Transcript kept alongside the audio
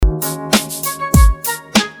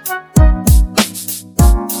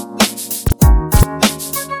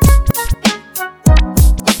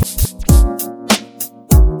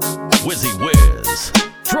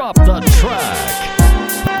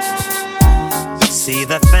See,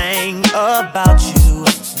 the thing about you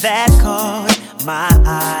that caught my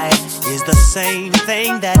eye is the same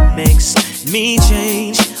thing that makes me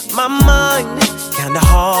change my mind. Kinda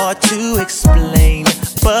hard to explain,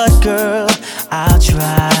 but girl, I'll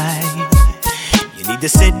try. You need to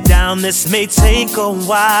sit down, this may take a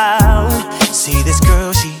while. See, this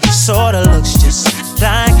girl, she sorta looks just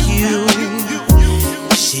like you.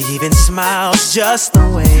 She even smiles just the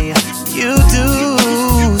way you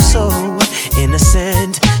do. So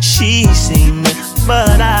innocent she seemed,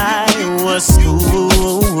 but I was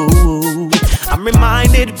fooled. I'm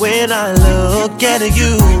reminded when I look at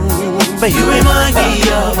you, but you remind me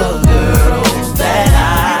of a girl that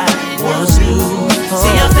I once knew.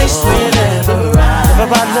 See your face whenever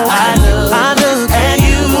I look at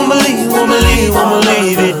you. Won't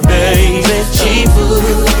believe it, baby. She put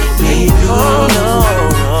me through. Oh, no.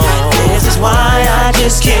 This is why I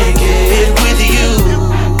just can't get with you.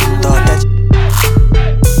 Thought that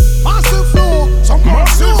massive flow, some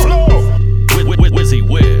massive flow. Wizzy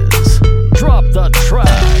Wiz, drop the track.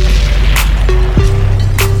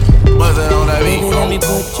 Baby, let me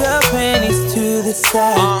put your panties to the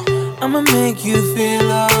side. I'ma make you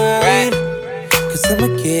feel alright. Cause I'ma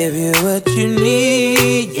give you what you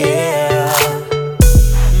need, yeah.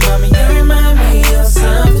 Mommy, you remind me of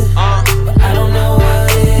something, but I don't know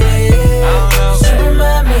what it is. You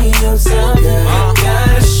remind me of something, you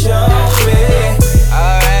gotta show me.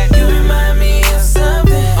 Alright. You remind me of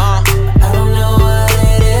something, but I don't know what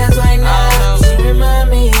it is right now. You remind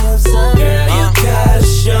me of something, girl, you gotta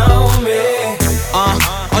show me.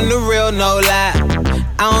 On the real, no lie.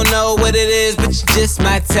 I don't know what it is, but you just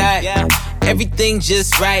my type. Everything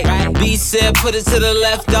just right. B said put it to the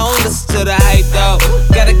left, don't listen to the hype though.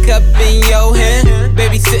 Got a cup in your hand,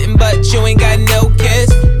 baby sitting but you ain't got no kiss.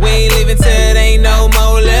 We ain't leaving till it ain't no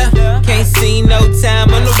more left. Can't see no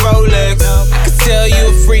time on the Rolex. I could tell you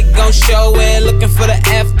a freak gon' show it. Looking for the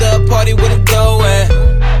after party with a dough at.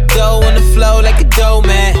 Dough on the floor like a dough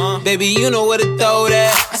man. Baby you know where to throw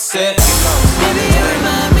that. I said, baby you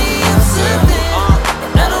remind me of something.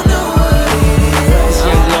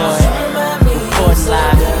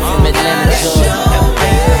 Live from Atlanta, Georgia.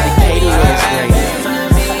 The Katie Rose great.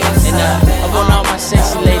 And I want all my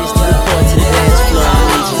sexy ladies to report to the dance floor.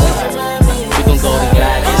 We gon' go to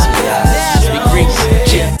God, get some guys. Sweet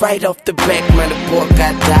Grease. Right off the back, man, the boy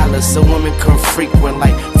got dollars, so women come frequent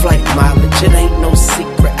like flight mileage. It ain't no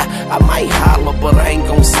secret. I might holler, but I ain't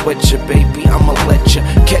gon' sweat you, baby. I'ma let you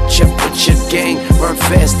catch up with your gang. Run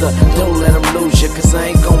faster, don't let them lose you, cause I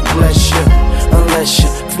ain't gon' bless you unless you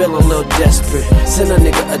feel a little desperate. Send a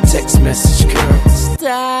nigga a text message, girl.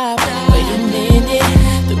 Stop, wait a minute.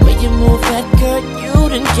 The way you move that girl, you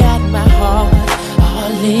done got my heart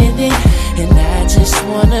all in it. And I just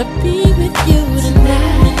wanna be with you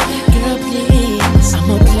tonight. Girl, please, I'm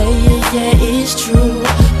a player, yeah, it's true,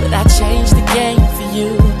 but I changed the game for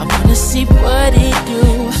you. I wanna see what it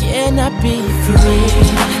do. Can I be free?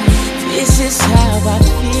 This is how I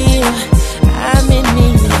feel. I'm in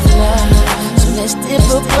need of love, so let's dip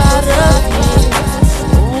a bottle.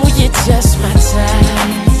 Ooh, you're just my type.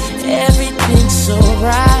 Everything's so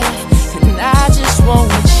right, and I just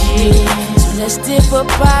want you. So let's dip a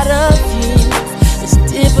bottle. Let's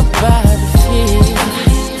dip a bottle.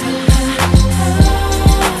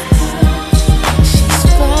 She's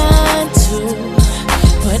fine too,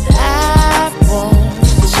 but I want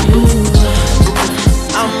you.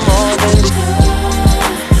 I'm more than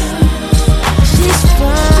she's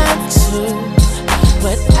fine too,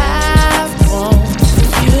 but I want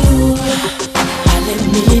you. I'll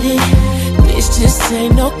admit it, this just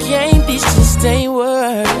ain't no game, these just ain't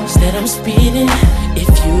words that I'm speeding. If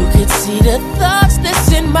you could see the thoughts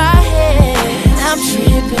that's in my head, I'm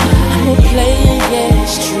tripping, I'm a player, yeah,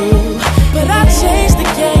 it's true, but I changed the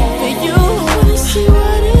game for you. Wanna see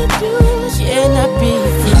what it do? Can I be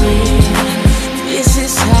free? This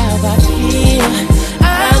is how I feel.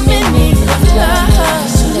 I'm in need of love,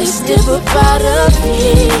 so let's dip a bottle of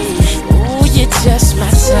it. Ooh, you're just my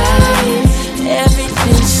type.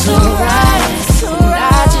 Everything's so right, and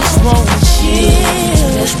I just want you. So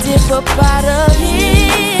let's dip a bottle of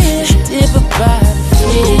it. Let's dip a bottle of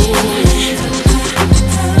it.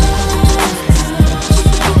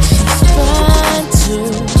 She's fine too,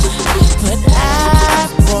 but I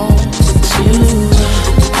want you.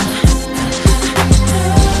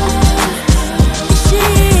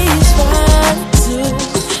 She's fine too,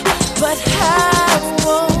 but I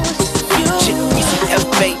want you.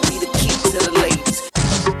 Baby, the key to the ladies.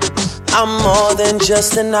 I'm more than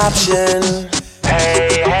just an option.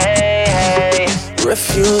 Hey, hey, hey.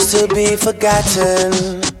 Refuse to be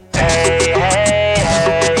forgotten. Hey, hey,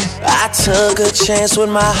 hey. I took a chance with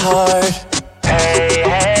my heart. Hey,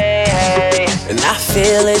 hey, hey. And I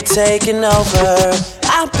feel it taking over.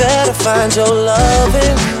 I better find your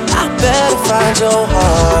loving. I better find your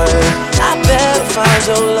heart. I better find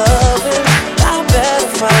your loving. I better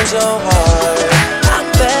find your heart. I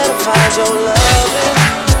better find your loving.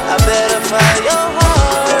 I better find your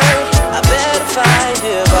heart. I better find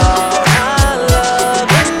you all my love,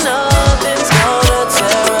 and nothing's gonna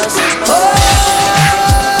tear us apart.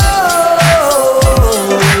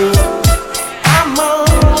 I'm on,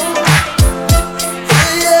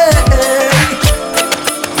 yeah.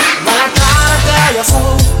 But I gotta tell you so.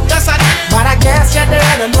 Yes, I did. But I guess you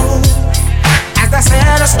didn't know. As they say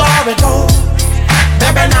the story goes,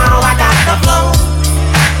 baby, now I got the flow.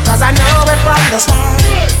 'Cause I know it from the start.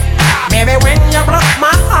 Baby, when you broke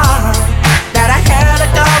my heart, that I had to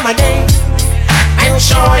come again and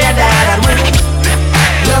show you that I'd win.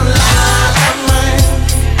 You lied to me.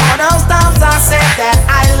 All those times I said that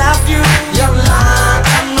I loved you. You lied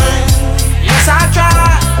to me. Yes, I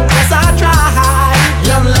tried. Yes, I tried.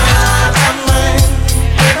 You lied to me.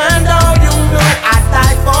 Even though you knew I'd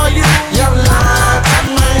die for you. You lied to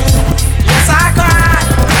me. Yes, I cried.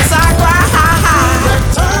 Yes, I cried.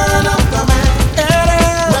 Return of the man. It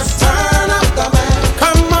is. Return of the man.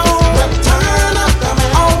 Come on. Return of the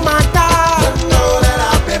man. Oh my God. You know that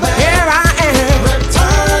I'll be back. Here I am.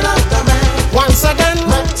 Return of the man. Once again.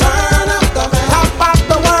 Return of the man. Top of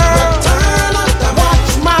the world. Return of the man.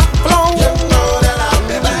 Watch my flow. You know that I'll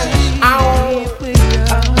be back.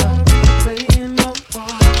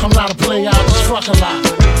 I'm not a player, I just fuck a lot.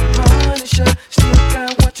 Still got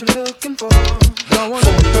what you're looking for. From a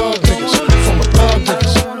thug niggas, from a thug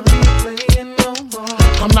niggas.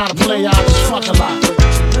 I'm not a player, I just fuck a lot.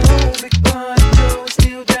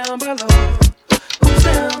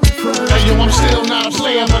 Hey yo, I'm still not a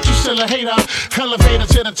player, but you still a hater. Elevator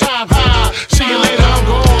to the top high. See you later, I'm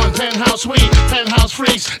gone. Penthouse suite, penthouse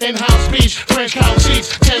freaks, in-house beach, French couch seats,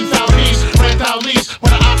 10,000 east, rent out lease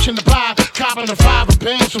with an option to buy. Copping the 5 of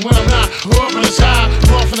Benz, and when I'm not, up in the sky,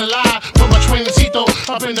 off in the lie. Put my twincito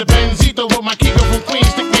up in the Benzito with my Kiko from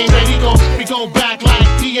Queens, nickname Redico. We go back like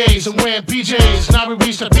PAs and wearing PJs. Now we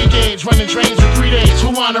reach the peak age, running trains for 3 days. Who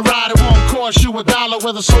wanna ride? It won't cost you $1.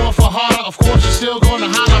 Whether sore for harder, of course you're still gonna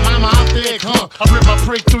holler. Mama, I'm thick, huh? I rip my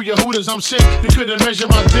prick through your hooters, I'm sick. You couldn't measure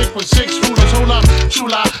my dick with 6 rulers. Hold up, true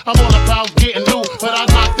lie, I'm all about getting loot, but I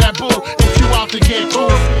knock that bull if you out to get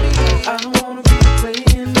cool. I don't wanna be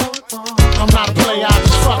playing no more. I'm not a player, I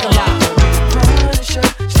just fuck a lot. Punisher,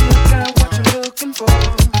 still got what you're looking for.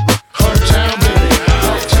 Hurt town, baby,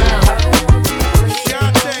 hurt town. I don't wanna be playing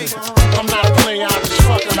no more. I'm not a player, I just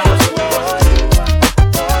fuck a lot.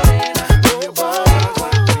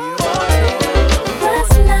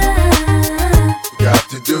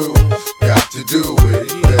 Got to do with it,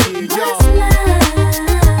 baby. What's love?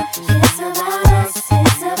 It's about us,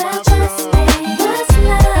 it's about just me. What's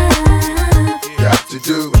love? Got to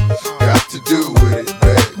do with it,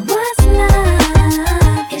 baby. What's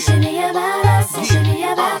love? It should be about us, it should be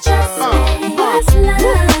about just me. What's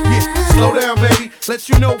love? Slow down, baby. Let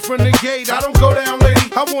you know from the gate, I don't go down,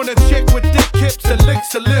 lady. I want a chick with thick hips and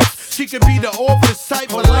licks her lips. She could be the office type,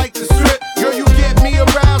 but like the strip. Girl, you get me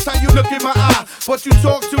aroused, how you look in my eye. But you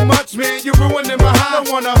talk too much, man, you're ruining my high. I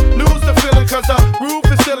don't wanna lose the feeling, cause the roof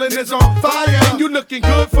is ceiling is on fire. And you looking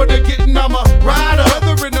good for the getting, I'm a rider.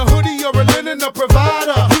 Whether in a hoodie or a linen, a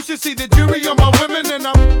provider. You should see the jury on my women, and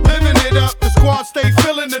I'm living it up. The squad stay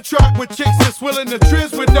filling the truck with chicks that's willing to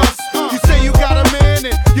trizz with us. You say you got a man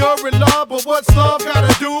and you're in love, but what's love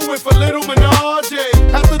gotta do with a little menage?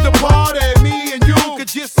 After the party, me and you could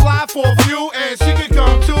just slide for a few, and she could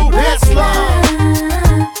come too. That's love.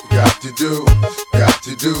 Got to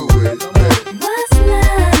do with it, baby. What's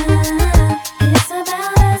love? It's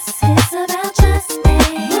about us, it's about just me.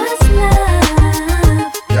 What's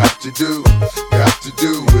love? Got to do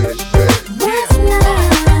with it, baby. What's love?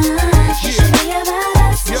 It should be about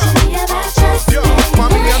us, it should be about just me.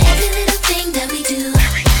 Every little thing that we do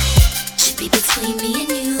should be between me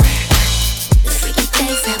and you. The freaky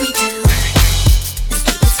things that we do, let's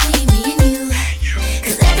keep between me and you.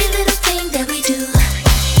 'Cause every little thing that we do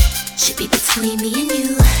should be between me and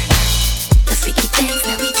you. The freaky things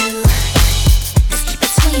that we do, let's keep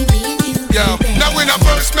between me and you. Yo, now when I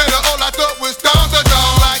first met her, all I thought was down the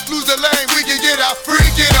dawn. Like lose the lane, we can get out,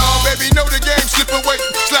 freaking on. Baby, know the game, slip away.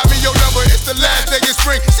 Slap me your number, it's the last day of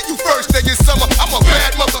spring. See you first day in summer. I'm a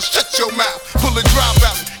bad mother, shut your mouth. Pull a drop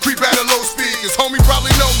out, creep at a low speed. Cause homie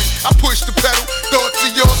probably know me. I push the pedal, thoughts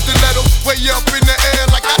of your stiletto. Way up in the air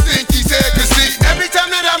like I think he's here. Cause see, every time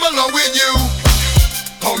that I'm alone with you,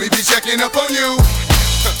 homie be checking up on you.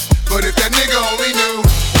 But if that nigga only knew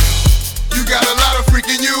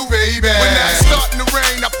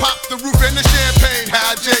the roof and the champagne.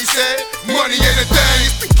 How Jay said, money ain't a thing.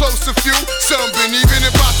 It's been close to few, some been even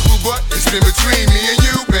impossible, but it's been between me and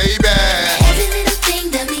you, baby. Every little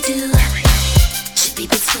thing that we do should be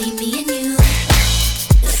between me and you.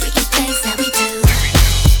 The freaky things that we do,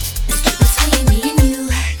 let's keep between me and you.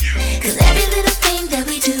 Cause every little thing that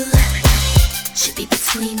we do should be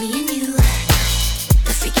between me and you.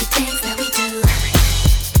 The freaky things that we do,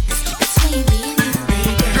 let's keep between me and you,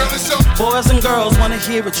 baby. Girl, it's so Boys and girls wanna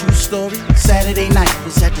hear a true story. Saturday night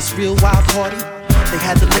was at this real wild party. They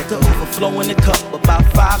had the liquor overflow in the cup. About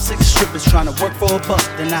 5-6 strippers trying to work for a buck.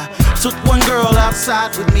 Then I took one girl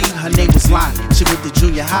outside with me. Her name was Lonnie. She went to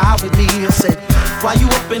junior high with me. I said, why you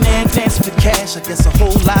up in there dancing for cash? I guess a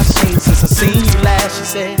whole lot's changed since I seen you last. She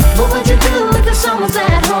said, what would you do if the son was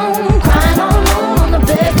at home, crying all alone on the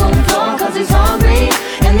bedroom floor cause he's hungry?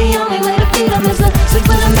 And the only way to feed him is to sleep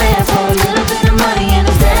with a man for a little bit of money and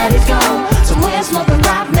his daddy's gone. Somewhere smoking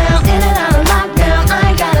rock now, in and out of lockdown. I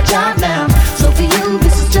ain't got a job now. So for you,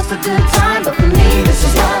 this is just a good time, but for me, this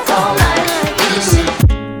is love all night.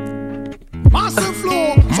 Massive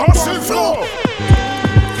floor, massive floor.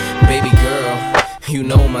 Baby girl, you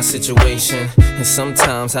know my situation, and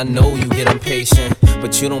sometimes I know you get impatient,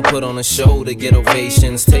 but you don't put on a show to get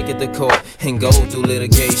ovations. Take it to court and go through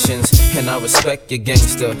litigations, and I respect your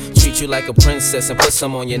gangster. Treat you like a princess and put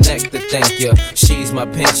some on your neck to thank you. She's my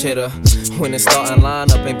pinch hitter. When the starting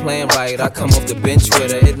lineup ain't playing right, I come off the bench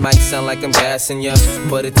with her. It might sound like I'm gassing ya,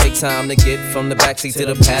 but it takes time to get from the backseat to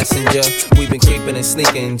the passenger. We've been creeping and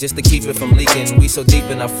sneaking just to keep it from leaking. We so deep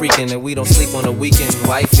in our freaking and we don't sleep on the weekend.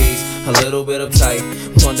 Wifey's a little bit uptight.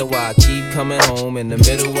 Wonder why I keep coming home in the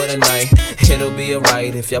middle of the night. It'll be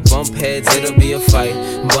alright. If y'all bump heads, it'll be a fight.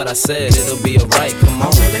 But I said it'll be alright. Come on.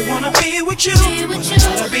 I really wanna be with you.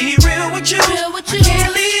 Wanna be real with you. I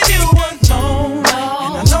can't leave you alone.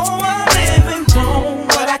 And I know I'm living wrong,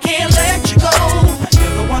 but I can't let you go.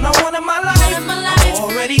 You're the one I want in my life. I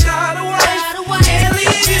already got a wife. Can't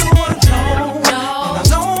leave you alone. And I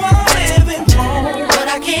know I'm living wrong, but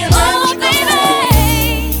I can't let you go.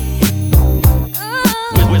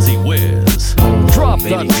 Wizzy Wiz, drop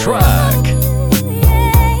the track.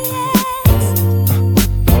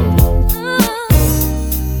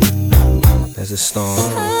 There's a storm.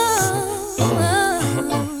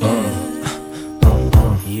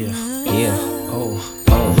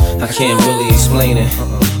 I can't really explain it.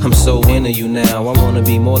 I'm so into you now. I wanna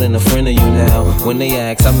be more than a friend of you now. When they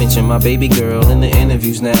ask, I mention my baby girl in the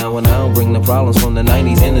interviews now. And I don't bring the problems from the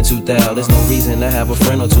 90s and the 2000s. There's no reason to have a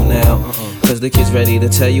friend or two now, cause the kid's ready to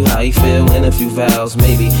tell you how he feel in a few vows.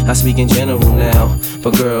 Maybe I speak in general now,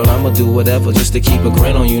 but girl, I'ma do whatever just to keep a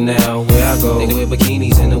grin on you now. Where I go, they wear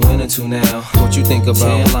bikinis in the winter too now. What you think about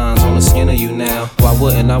tan lines on the skin of you now? Why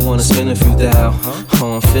wouldn't I wanna spend a few thou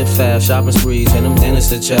on Fifth Ave shopping sprees and them dinners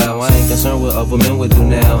to chow? I ain't concerned what other men would do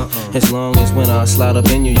now, as long as when I slide up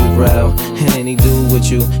in you, you growl. And any dude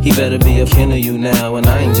with you, he better be a kin of you now. And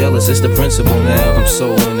I ain't jealous, it's the principle now. I'm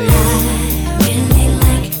so into you.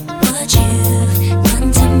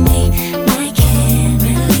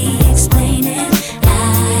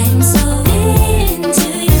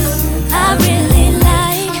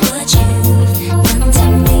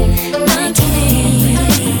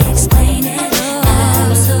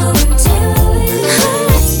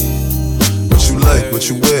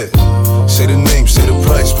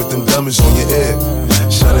 On your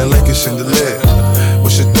head, shining like a chandelier.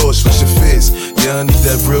 What's your thoughts, what's your fears? Yeah, I need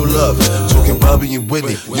that real love. Talking Bobby and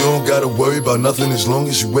Whitney. You don't gotta worry about nothing as long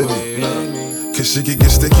as you with me. Cause shit can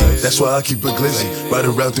get sticky, that's why I keep a glizzy right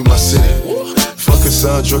around through my city. Fuck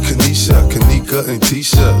Cassandra, Kanisha, Kanika and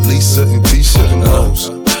Tisha, Lisa and Tisha and hoes.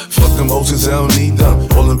 Fuck them hoes cause I don't need them.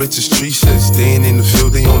 All them bitches tree shit, staying in the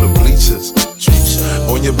field, they on the bleachers.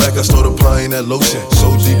 On your back I start applying that lotion.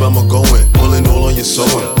 So deep I'ma go in, pulling all on your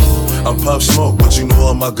sewing. I'm Pop Smoke, but you know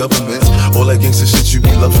all my government. All that gangsta shit, you be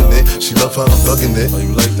loving it. She love how I'm thugging it. Oh,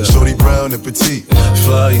 you like that? Shorty brown and petite,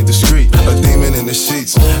 fly and discreet, a demon in the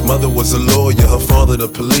sheets. Mother was a lawyer, her father the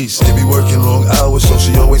police. They be working long hours, so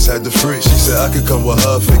she always had the free. She said I could come with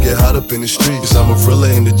her, figure hot up in the streets. I'm a thriller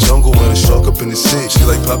in the jungle and a shark up in the sea. She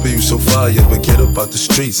like, Papa, you so fire, but get up out the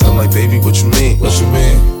streets. I'm like, baby, what you mean? What you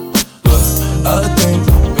mean? I think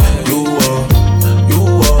you are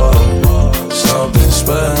something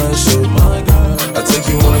special. I take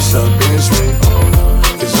you on a shopping spree,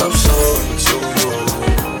 cause I'm so into you.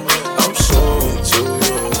 I'm so into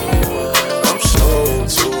you. I'm so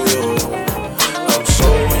into you. I'm so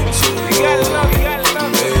into you.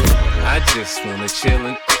 I just wanna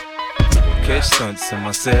chillin', catch stunts in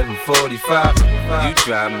my 745. You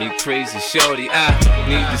drive me crazy, shorty. I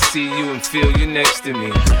need to see you and feel you next to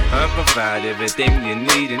me. I provide everything you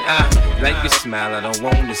need, and I like your smile. I don't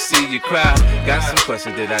want to see you cry. Got some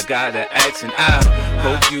questions that I gotta ask, and I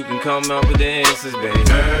hope you can come up with the answers, baby.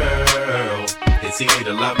 Girl, it's easy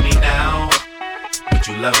to love me now. Would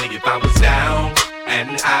you love me if I was down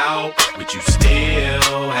and out? Would you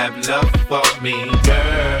still have love for me,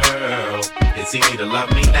 girl? It's easy to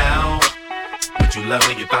love me now. Would you love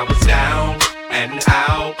me if I was down and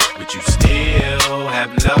out? Would you still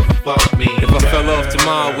have love for me, If I fell off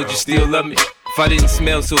tomorrow, would you still love me? If I didn't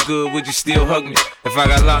smell so good, would you still hug me? If I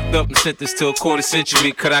got locked up and sentenced to a quarter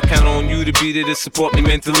century, could I count on you to be there to support me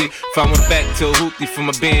mentally? If I went back to a hoopty for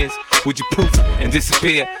my bands, would you poof and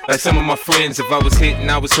disappear like some of my friends? If I was hit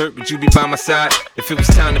and I was hurt, would you be by my side? If it was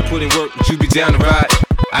time to put in work, would you be down to ride?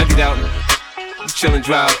 I get out and chill and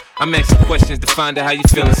drive. I'm asking questions to find out how you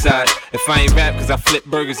feel inside. If I ain't rap cause I flip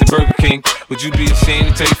burgers at Burger King, would you be ashamed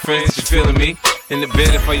to tell your friends that you're feeling me? In the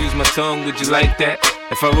bed, if I use my tongue, would you like that?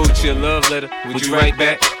 If I wrote you a love letter, would you write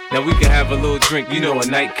back? Now we can have a little drink, you know, a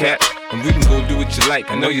nightcap, and we can go do what you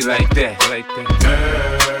like. I know you like that.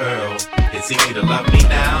 Girl, it's easy to love me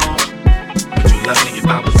now. Would you love me if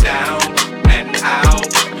I was down and out?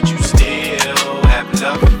 Would you still have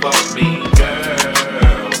love for me,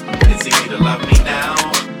 girl? It's easy to love me now.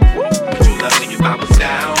 Would you love me if I was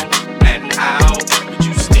down and out? Would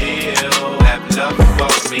you still have love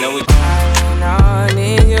for me? I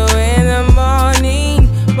need you in the morning,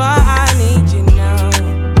 but I need you now.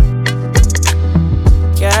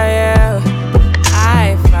 Yeah,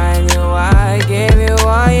 I find you, I give you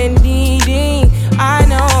all you needing. I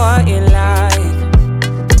know what you like.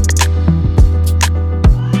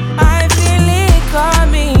 I feel it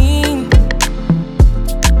coming.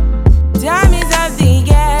 Time is of the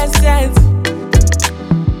essence.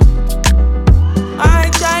 I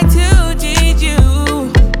try to teach you,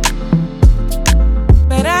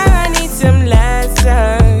 but I need some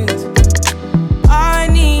lessons. I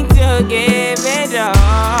need to give it all.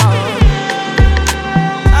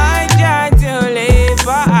 I try to live,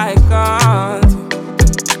 but I can't.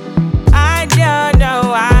 I don't know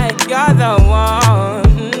why you're the one.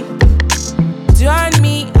 Turn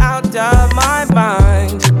me out of my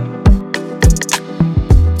mind.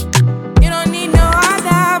 You don't need no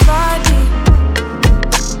other body.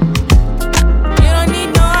 You don't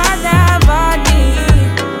need no other body.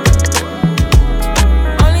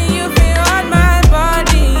 Only you feel on my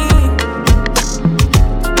body.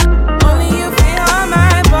 Only you feel on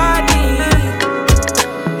my body.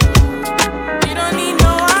 You don't need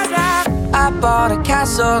no other. I bought a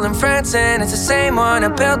castle in France and it's the same one I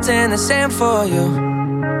built in the sand for you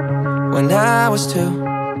when I was 2.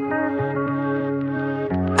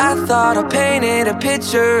 I thought I painted a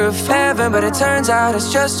picture of heaven, but it turns out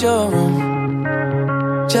it's just your room.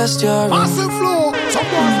 Just your room. Massive floor,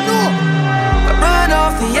 someone know. I run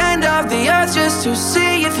off the end of the earth just to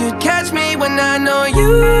see if you'd catch me when I know you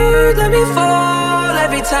let me fall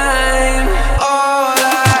every time. All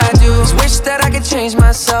I do is wish that I could change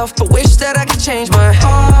myself, but wish that I could change my.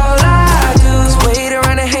 All I do is wait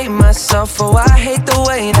around and hate myself. Oh, I hate the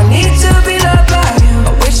way I need to be loved by you.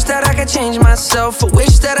 I wish that I could change myself, but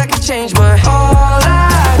wish that I could change my. All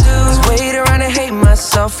I do is wait around and hate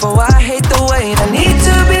myself. Oh, I hate the way I need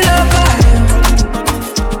to be loved by you.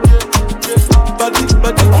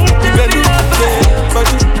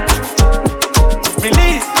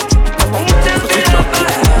 Release.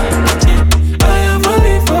 I am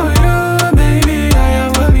only for you, baby. I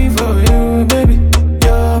am only for you, baby.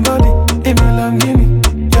 Your body, it belong to me.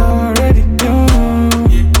 You're ready,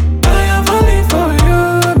 I am only for you,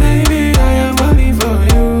 baby. I am only for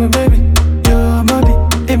you, baby. Your body,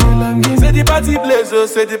 it belong to me. Say the party place, oh,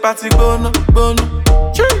 say the party bono, bono.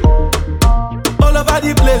 All over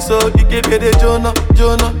the place, oh, you can be the Jonah.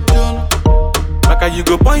 Maka you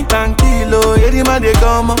go point and kill, oh, every man they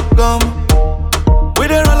come. We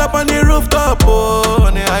dey roll up on the rooftop, oh,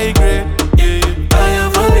 on the high grade, yeah. I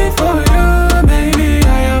am only for you, baby. I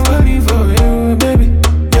am only for you, baby.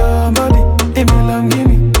 Your body, it belong to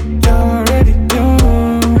me. You're ready,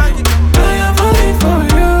 I am only for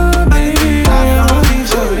you, baby. I am only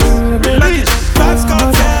for you, baby. Vibes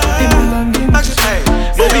cartel.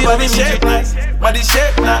 Hey, your body shape nice, body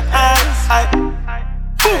shape nice.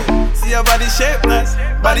 See your body shape nice,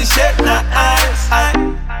 body shape nice.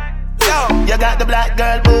 Yo, you got the black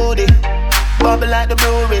girl booty, bubble like the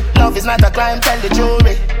brewery. Love is not a crime, tell the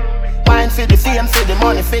jury. Wine for the fame, for the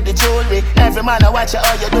money, for the jewelry. Every man I watch you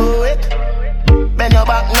how you do it. Bend your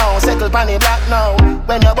back now, settle pan the black now.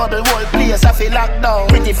 When your bubble whole place I feel locked down.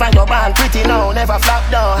 Pretty find your band, pretty now, never flop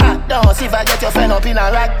down. Hot down, see if I get your friend up in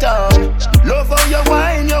a rack down. Love how you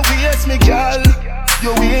wine, your waist, me girl.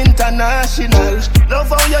 You international. Love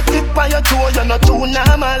how you tip on your toe, you're not too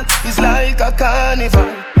normal. It's like a carnival.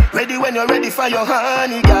 Ready when you're ready for your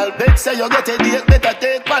honey, girl. Bet say you get a date, better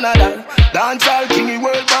take Panadol. Dance all kingy,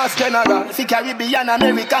 world boss general. Fi Caribbean,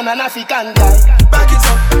 American and African guy. Back it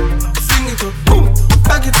up, sing it up, boom.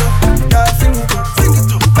 Back it up, yeah, sing it up,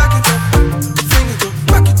 back it up, sing it up,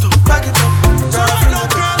 back it up, back it up, yeah,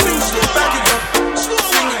 sing it up, back it up, sing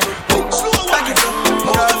it up, boom. Back it up,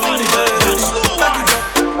 yeah, sing it up, back it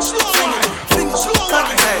up, sing it up,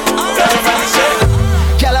 back it up.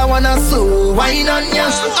 Girl, I wanna slow wine on ya.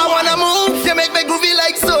 I wanna move, you make me groovy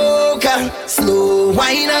like soca. Slow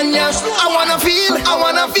wine on ya. I wanna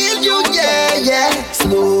feel you, yeah, yeah.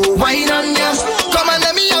 Slow wine on ya. Come on,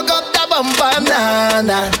 let me hug up the bumper,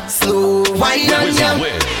 nana. Slow wine on ya.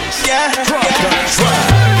 Yeah,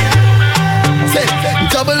 say,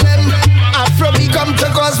 double M. Afro me come to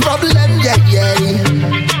cause problem, yeah, yeah.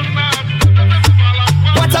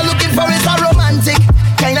 What I'm looking for is a romantic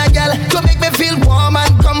kind of girl to make me feel warm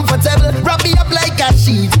and comfortable. Wrap me up like a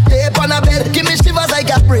sheet, tape on a bed. Give me shivers like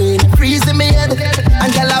a brain freeze in me head.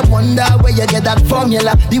 And girl, I wonder where you get that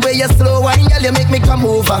formula. The way you slow wine, girl, you make me come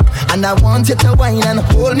over. And I want you to wine and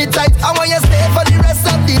hold me tight. I want you stay for the rest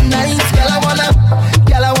of the night.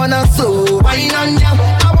 Girl, I wanna slow wine on ya.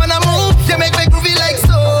 I wanna move, you make me groovy like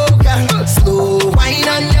soca. Slow wine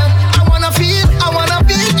on ya. I wanna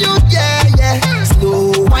feel you, yeah, yeah.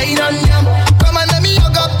 Slow wine on ya. Come on, let me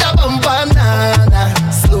hug up the bumper, nana.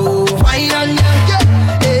 Slow wine on ya, yeah.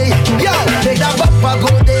 Hey, yo, take that bumper, go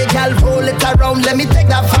there, girl. Roll it around, let me take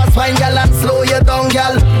that fast wine, girl, and slow you down,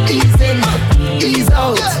 girl. Ease in, ease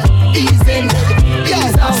out, ease in,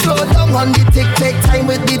 ease out. Slow down on the tick, take time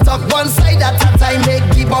with the talk. One side at a time, make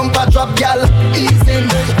the bumper drop, girl. Ease in,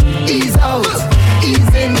 ease out,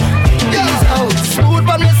 ease in, ease out. Smooth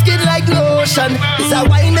on my skin like lotion. It's a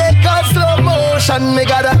wine they call slow motion. Me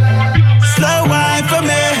gotta slow wine for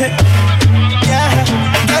me, yeah.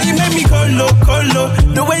 Girl, you make me go low.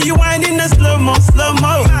 The way you whine in the slow mo.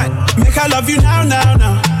 Make I love you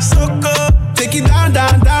now. So good, take it down.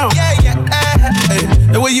 Yeah. Hey,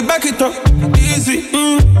 the way you back it up, easy.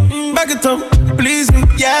 Back it up, please me,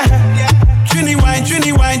 yeah. Trini wine,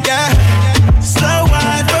 yeah. Slow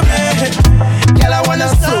wine for me. Girl, I wanna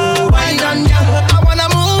slow wine on ya. I wanna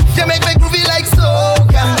move, you make me groovy like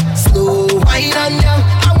soca. Slow wine on ya.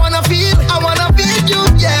 I wanna feel you,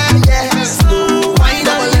 yeah, yeah. Slow wine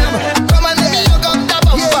on ya. Come on, let me hug up the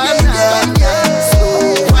bumper, yeah.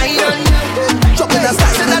 Slow wine on ya. Drop in the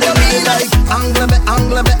style in the beat like angle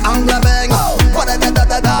bang. What da bang.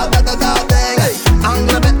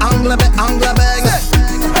 Angle bang.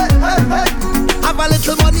 Have a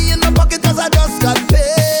little money in the pocket 'cause I just got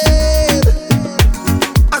paid.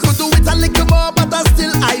 I could do it a little more, but I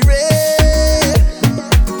still irate.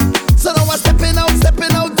 So now I'm stepping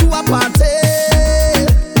out to a party.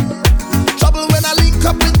 Trouble when I link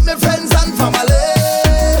up with my friends and family.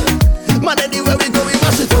 Man, anywhere we go, we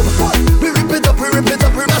mash it up. We rip it up, we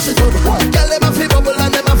mash it up. Girl, them a fi bubble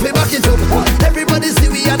and them a fi back it up. Everybody see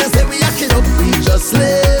we and they say we hack it up. We just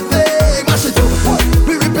living, mash it up.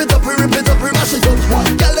 We rip it up, we mash it up.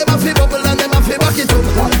 Girl, them a fi bubble and them a fi back it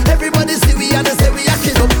up. Everybody see we and they say we hack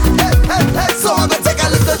it up. Hey. So I go take a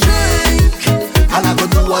little drink and I go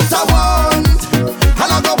do what I want.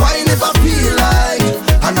 And I go wine if I feel like.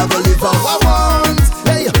 And I go live how I want.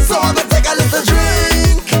 Hey, so I go take a little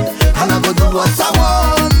drink and I go do what I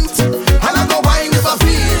want. And I go wine if I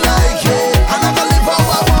feel like. Hey, and I go live how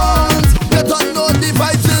I want. Get on no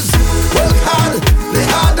devices. Work hard, play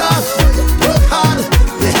harder. Work hard,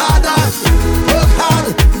 play harder. Work hard,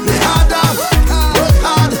 play harder. Work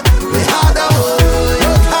hard, play harder.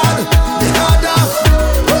 Work hard, play harder.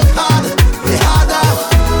 Work hard, play harder.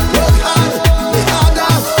 Work hard, play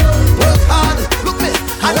harder. Work hard. Look me.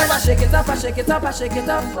 I never shake it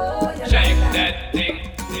up. Oh, yeah. Shake that thing.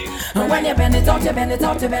 And when you bend it out, I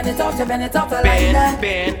like that.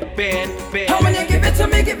 Bend. And when you give it to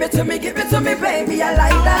me, baby, I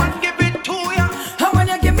like that. Give it to ya. And when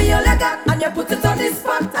you give me your leg up and you put it on this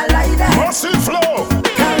spot, I like that. Massive flow.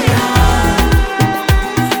 Carry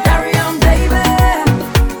on, baby.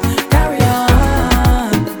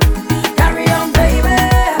 Carry on, baby.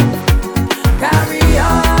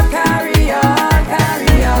 Carry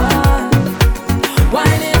on.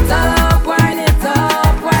 Wind it up.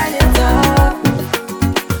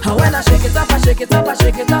 And when I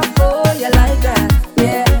shake it up, oh, you like that,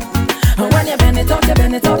 yeah. And when you bend it out,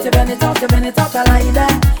 I like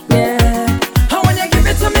that, yeah. And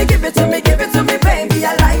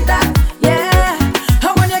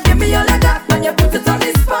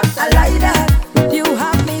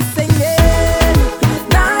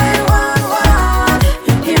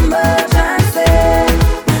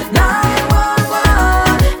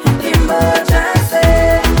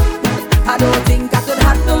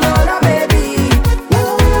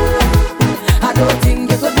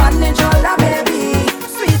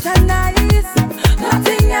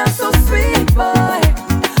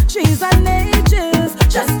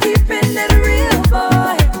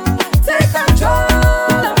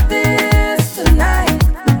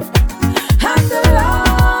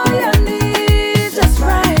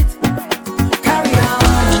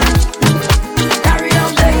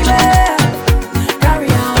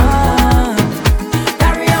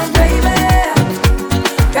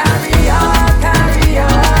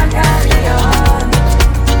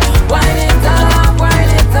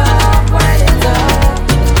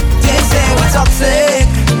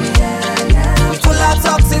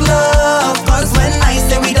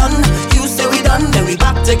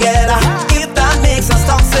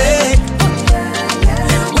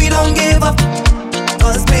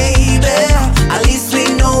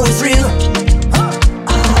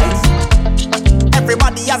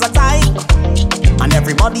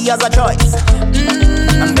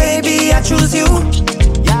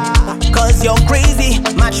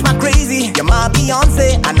match my crazy. You're my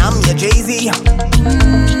Beyonce and I'm your Jay-Z.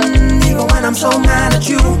 Even when I'm so mad at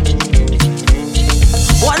you. 1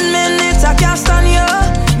 minute I can't stand you,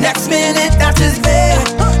 next minute that is bad.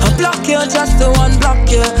 I block you just to unblock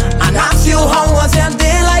you and ask you how was your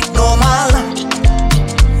day like normal.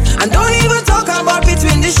 And don't even talk about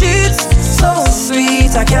between the sheets. So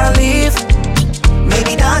sweet I can't leave.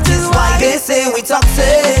 Maybe that is why they say we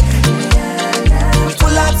toxic. We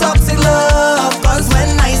full of toxic love. Cause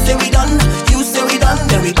when I say we done, you say we done,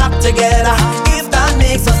 then we back together. If that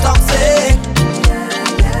makes us toxic,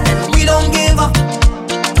 and we don't give up.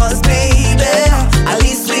 Cause baby, at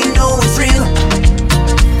least we know it's real.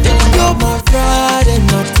 You're my pride and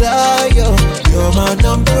my tire. You're my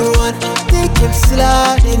number one. They can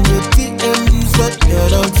slide in your DMs, but you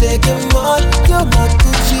don't take them on. You're my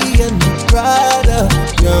Gucci and my Prada.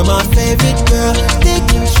 You're my favorite girl. They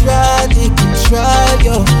can try,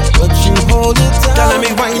 yo, but you hold it down. Girl, let me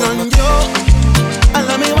wine on you. And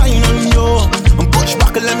let me wine on you. And push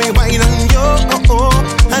back and let me wine on you.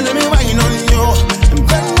 And let me wine on you. And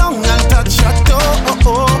bend down and touch your toe.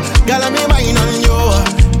 Girl, let me wine on you.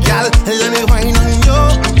 Girl, let me wine on you.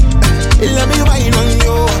 Let me wine on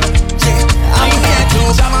you. I'm here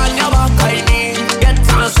to jam on your back, I need. Get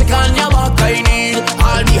on sick on your back, I need.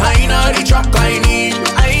 All behind all the truck, I need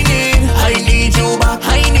you back.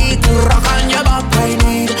 I need to rock on your back, I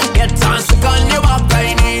need. Get on sick on your back,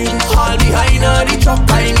 I need. All behind all the truck,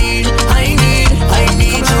 I need you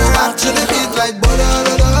back. To the beat like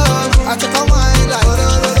ba-da-da-da. I take a wine like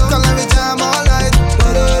ba-da-da-da. Come let me jam all night,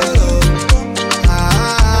 ba-da-da-da.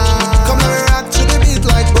 Come let me rock to the beat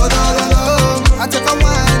like ba-da-da-da. I take a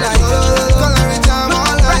wine like ba-da-da-da. Come let me jam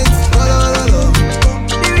all night, ba-da-da-da.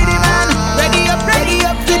 Ready up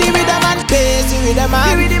to the rhythm and bass, the rhythm and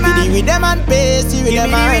to the rhythm and bass, the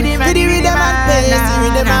rhythm and to the rhythm and bass, the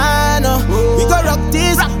rhythm and we go rock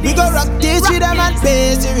this rhythm and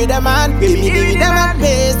bass, the rhythm and give me the rhythm and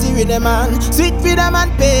bass, the rhythm and sweet rhythm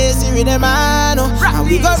and bass, the rhythm and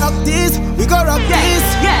we go rock this,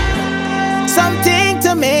 something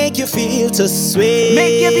to make you feel to sway,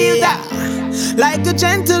 make you feel that. Like a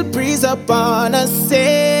gentle breeze upon a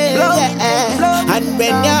sail, and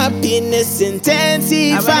when your happiness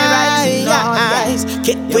intensify, your eyes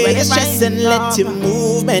get away your stress and let your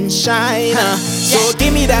movement shine. So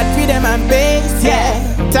give me that rhythm and bass,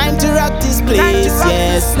 time to rock this place,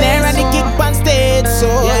 snare and the kick on stage. So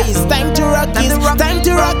it's time to rock it, time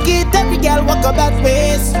to rock it. Every girl walk up that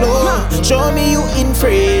way slow. Show me you in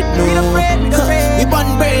afraid, no. We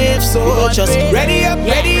born brave, so just ready up,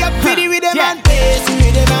 for the rhythm and bass, the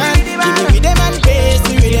rhythm and give me rhythm and bass,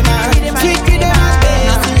 the rhythm and sweet rhythm and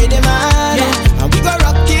bass, the rhythm and we go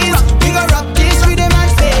rock this rhythm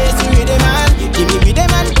and bass, the rhythm and give me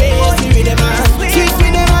rhythm and bass, the rhythm and sweet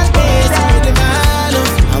rhythm and bass, the rhythm and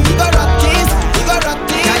we go rock this.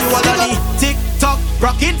 Now you wanna be tick-tock,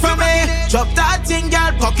 rock it for me. Drop that thing,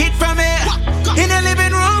 girl, cock it for me. In the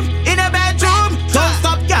living room, in the bedroom, don't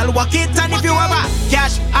stop, girl, walk it. And if you have a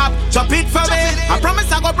cash up, drop it for me. I promise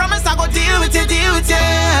I go deal with you.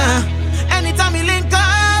 Anytime you link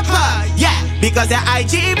up, because the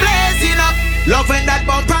IG blazing up. Love when that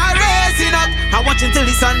bumper racing up. I watch until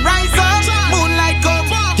the sun rise up. Moonlight come,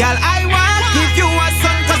 girl, I want give you a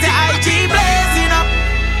sun. Cause the IG blazing up.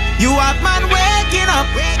 You have man waking up.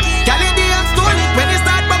 Girl, in the end, stool it when you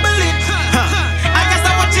start bubbling. I guess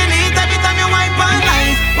I'm watching it every time you wipe on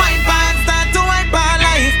life. Wipe on, start to wipe on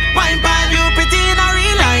life. Wipe on, you pretty in a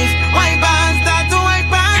real life. Wipe on, start to wipe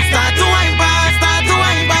on. Start to wipe on, start to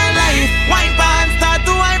wipe on life. Wipe on, start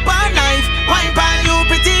to wipe on life. Wipe on, you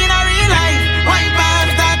pretty in a real life. Wipe on,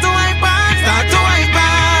 start to wipe on. Start to wipe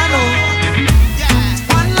on.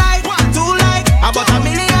 One life, two life, about a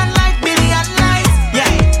million life, billion lives.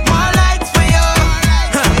 Yeah, more lights for you.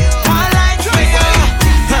 More lights for you.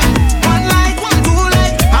 One life, two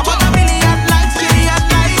life, about a million lives, billion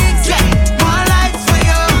lives. Yeah, more lights for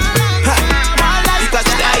you. More lights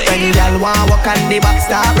because when y'all want walk on the back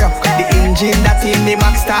start rock, the engine that in the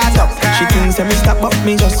back start up. She thinks me stop up,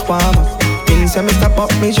 me just warm up. Thinks me stop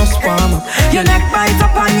up, me just warm up. Your neck bite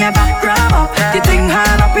up and your back grab up. The thing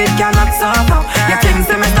hard up, it cannot stop up. Your things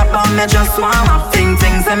say me stop up, me just warm up. Things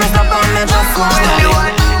say me stop up, me just warm up.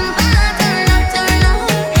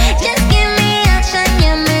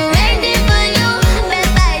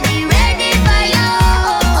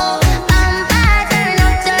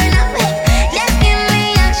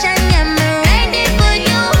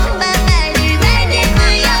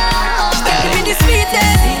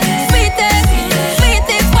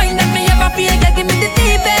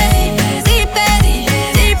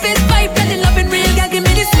 Give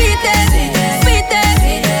me the sweetest, sweetest,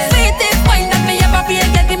 sweetest wine that me ever feel.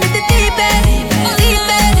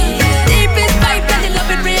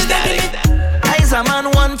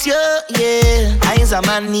 a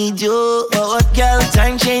man need you. Oh, what girl,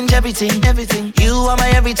 time change everything, everything. You are my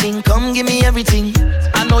everything, come give me everything.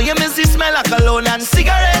 I know you miss the smell of cologne and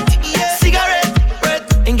cigarette, cigarette.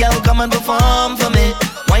 And girl, come and perform for me.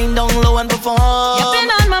 Wind down low and perform. You've been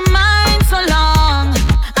on my mind so long,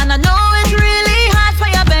 and I know it's really hard for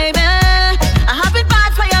you, baby. I have it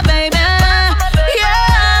bad for you, baby.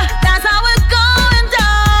 Yeah, that's how it's going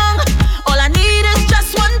down. All I need is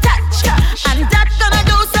just one touch, and that's gonna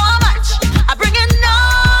do so much. I bring it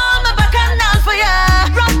on my back and down for you.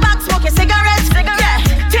 Rock back, smoke your cigarettes, yeah.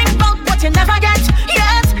 Think about what you never get,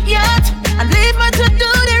 yet, and leave me to do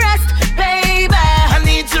the rest, baby. I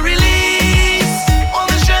need to release all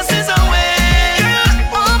the stresses away.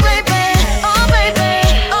 Oh baby, oh baby,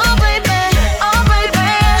 oh baby, oh baby.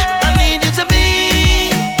 I need you to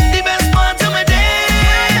be the best part of my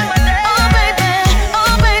day. Oh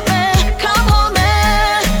baby, come hold me.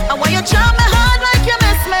 I want you to jump me hard like you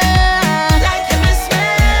miss me. Like you miss me.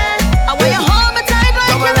 I want you hold me tight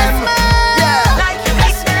like you miss me. Like you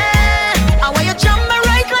miss me. I want you jump me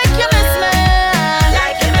right like you miss me.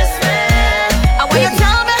 Like you miss me. I want you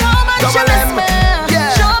tell me how much you miss me.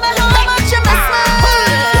 Show me how much you miss me.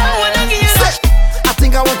 I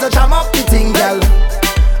think I want to jam up the thing, girl,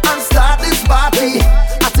 and start this party.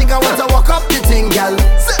 I think I want to walk up the thing, girl.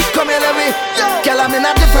 Come here, let me. Girl, I'm in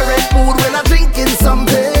a different mood when I'm drinking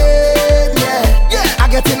something. Yeah. I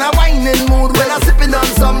get in a whining mood when I'm sipping on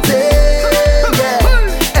something.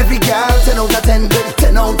 Yeah. Every girl, 10 out of 10,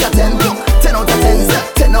 10 out of 10, 10 out of 10,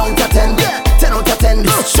 10 out of 10, 10 out of 10, 10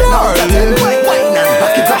 out of 10. Wine and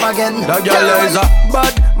back it up again. That girl is a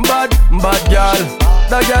bad girl.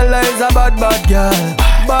 That girl is a bad girl.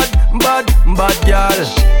 Bad girl.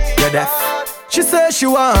 You're deaf. She says she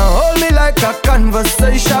want hold me like a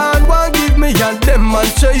conversation. Want give me a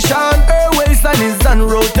demonstration. Her waistline is on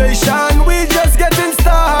rotation. We just getting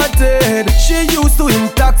started. She used to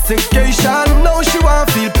intoxication. Now she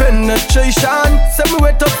want feel penetration. Send me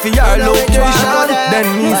wait up for your location. Then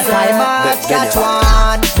me say, let's get it.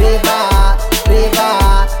 One flavor.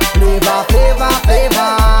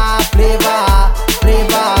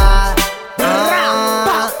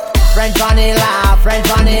 French vanilla, French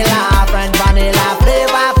vanilla, French vanilla,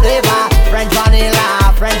 flavor. French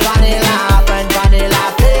vanilla, French vanilla, French vanilla,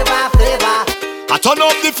 flavor. I turn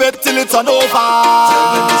up the fete till it's on over.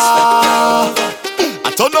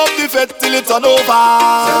 I turn up the fete till it's on over.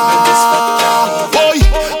 Boy,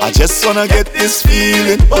 I just wanna get this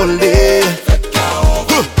feeling all day.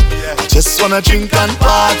 I just wanna drink and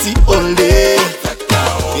party all day.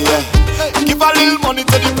 Yeah. Give a little money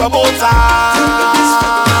to the promoter.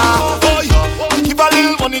 Boy, give a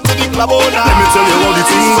little money to the promoter. Let me tell you how the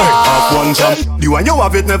thing go. Half one jam. The one you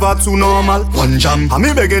have it never too normal. One jam. And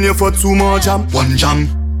me begging you for two more jam. One jam.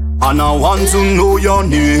 And I want to know your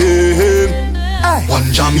name.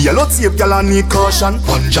 One jam. Yellow tape, girl, I need caution.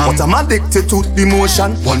 One jam. But I'm addicted to the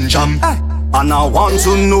motion. One jam. And I want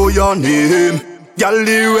to know your name. Girl,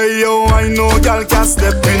 the way you I know, girl, can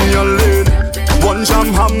step in your lane. One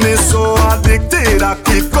jam have me so addicted, I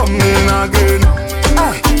keep coming again.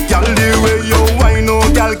 Girl, the way you I know,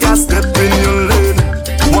 girl, can step in your lane.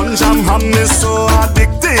 One jam have me so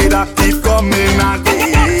addicted, I keep coming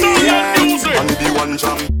again. Only one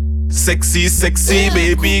jam. Sexy,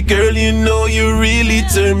 baby girl, you know you really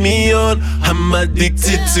turn me on. I'm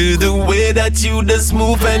addicted to the way that you just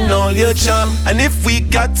move and all your charm. And if we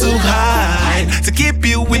got too high to keep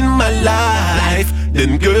you in my life,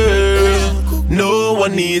 then girl, no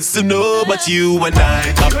one needs to know but you and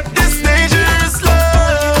I. This dangerous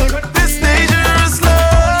love, this dangerous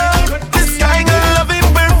love. This kind of love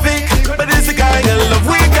ain't perfect, but it's the kind of love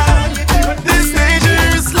we got. This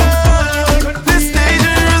dangerous love, this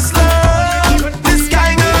dangerous love. This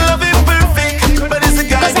kind of love ain't perfect, but it's the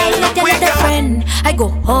kind of love we got. Friend, I go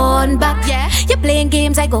on back. Yeah. You're playing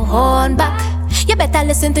games, I go on back. You better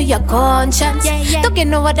listen to your conscience. Don't get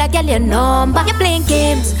no other girl your number. You're playing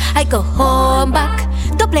games, I go home back.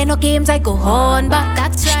 Don't play no games, I go on back.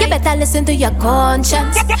 That's right. You better listen to your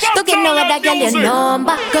conscience. Don't get no other girl your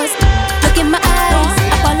number. Cause look in my eyes,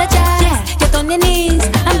 apologize. Get on your knees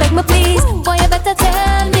and beg me please. Boy, you better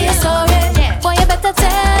tell me you're sorry. Boy, you better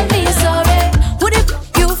tell me you're sorry. Would if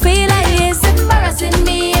you feel like it's embarrassing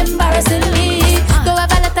me? Go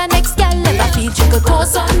have a let the next girl ever feel she could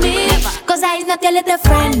cause on me. Cause I's not your little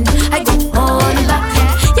friend, I go on back.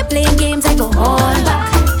 You're playing games, I go on back.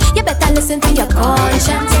 You better listen to your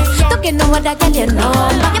conscience. Don't get no other girl your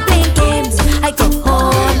number. You're playing games, I go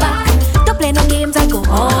on back. Don't play no games, I go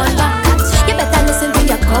on back. You better listen to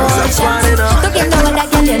your conscience. Don't get no other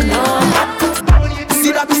girl your number.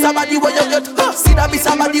 See that be somebody where you get. See that be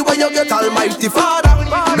somebody where you get. Almighty Father,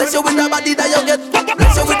 bless you with the body that you get.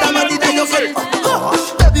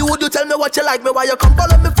 what you like me, why you come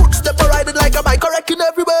follow me footstep, I ride it like a bike, correcting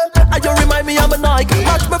everywhere. And you remind me I'm a Nike,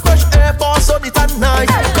 match me fresh Air Force on it and nice.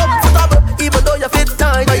 Comfortable, even though you fit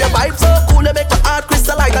tight. But your vibe so cool, you make my heart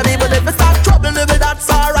crystalline. And even if you start troubling me,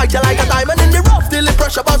 that's alright. You like a diamond in the rough, till the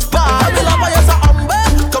pressure bust by. I love how you're so humble.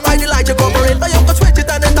 Come ride it like you cooperate, but you can switch it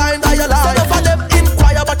anytime that you like. Some of them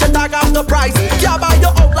inquire, but you tag off the price. Can't buy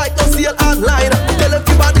you out like no sale online. Tell them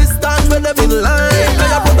keep a distance when them in line. Now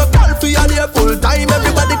you put a call for you there full time.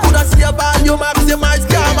 Everybody could have see a value, maximize,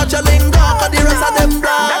 can't match your lingo, cause the rest of them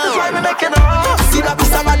blind. That is why we making up. See that be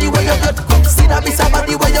somebody where you get. See that be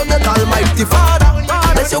somebody where you get. Almighty Father,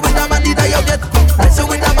 bless you with the body that you get. Bless you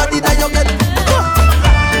with the body that you get.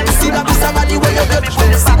 See that be somebody where you get.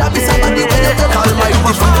 See that be somebody where you get.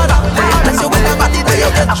 Almighty Father, bless you with the body that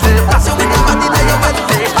you get. Bless you with the body that you get.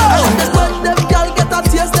 When them girl get a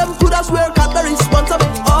taste, them coulda swear Cadbury sponsor me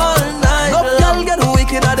all night. No girl get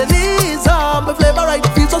wicked at the knees. My flavor right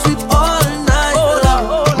feels so sweet all night. Oh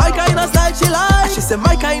Lord, my kind of style she like. She said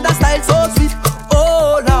my kind of style so sweet.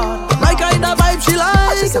 Oh Lord, my kind of vibe she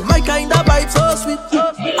like. She said my kind of vibe so sweet.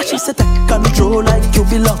 And she said take control like you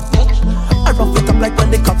belong. I rough it up like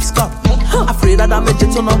when the cops come. Afraid that I'm a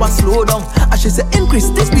jet, so now I slow down. And she said increase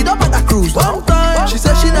the speed up at a cruise. One time she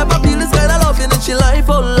said she never feel this kind of loving in she life.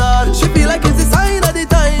 Oh Lord, she feel like it's the sign of the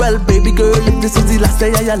time. Well baby girl, if this is the last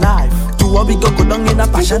day of your life, two of we go down in a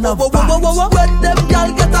passion of vibes. When them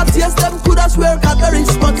girl get a taste, them coulda swear Cadbury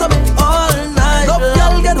sponsor me all night. Love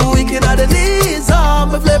girl get wicked at the knees.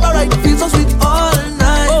 My flavor right feels so sweet all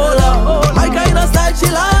night. Oh Lord, my kind of style she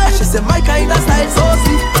like. She said my kind of style so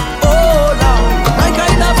sweet. Oh Lord, my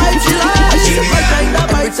kind of vibe she like. She said my kind of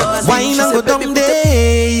vibe so sweet. Wine and go down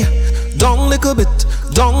day, down little bit,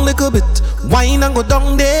 down little bit. Wine and go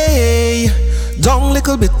down day, down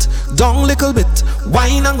little bit, down little bit.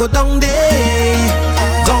 Wine and go down day,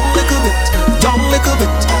 down little bit, down little bit.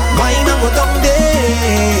 Wine and go down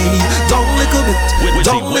day, down little bit,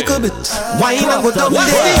 down little bit. Wine and go down day.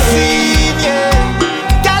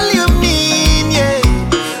 Girl, you mean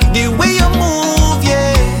the way you move,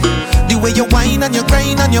 the way you whine and you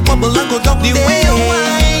grind and you bubble and go down the way you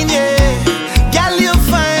whine, girl, you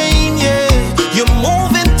fine, you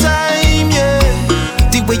move in time,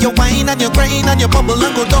 the way you whine and you grind and you bubble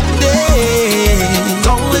and go down there.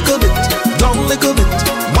 Down little bit, down little bit.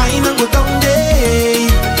 Wine and go down there.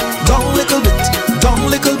 Down little bit, down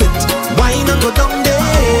little bit. Wine and go down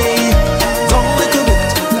there. Down little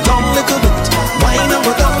bit, down little bit. Wine and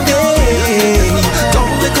go down there.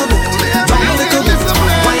 Down little bit, down little bit.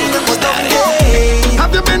 Wine and go down there.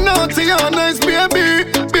 Have you been naughty or nice, baby?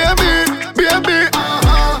 Baby, baby,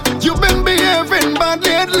 you've been behaving bad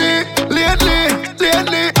lately, lately,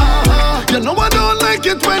 lately, You know I don't like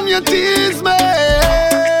it when you tease me,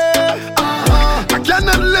 I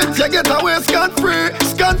cannot let you get away scot-free,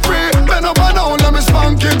 scot-free. Bend over now, let me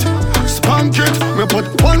spunk it, spunk it. Me put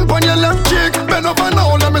one on your left cheek. Bend over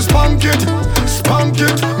now, let me spunk it, spunk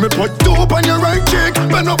it. Me put two on your right cheek.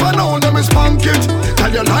 Bend over now, let me spunk it.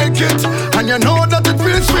 Tell you like it, and you know that it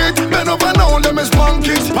feels sweet. Bend over now, let me spunk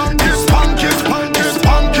it, spunk it, spunk it, spunk it,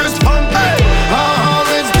 spunk it, spunk it. Hey, I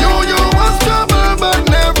always knew you was trouble, but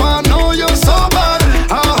never know you so bad.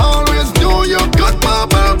 I always knew you could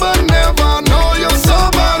bubble, but never know you so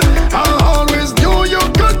bad. I always knew you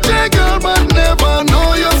could jiggle, but never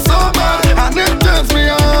know you so bad. And it turns me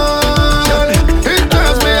on, it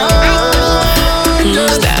turns me on.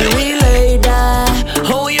 Steady later,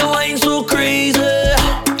 how you wine so crazy?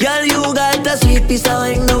 Girl, you got that sweet piece of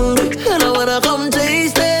wine down there, and I wanna come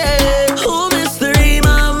taste it. Oh, mystery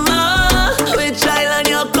mama, which island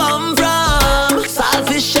you come from?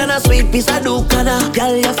 Saltfish and a sweet piece of dukkana.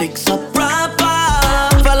 Girl, you fix up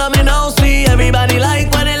proper. Follow me now, see everybody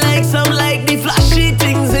like what they like. Some like the flashy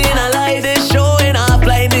things in a light. They showing off,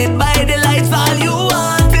 blinded by the lights. All you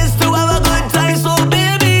want is to have a good time, so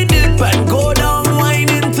baby dip and go down, wine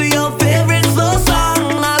into your favorite soul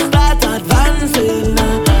song. Now start advancing,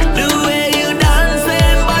 the way you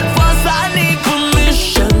dancing. But first I need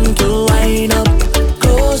permission to wind up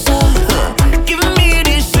closer. Give me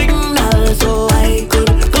the signal so I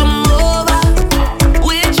could come over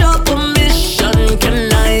with your permission.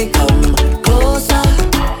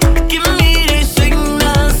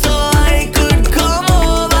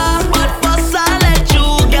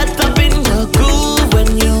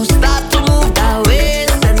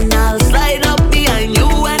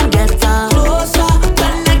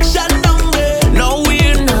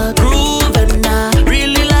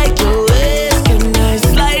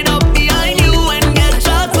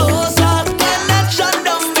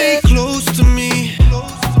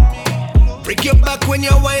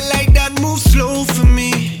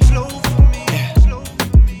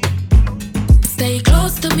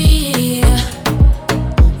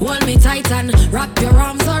 and wrap your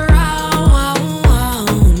arms around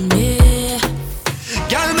me.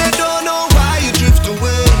 Girl, me don't know why you drift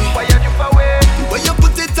away. Why you drift away? When you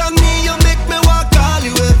put it on me, you make me want to call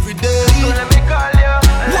you every day. So let me call you.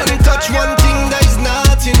 One touch, one thing that is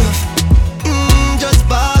not enough. Just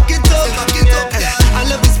spark it up. I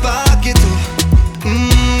love you, spark it up.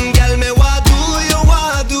 Girl, me what do you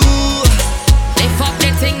want to do? Lift up the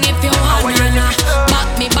thing if you wanna. Back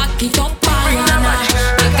me back it up, banana.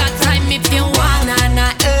 I got time if you wanna.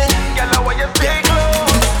 Girl, how you say no?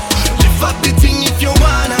 Lift up the thing if you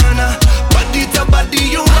wanna. Body to body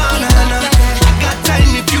you wanna. I got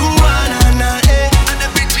time if you wanna. And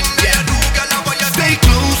everything that you do, girl, how you stay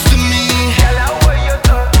close to me. Girl, how you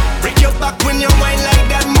do? Break your back when you whine like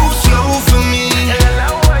that. Move slow for me. Girl,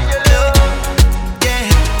 how you do? Yeah,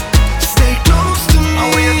 stay close to me.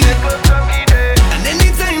 And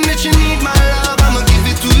anytime that you need my love, I'ma give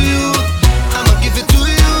it to you. I'ma give it to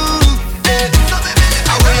you.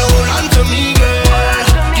 I want you hold on to me, girl.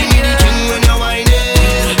 Give me the thing when you're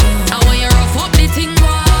whining. I want you rough up the thing,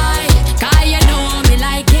 boy. 'Cause you know me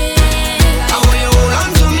like it. I want you hold on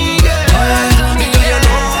to me, girl. Because you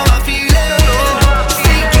know how I feel it.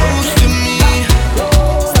 Stay close to me.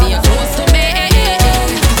 Stay close to me.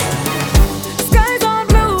 Skies are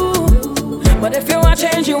blue, but if you want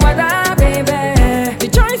change, you want that, baby. The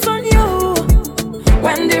choice on you.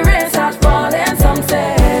 When the rain starts falling, some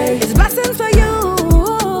say it's blessings for you.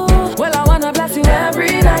 Well, I wanna bless you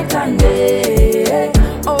every night and day.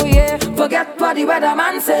 Oh yeah, forget what the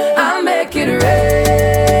weatherman say. I'll make it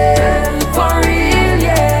rain for real,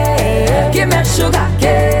 yeah. Give me sugar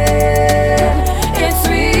cane, it's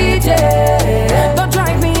sweet, yeah. Don't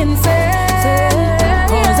drive me insane,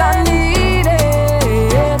 'cause I need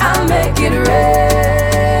it. I'll make it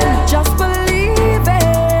rain, just believe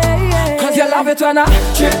it. 'Cause you love it when I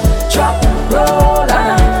trip, drop, roll, and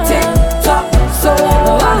I tick, tock, so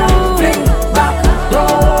and I fling back,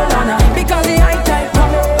 roll, and I because the high time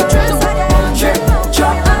come. Trip,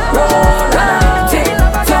 drop, roll, and I tick,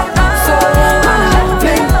 tock, so and I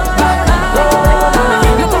fling back, roll, and I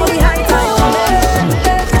look how the high time come.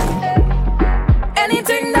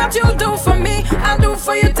 Anything that you do for me, I'll do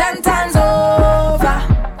for you 10 times over,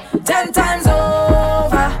 10 times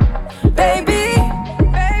over, baby.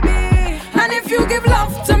 And if you give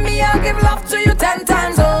love to me, I'll give love to you 10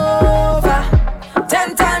 times over,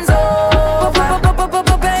 10 times over,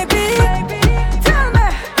 baby.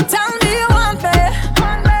 Tell me you want me,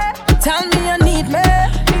 tell me you need me,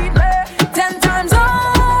 10 times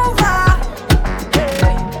over.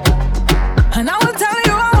 And I will tell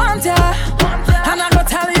you I want ya, and I will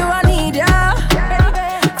tell you I need ya,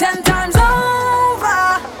 10 times over,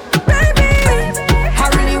 baby. I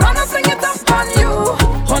really wanna sing it up on you,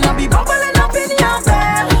 wanna be bubbling up in your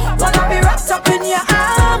bed, wanna be wrapped up in your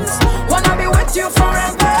arms, wanna be with you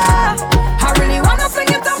forever. I really wanna sing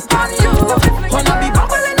it up on you, wanna be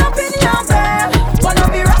bubbling up in your bed, wanna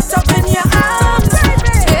be wrapped up in your arms,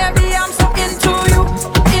 baby. I'm so into you,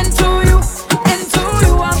 into you, into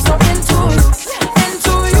you. I'm so into you,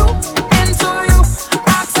 into you, into you.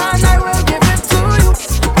 Ask and I will give it to you,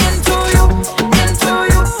 into you, into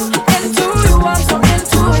you, into you. I'm so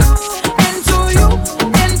into you, into you,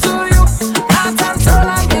 into you. Heart and soul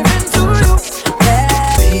I'm giving to you.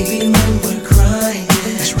 Yeah. Baby, when we're crying,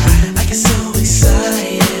 that's right. I get so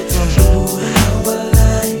excited. Oh, how I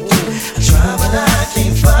like you. I try, but I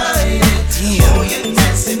can't fight it. Oh, you're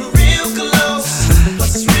dancing real close,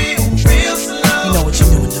 plus it's real, real slow. You know what you're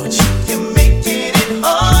doing, don't you? You're making it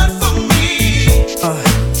hard for me.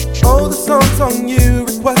 Oh, the song's on you,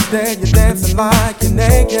 requested. You're dancing like you're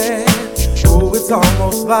naked. Oh, it's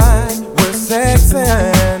almost like we're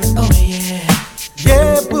sexing. Oh yeah.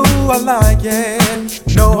 Yeah, boo, I like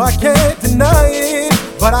it. No, I can't deny it,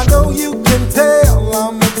 but I know you can tell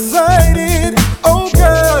I'm excited. Oh,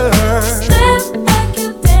 girl. Step back,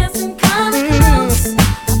 you're dancing kinda close.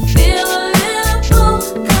 Feel a little pull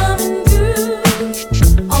coming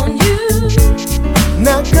through on you.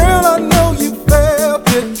 Now, girl, I know you felt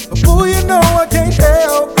it, but boy, you know I can't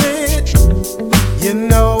help it. You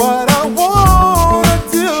know what I wanna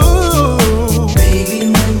do. Baby,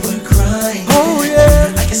 when we're crying, Oh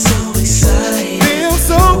yeah, I get so excited. feel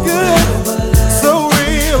so good, so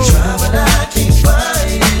real. Try, but I can't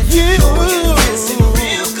fight it. You, Oh, you're dancing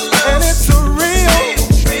real close, and it's a real.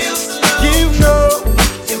 real slow. You know.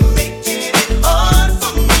 You're making it hard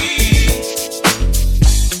for me.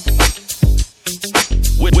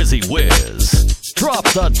 Wizzy Wiz. Drop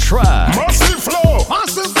the track. Massive flow.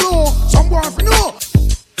 Massive flow. Someone know.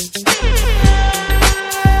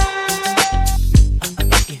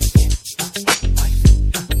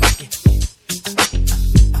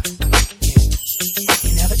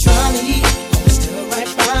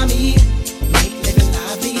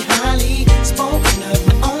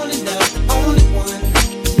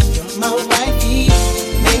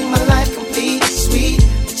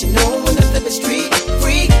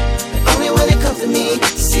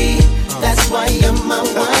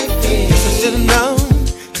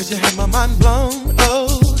 you had my mind blown.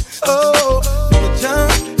 Oh, oh, you would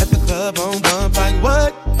jump at the club on one bike.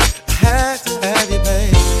 What? I had to have you,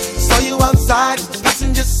 babe. Saw you outside,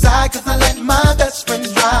 passenger side, cause I let my best friend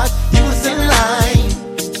drive. You was in line.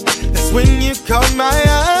 That's when you caught my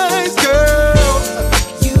eyes, girl.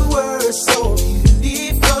 You were so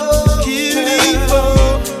beautiful, beautiful.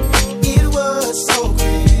 It was so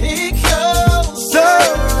critical, so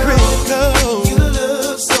critical. You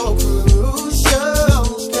look so crucial,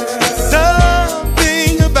 girl.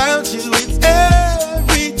 Something about you, it's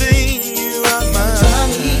everything. You are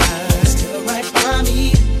mine. Still right by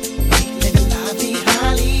me, living life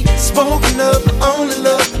behind. Spoken of, only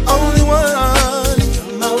love, only one.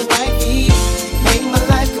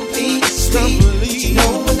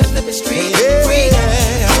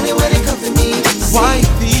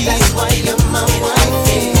 Wifey, that's why you're my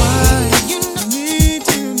wifey. You need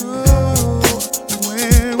to know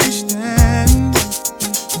where we stand.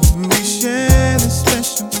 We share this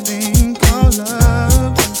special thing called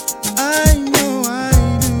love. I know I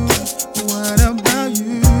do. What about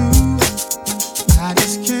you? I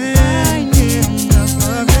just can't get enough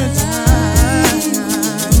of your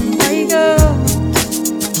time. Where you go?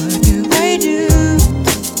 What do I do?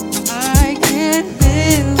 I can't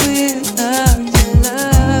live without you.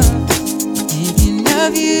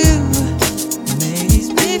 Of you makes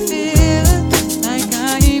me feel like I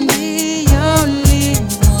am the only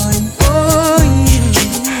one for you.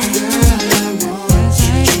 Girl, I want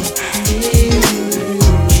you.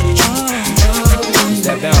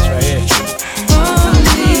 That bounce right here.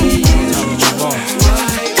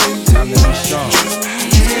 Time to be strong.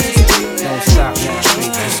 Don't stop now,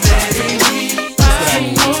 sweet. That's what I need.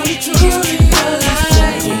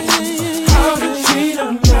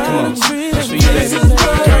 Come on, that's for you, baby.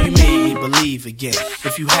 Girl, you made me believe again.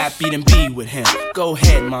 If you happy, then be with him. Go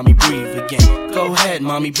ahead, mommy, breathe again. Go ahead,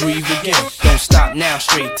 mommy, breathe again. Don't stop now,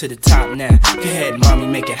 straight to the top now. Go ahead, mommy,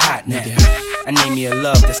 make it hot now. I need me a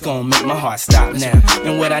love that's gonna make my heart stop now.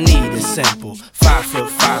 And what I need is simple.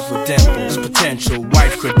 5'5" with dimples, potential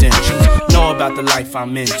wife credentials. Know about the life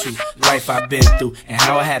I'm into, life I've been through, and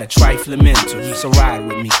how I had a trifling mental. So ride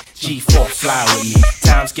with me, G4, fly with me.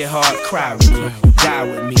 Times get hard, cry with me, die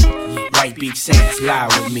with me. White Beach Saints, lie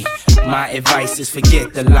with me. My advice is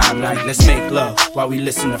forget the limelight. Let's make love while we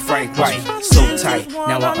listen to Frank White. So tight,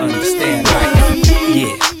 now I understand life.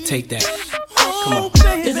 Yeah, take that. Come on.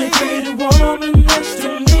 Is a pretty woman next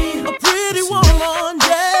to me? A pretty woman,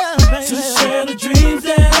 yeah, baby. To share the dreams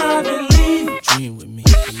that I believe. Dream with me,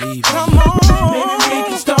 believe me. Come on, maybe we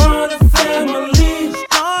can start a family.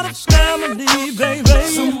 Start a family, baby.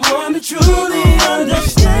 Someone that truly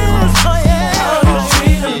understands. Oh yeah. How to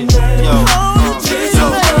treat a man. Yo, it's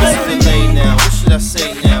been late now. What should I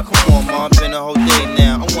say now? Come on, ma, been a whole day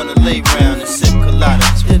now. I wanna lay round and sip colada,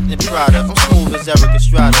 dipped in Prada. I'm smooth as Eric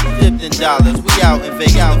Estrada, dipped in dollars. We out in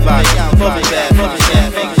Vegas, Nevada. Fucking bad.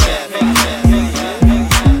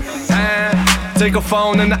 Take a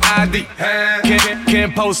phone and the ID.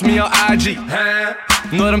 Can't post me on IG.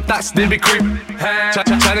 Know them thoughts, they be creepin'. Try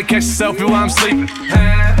to catch a selfie while I'm sleeping.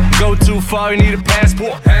 Go too far, you need a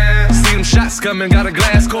passport. See them shots coming, got a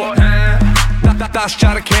glass court. Thoughts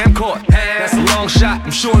try to camcord. That's a long shot,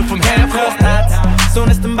 I'm shooting from half court. Soon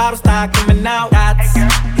as them bottles start coming out,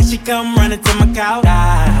 and she come running to my couch.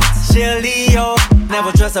 She a Leo,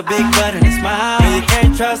 never trust a big butt and a smile. You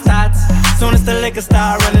can't trust dots. Soon as the liquor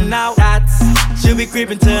start running out, she'll be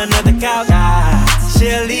creeping to another couch. She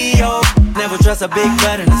a Leo, never trust a big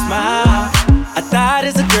butt and a smile. I thought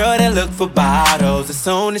it's a girl that look for bottles. As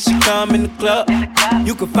soon as she come in the club,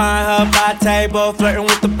 you can find her by table, flirting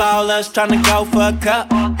with the ballers, trying to go for a cup.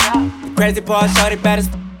 The crazy part, shorty bad as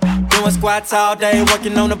doing squats all day,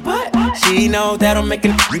 working on the butt. She know that'll make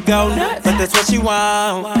a go nuts, but that's what she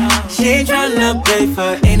want. She ain't tryna pay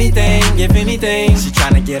for anything, if anything. She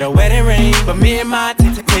tryna get a wedding ring, but me and my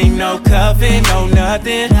team, no cuffing, no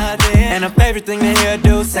nothing. And her favorite thing to hear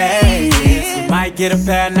do say is we might get a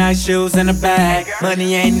pair of nice shoes in a bag.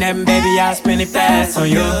 Money ain't nothing, baby, I'll spend it fast on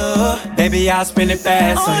you. Baby, I'll spend it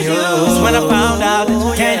fast on you. That's when I found out that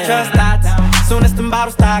you can't trust dots. Soon as them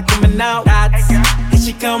bottles start coming out, and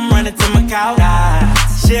she come running to my couch.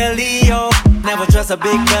 She a Leo, never trust a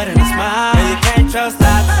big butt and a smile. You can't trust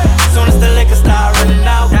that. Soon as the liquor start running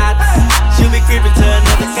out, she'll be creeping to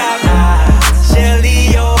another couch. She a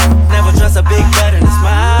Leo, never trust a big butt and a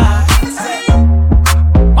smile.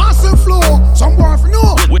 Massive flow, someone for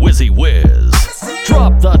no. Wizzy Wiz,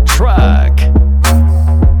 drop the track.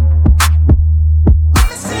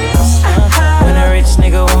 When a rich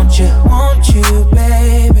nigga want you,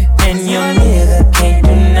 baby, and your nigga can't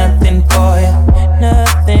do nothing for you,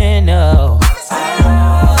 nothing, no.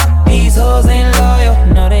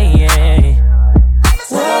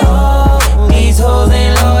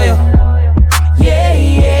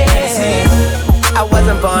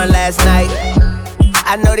 last night.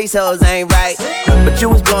 I know these hoes ain't right, but you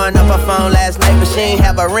was blowing up her phone last night, but she ain't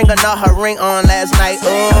have a ring or not her ring on last night.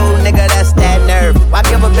 Ooh, nigga, that's that nerve. Why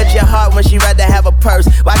give a bitch your heart when she rather have a purse?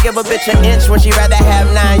 Why give a bitch an inch when she rather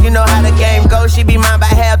have 9? You know how the game goes, she be mine by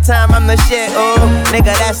halftime, I'm the shit. Ooh,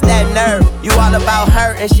 nigga, that's that nerve. You all about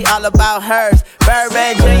her and she all about hers.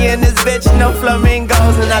 Birdman Jr. and this bitch, no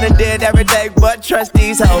flamingos, and I done did every day but trust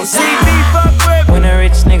these hoes. See me fuck with when a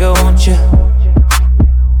rich nigga want you,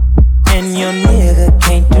 and your nigga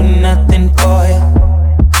can't do nothing for you.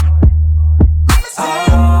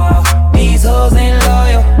 Oh, these hoes ain't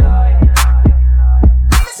loyal.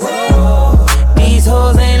 Whoa, these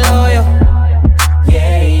hoes ain't loyal.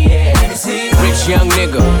 Yeah, yeah, let me see. Rich young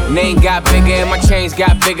nigga, name got bigger and my chains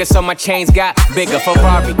got bigger, so my chains got bigger.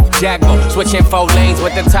 Ferrari, Jaguar, switching 4 lanes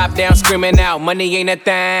with the top down, screaming out, money ain't a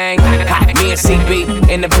thing. Me and CB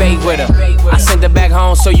in the bay with her. I send her back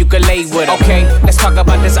home so you can lay with her. Okay, let's talk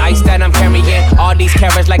about this ice that I'm carrying. All these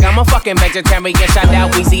carrots like I'm a fucking vegetarian. Shout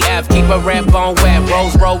out Weezy F, keep a red bone wet.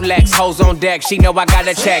 Rose Rolex, hoes on deck. She know I got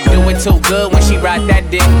a check. Do it too good when she ride that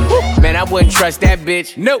dick. Man, I wouldn't trust that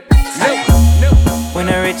bitch. Nope. When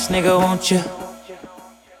a rich nigga want you,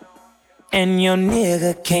 and your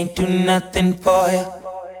nigga can't do nothing for you.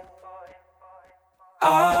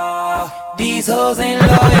 Oh, these hoes ain't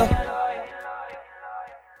loyal.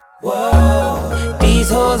 Whoa, these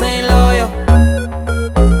hoes ain't loyal.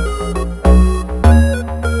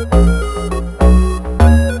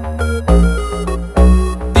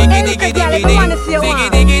 Diggy diggy diggy ding, diggy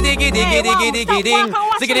diggy diggy diggy diggy diggy ding,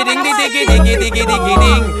 diggy ding diggy diggy diggy diggy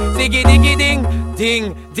ding, diggy diggy ding, ding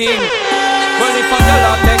ding. Well, if a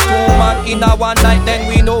girl take 2 man in a one night, then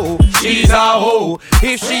we know she's a hoe.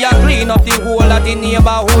 If she a clean up the whole of the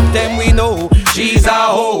neighborhood, then we know she's a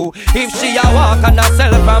hoe. If she a walk on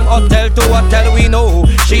herself from hotel to hotel, we know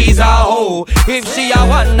she's a hoe. If she a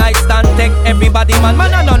one night stand, take everybody man,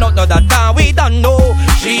 I no that time we don't know.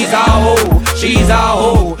 She's a hoe, she's a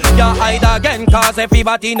hoe. You hide again cause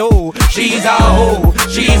everybody know she's a hoe,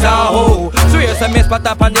 she's a hoe. Swear some miss but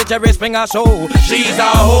up on the Jerry Springer show. She's a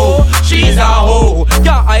hoe, she's a hoe.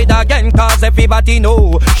 You hide again cause everybody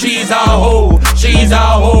know she's a hoe, she's a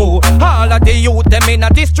hoe. All of the youth them in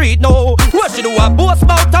the street know what she do a boast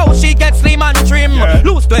about how she get slim and trim.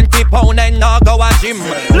 Lose 20 pound and now go a gym.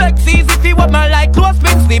 Legs easy if you want my like close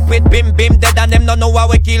spin. Sleep with Bim Bim dead and them don't know how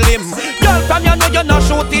we kill him. Girl from you know you're not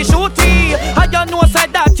shooty. And you know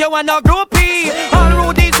said that you wanna groupie. All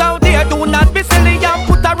rudies out there do not be silly and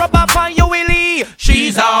put a rubber on your willy.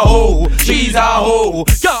 She's a hoe, she's a hoe.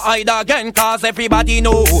 You hide again cause everybody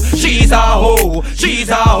know she's a hoe, she's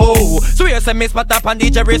a hoe. Swear some miss but up on the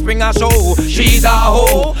Jerry Springer show. She's a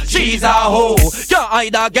hoe, she's a hoe. You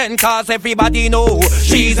hide again cause everybody know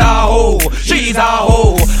she's a hoe, she's a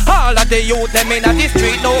hoe. All of the youth them in the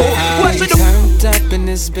street know what she do. Turned up in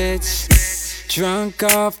this bitch, drunk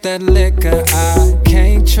off that liquor. I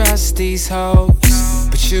can't trust these hoes,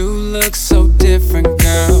 but you look so different,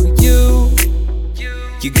 girl.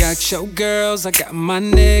 You got your girls, I got my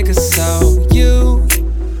niggas, so you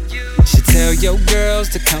should tell your girls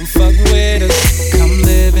to come fuck with us. Come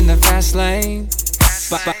live in the fast lane.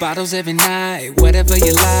 Bottles every night, whatever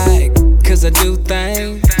you like, cause I do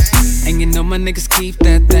things. And you know my niggas keep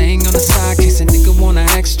that thing on the side, case a nigga wanna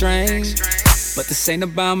act strange. But this ain't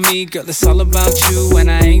about me, girl, it's all about you.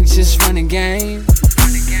 And I ain't just running game,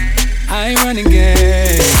 I ain't running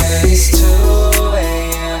game. It's 2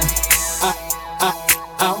 a.m.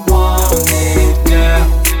 I want it, girl.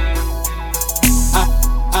 I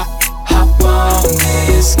want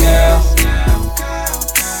this, girl.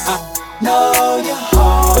 I know you're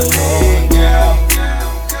horny, girl.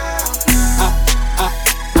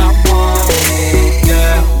 I want it,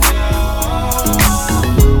 girl.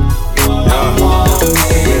 I want it,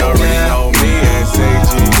 you already know me and say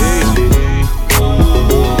GD.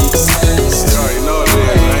 You already know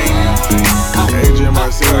that, man. Adrian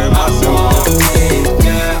Marcel and myself.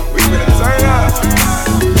 We finna turn up.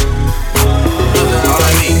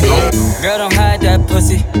 Girl, don't hide that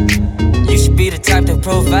pussy. You should be the type to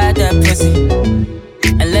provide that pussy.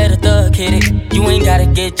 And let a thug hit it. You ain't gotta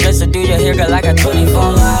get dressed or do your hair, girl. I got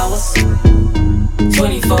 24 hours.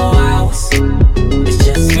 24 hours. It's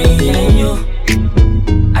just me and you.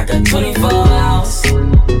 I got 24 hours.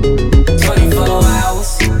 24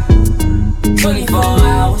 hours. 24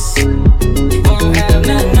 hours. You won't have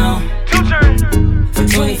nothing on for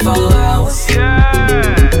 24 hours.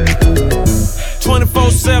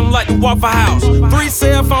 24/7 like the Waffle House. 3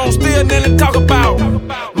 cell phones, still nothing to talk about.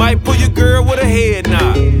 Might pull your girl with a head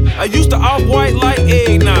nod. I used to off-white like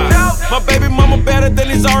eggnog. My baby mama better than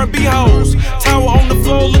these R&B hoes. Tower on the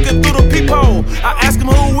floor looking through the peephole. I ask him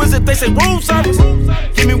who is it say room service.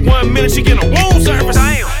 Give me 1 minute, she get a wound service.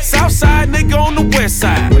 Southside nigga on the west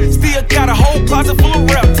side. Still got a whole closet full of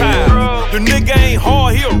reptiles. The nigga ain't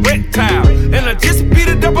hard, he a reptile. And I just beat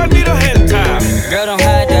it up, I need a hand towel. Girl, don't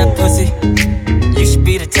hide that pussy. You should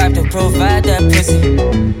be the type to provide that pussy.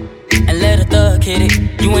 And let a thug hit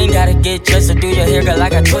it. You ain't gotta get dressed or do your hair, girl. I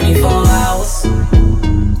got 24 hours.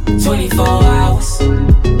 24 hours.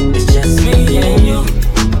 It's just me and you.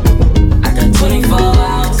 I got 24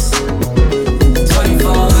 hours.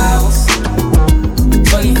 24 hours.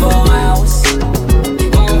 24 hours. You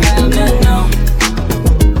won't have that now.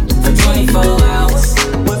 For 24 hours.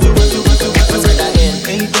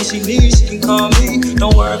 Anything she needs, she can call me.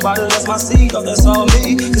 Don't worry about it, that's my seed, oh, that's all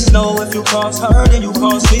me. Just know if you cross her, then you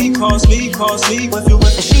cross me, cross me, cross me.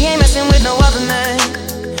 And she ain't messing with no other man.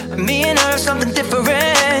 Me and her, something different.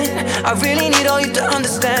 I really need all you to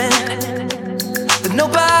understand that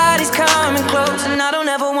nobody's coming close, and I don't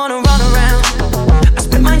ever wanna run around. I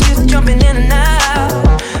spent my youth jumping in and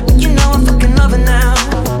out, but you know I fucking love her now,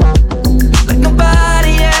 like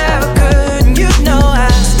nobody ever could. And you know I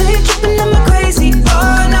stay tripping on my crazy.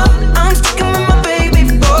 Oh no, I'm sticking with my baby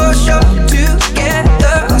for sure.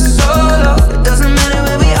 Together or solo, it doesn't matter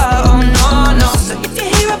where we are. Oh no, no. So if you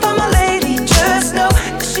hear about my lady, just know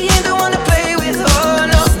that she ain't the one to play with. Oh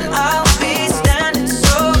no, I'll be standing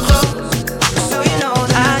so close, so you know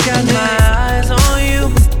I got my eyes on you.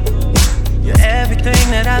 You're everything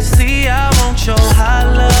that I see. I won't show high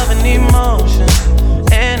love and emotion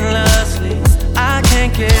endlessly. I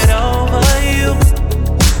can't get over you.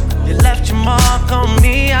 You left your mark on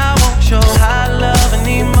me. I won't show high love and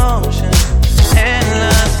emotion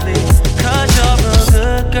endlessly. 'Cause you're a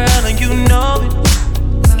good girl and you know it.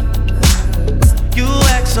 You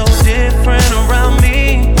act so different around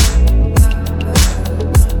me.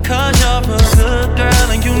 'Cause you're a good girl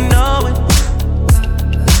and you know it.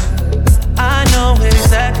 I know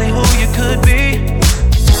exactly who you could be.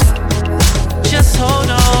 Just hold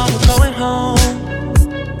on, we're going home.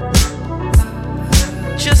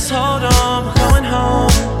 Just hold on, we're going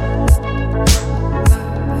home.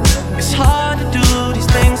 It's hard to do these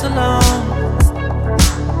things alone.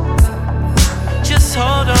 Just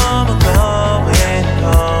hold on, we're going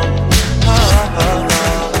home. Oh, oh,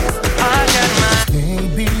 oh. I got my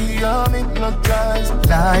Baby, I'm hypnotized.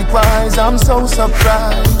 Likewise, I'm so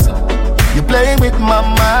surprised. You play with my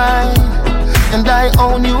mind, and I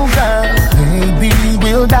own you, girl. Baby,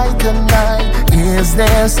 we'll die tonight. Is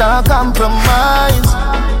there some compromise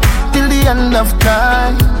till the end of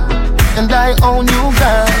time? And I own you,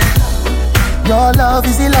 girl. Your love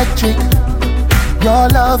is electric. Your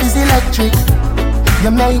love is electric.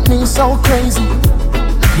 You make me so crazy.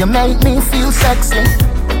 You make me feel sexy.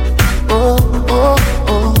 Oh, oh,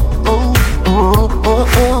 oh, oh, oh, oh,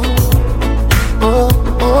 oh. Oh,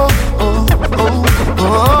 oh, oh, oh,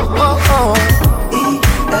 oh, oh, oh.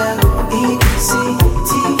 E-L-E-C-T-R-I-C.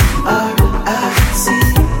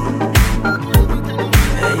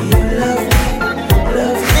 Hey, you love me,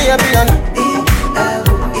 baby, on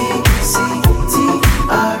E-L-E-C-T-R-I-C.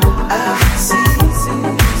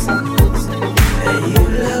 Hey, you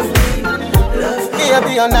love me,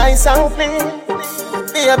 baby, you're nice and clean.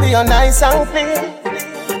 Baby, you're nice and clean.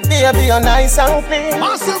 Baby, you're nice and clean.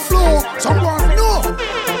 Massive flow, someone know.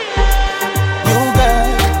 You girl,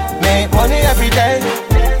 make money every day.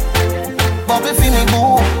 Bubble feel me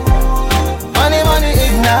boo. Money, money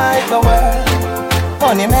ignite the world.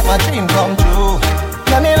 Money make my dream come true.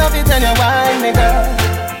 Let me love it and you wine me, girl.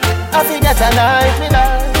 I forget a night with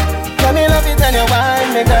her. Let me love it and you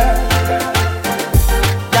wine me, girl.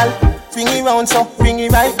 Girl, swing it round so bring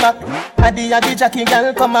it right back. Addy Jackie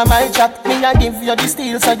girl come on my track. Me a give you the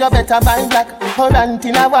steel so you better buy black. Current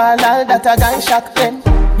in a wall all that a guy shock. Then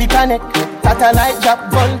we panic, satellite drop,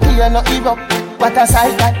 volcano erupt. What a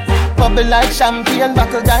sight that. Bubble like champagne,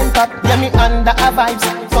 buckle guy pop. Yeah, me under a vibes,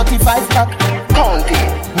 45 pack. County,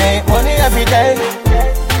 make money every day.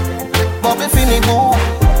 Bubble finny boo.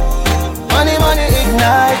 Money, money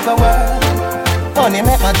ignite the world. Money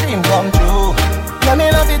make my dream come true. Let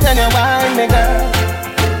me love it and you wine me, girl.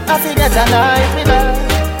 I forget a night with her.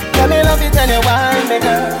 Let me love it and you wine me,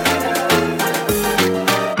 girl.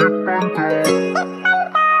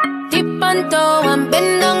 Tip on toe and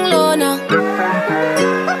bend down low now.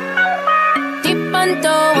 Tip on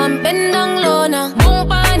toe and bend down low now. Boom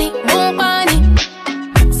pani, boom pani.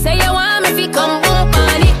 Say you want me fi come boom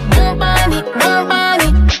pani, boom pani, boom pani.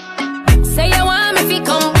 Say you want me fi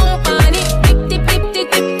come boom pani. Tip tip tip tip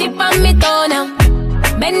tip tip on me toe now.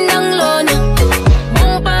 Bend down low now.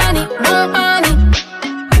 Boom pani, boom pani.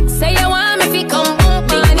 Say you want me fi come boom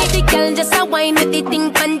pani. The girl just a wine with the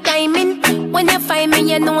thing pan timing. When you find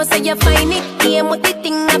me, you know so you find it. Aim with the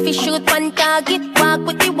thing, if you shoot one target. Walk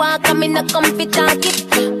with the walk, I'm in a comfy target.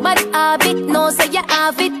 But habit, no so you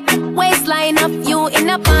have it. Waistline of you in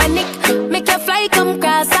a panic. Make you fly, come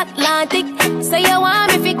cross Atlantic. Say you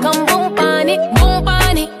want me if you come boom pan it. Boom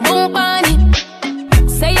pan it, boom pan it.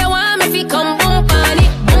 Say you want me if you come boom pan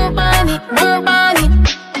it. Boom pan it, boom pan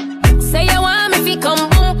it. Say you want me if you come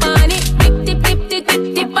boom pan it. Tip, tip, tip, tip,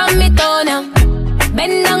 tip, tip on me toe now.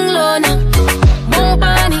 Bend down low now. Boom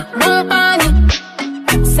pan it, boom pan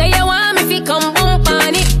it. Say you want me if you come boom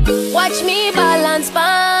pan it. Watch me balance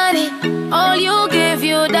pan it. All you give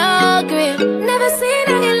you the grip. Never seen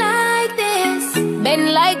nothing like this.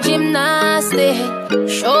 Bend like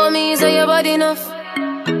gymnastics. Show me so your body enough.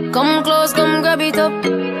 Come close, come grab it up.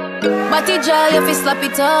 Body jaw, you fi slap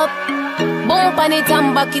it up. Boom pan it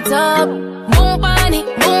and back it up. Boom pan it,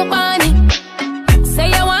 boom pan it. Say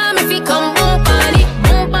you want me fi come boom pan it.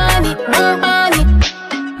 Boom pan it, boom pan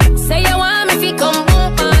it. Say you want me fi come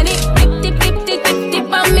boom pan it. Tip, tip, tip, tip, tip,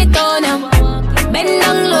 tip on me toe now. Bend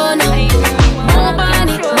down low now. Boom pan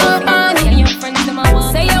it, boom pan it.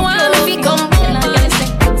 Say you want me fi come boom pan it.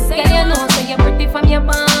 Say you know, say you're pretty from your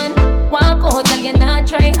band. Walk out, tell you not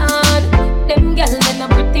try hard. Them girls, they're not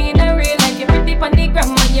pretty in a real life. You're pretty on the gram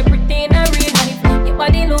and you're pretty in a real life. Your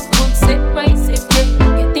body look good, set right, set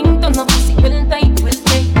right. You think turn up pussy, well tight, well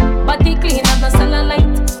tight. Body clean, have no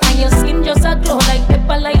cellulite. And your skin just a glow like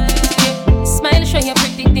pepper light. Yeah. Smile, show you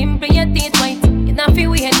pretty dimple, your teeth white. You not feel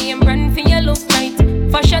weird, name brand for your look right.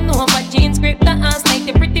 Fashion over jeans, grip the ass like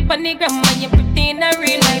you're pretty on the gram and you're pretty in a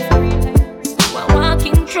real life. You a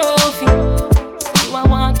walking trophy. You a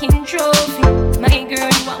walking trophy. My girl,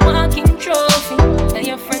 you a walking trophy. Tell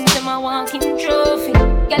your friends them a walking trophy.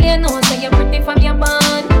 Girl, you know say you're pretty from your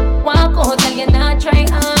band. Walk out, tell you not try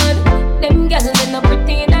hard. Them girls they not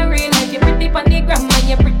pretty in a real life. You're pretty on the gram and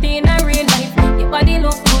you're pretty in a real life. Your body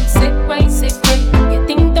look good, set right, set right. You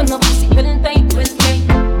think turn up pussy, well tight, well tight.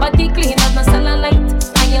 Body clean, have no cellulite.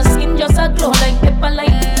 And your skin just a glow like pepper light.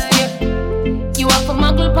 Yeah. You have a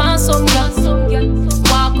muggle pan some girl.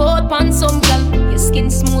 Walk out pan some girl. Your skin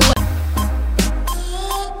smooth.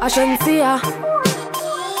 I shouldn't see ya.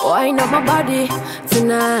 Wind up my body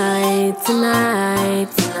tonight, tonight,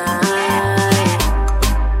 tonight.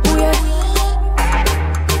 Ooh yeah,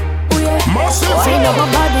 ooh yeah. Wind up my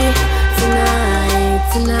body tonight,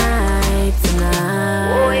 tonight, tonight.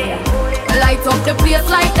 Ooh yeah. Light up the place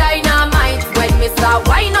like dynamite. When me start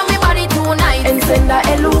wind up my body tonight. Encenda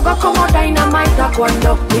el lugar como dynamite.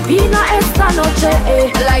 Cuando mi vina esta noche.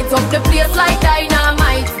 Light up the place like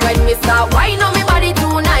dynamite. When me start wind up my body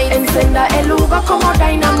tonight. Encenda el lugar como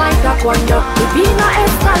dynamite. Cuando mi vina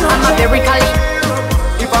esta noche. I'm a very cali.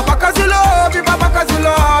 If I back as you love, if I back as you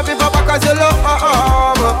love, if I back as you love.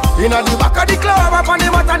 Inna the back of the club, up on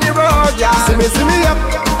the mat on the road, yeah. See me up,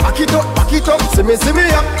 back it up, see me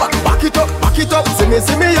up, back it up, see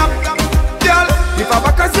me up, girl. If I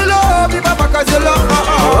back as you love, if I back as you love,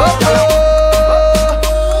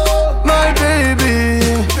 my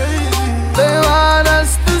baby, they want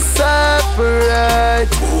us to separate.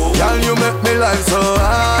 Girl, you make me life so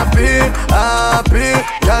happy, happy.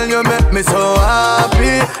 Girl, you make me so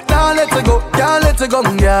happy. Now let it go, girl, let it go,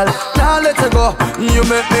 girl. Now let it go. You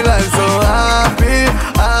make me life so happy,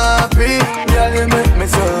 happy. Girl, you make me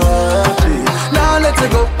so happy. Now let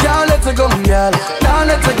it go, girl, let it go, girl. Now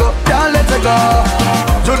let it go, girl, let it go.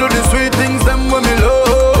 You do the sweet things, them when me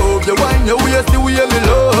love. You wind your waist, the way me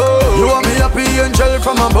love. You want me happy angel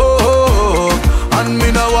from above. And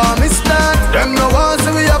me no want me start. Them no want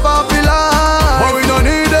see we have a life. But we don't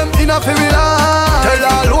need them in a family life. Tell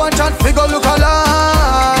all one chat figure look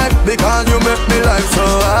alive. Because you make me life so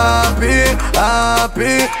happy,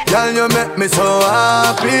 happy. Girl, you make me so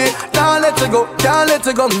happy. Now let it go, girl, let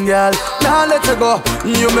it go, girl. Now let it go.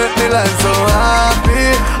 You make me life so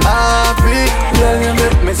happy, happy. Girl, you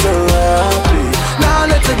make me so happy. Now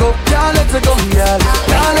let it go, girl, let it go, girl.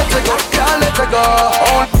 Now let it go, girl, let it go.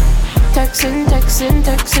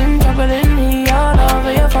 Texting, juggling he all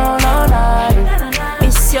over your phone all night.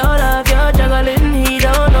 It's your love, you're juggling, he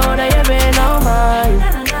don't know that you've been on mine.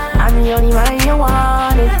 I'm the only man you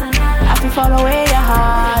wanted. I can follow where your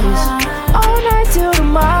heart is. All night till the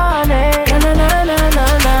morning.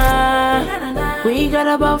 Na. We got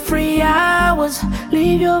about 3 hours.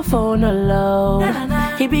 Leave your phone alone.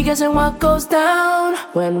 He be guessing what goes down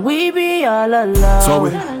when we be all alone. So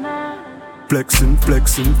flexing,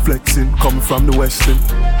 coming from the western.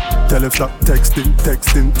 Tell him stop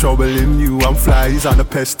texting, troubling you. I'm flies on the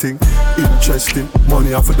pesting. Interesting,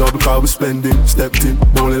 money off a double car we spending. Stepped in,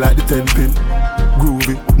 bowling like the 10 pin.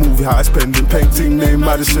 groovy, movie high spending, painting name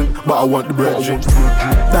Madison, but I want the brethren.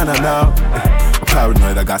 Now, I'm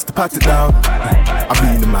paranoid, I got to pat it down. I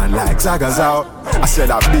been the man like Zaga's out. I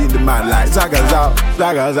said I been the man like Zaga's out,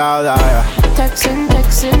 Zaga's out, yeah. Texting,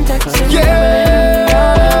 yeah.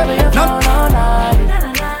 All night.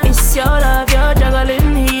 It's your love, you're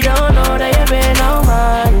juggling. He don't know that you've been on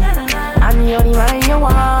mine. I'm the only man you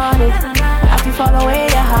wanted. I can follow where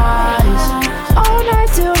your heart is. All night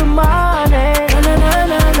till the morning.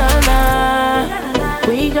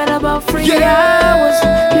 We got about 3 hours.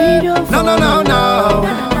 We do No.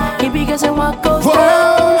 Keep it guessing what goes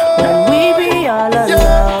down. And we be all alone.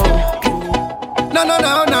 No.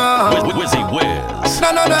 Wizzy Wiz. No.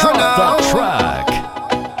 Drop the track.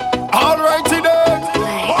 Alrighty then.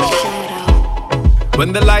 When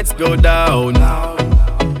the lights go down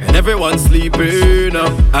and everyone's sleeping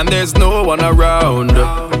and there's no one around,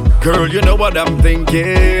 girl, you know what I'm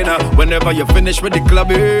thinking. Whenever you finish with the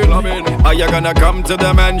clubbing, are you gonna come to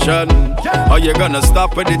the mansion? Are you gonna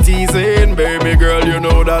stop with the teasing? Baby girl, you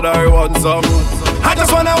know that I want some. I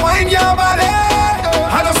just wanna wind your body,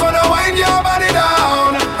 I just wanna wind your body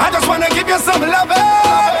down. I just wanna give you some love,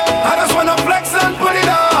 I just wanna flex and put it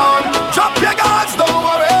on. Drop your guards, don't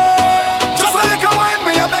worry. Just a little wind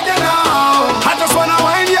me, I beg you now. I just wanna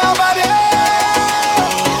wind your body.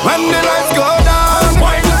 When the lights go down,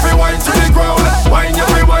 wind your free wind to the ground. Wind your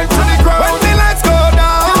free wind to the ground. When the lights go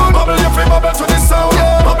down, bubble your free bubble to the sound.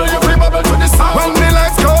 Bubble your free bubble to the sound. When the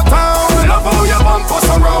lights go down, love how your bump us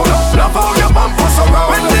around. Love how your bump us around.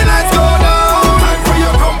 When the lights go down, time for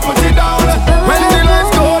you come put it down. When the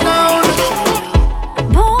lights go down,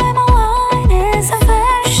 Boy, my wine is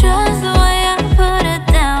infectious. The way I put it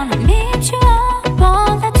down. Meet you up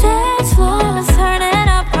on the dance floor. Let's turn it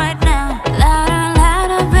up right now.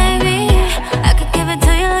 Louder, baby. I could give it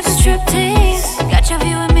to you like a striptease. Got you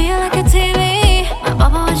viewing me like a TV. My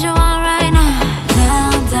papa, what you want right now?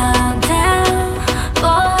 Down,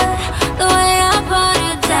 boy. The way I put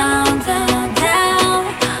it down,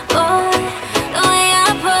 boy. The way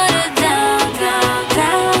I put it down,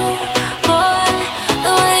 boy.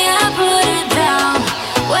 The way I put it down,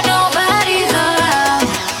 when nobody's around.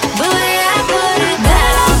 The way I put it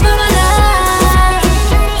down,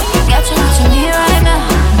 got you watching me right now.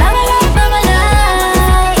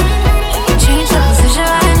 Change the position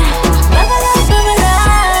right now.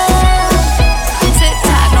 Tick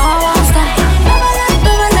tock, no I won't stop.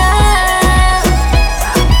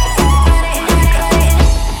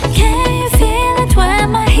 Can you feel it when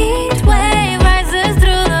my heat wave rises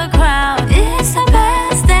through the crowd? It's the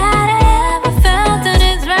best that I ever felt, and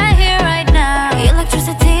it's right here, right now.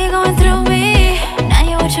 Electricity going through me. Now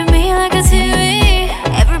you're watching me like a TV.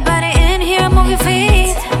 Everybody in here, move your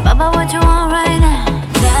feet. Baba, what you want right now?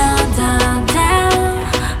 Down,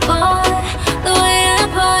 boy. The way I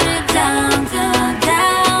put it down,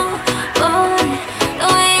 boy. The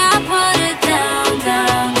way I put it down,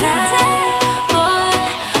 boy.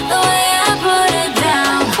 The way I put it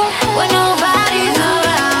down, when nobody's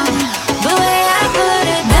around. The way I put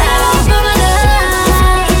it down,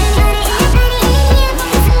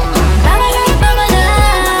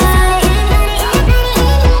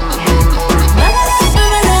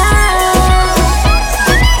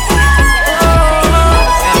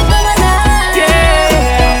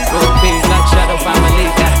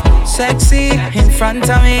 Sexy in front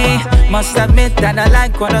of me. Must admit that I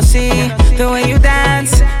like what I see. The way you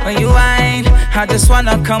dance, when you whine, I just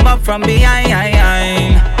wanna come up from behind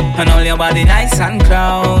and hold your body nice and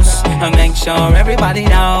close, and make sure everybody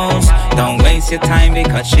knows. Don't waste your time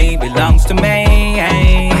because she belongs to me.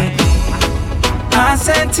 I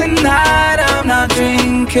said tonight I'm not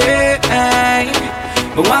drinking,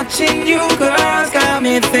 but watching you girls got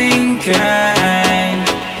me thinking.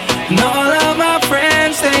 And all of my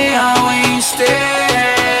friends, they are wasted.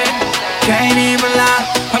 Can't even lie,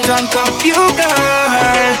 I'm drunk off you,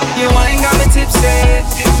 girl. You ain't got me tipsy.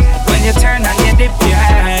 When you turn and you dip,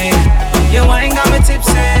 yeah. You ain't got me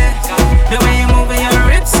tipsy. The way you moving your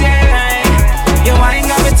hips, yeah. You ain't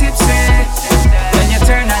got me tipsy. When you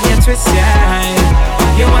turn and you twist, yeah.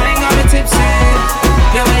 You ain't got me tipsy.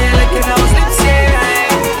 The way you licking those lips,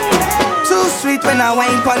 yeah. Too sweet when I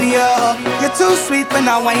wine pon you. You're too sweet when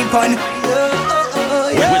I wine pon you.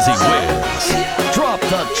 Wizzy Wiz. Drop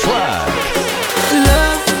the track.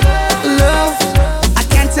 Love, I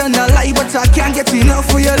can't tell no lie, but I can't get enough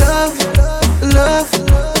for your love.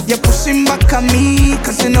 You're pushing back on me,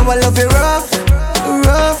 cause you know I love you rough.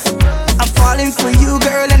 I'm falling for you,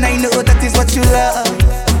 girl, and I know that is what you love.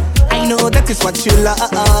 I know that is what you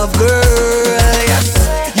love, girl, yes.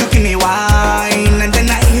 You give me wine, and then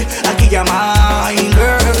I give you mine,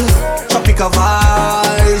 girl. Tropical vibe.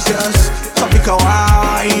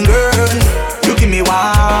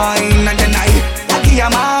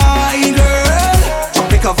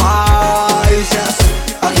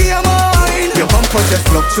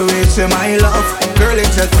 fluctuates in my love. Girl, it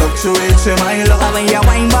just fluctuates in my love. How when you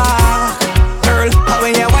wine back, girl, how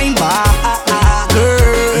when you wine back,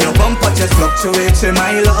 girl, your bumper just fluctuates in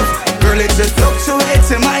my love. Girl, it just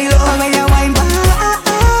fluctuates in my love. How when you wine back,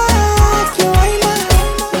 you wine back.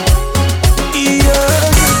 Yeah,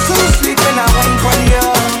 you're too sweet when I wine for you.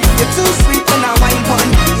 You're too sweet when I wine for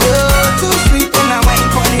you. You're too sweet when I wine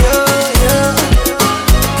for you. Yeah,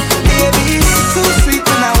 baby, you're too sweet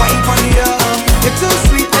when I wine for you. You're too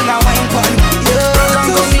sweet when I wine for you. You're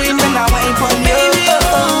too sweet when I wine for you.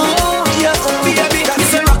 Yeah, baby,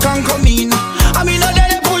 that's a rock and come in. I mean, now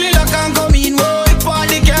they pull it like and come in. Oh, if all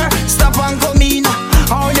the car stop and come in.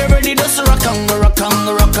 How they ready to rock and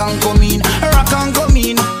come in, rock and come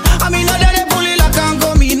in. I mean, now they pull it like and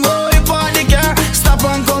come in. Oh, if all the car stop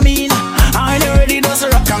and come in. How they ready to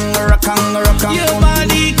rock and come in. Your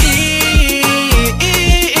body clean,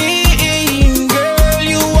 girl,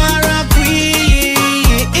 you are a queen.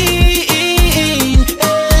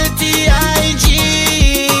 LTIG,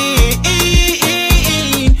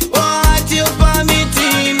 want you for me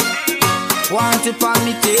team, want you for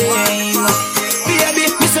me team. Baby,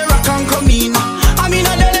 me say rock and come in. I mean, I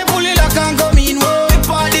let pull it like and come in. Whoa, if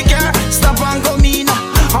all the car stop and come in.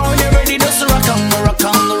 How they ready to rock and come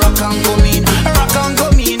in, rock and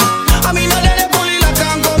come in. I mean, I let pull it like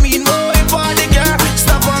and come in. Whoa, if all the car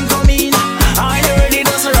stop and come in. How they ready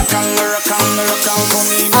to rock and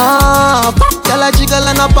come in. Ah, pop, gyal a jiggle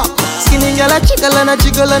and a pop. Skinny gyal a jiggle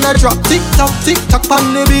and a drop. Tick tock,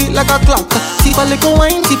 pan the beat like a clock. Tip a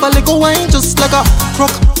little wine, just like a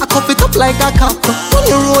crock. I cuff it up like a cock. When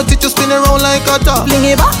you roll it, you spin around like a top. Fling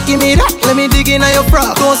it back, give me that, let me dig in your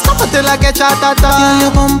frock. Don't stop until I get shot at that. Girl,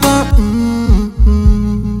 your bumper,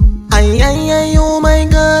 ay, oh my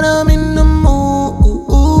God, I'm in the mood.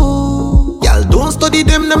 Y'all don't study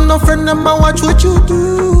them no friend, them I watch what you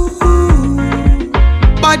do.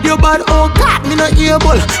 Bad you bad, oh God, me not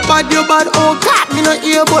able. Bad you bad, oh God, me not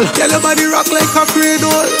able. Girl, your body rock like a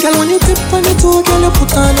cradle. Girl, when you tip on the toe, girl, you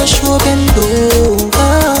put on a show bend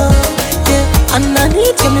over. Yeah,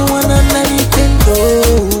 underneath, you me one underneath bend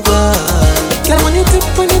over. Girl, when you tip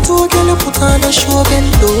on the toe, girl, you put on a show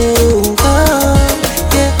bend over.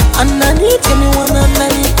 Yeah, underneath, you me one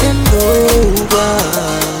underneath bend over.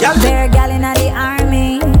 There, gal in the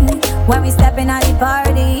army. When we step in at the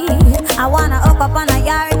party, I wanna hook up on a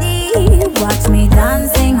yardie. Watch me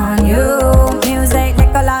dancing on you. Music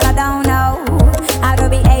like a lot of down now. How to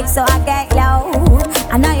behave so I get low.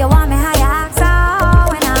 I know you want me how you act so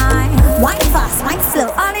when I wine fast, wine slow.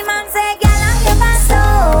 All the man say, girl, I'm your fast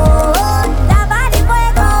slow. That body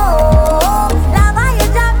fuego. Love how you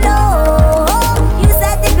drop low. You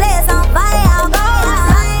set the place on fire. Go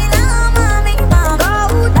baila, mami, go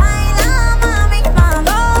baila, mami, go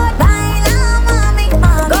baila, mami,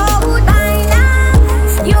 go baila.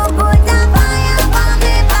 You put the fire on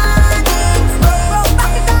me body. Go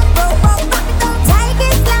back it up, take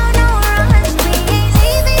it slow, no rush. We ain't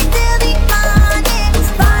leaving till the morning.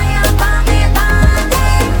 Fire on me body.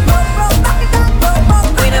 Go back it up,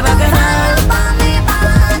 we never gonna fire on me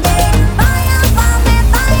body. Fire on me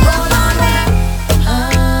body.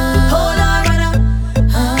 Hold on, right up.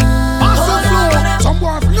 Hold on, right up. Some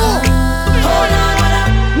boy for you. Hold on, right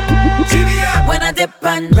up. When I dip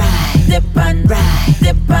and ride, dip and ride,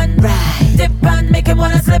 dip and ride, dip and make him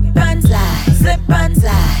wanna slip and slide, slip and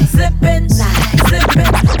slide, slip and slide, slip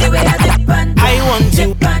and. The way I dip and ride, I want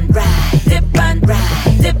to dip and ride, dip and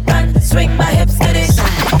ride, dip and swing my hips to the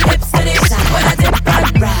side, hips to the side. When I dip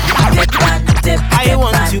and ride, dip and dip, I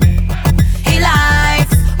want to. He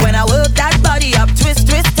likes when I work that body up, twist,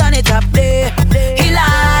 twist, turn it up there. He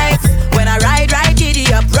likes when I ride,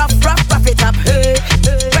 giddy up, rough it up. Hey,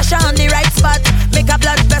 pressure on the right spot, make a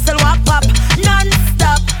blood vessel walk up,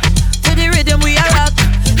 non-stop to the rhythm we are rock.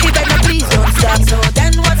 He beg me please don't stop. So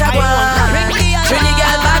then what I want? Bring the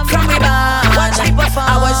girl back from me back. Watch me perform.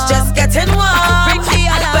 I was just getting warm,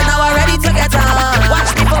 but now I'm ready to get on.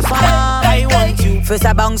 Watch me perform. I want you. First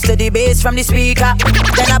I bounce to the bass from the speaker,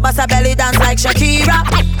 then I bust a belly dance like Shakira,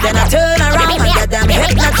 then I turn around and get them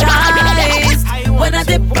hypnotized. When I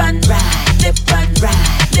dip and ride, dip and ride,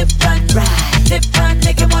 dip and ride, dip and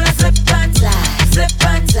make him wanna slip and slide, slip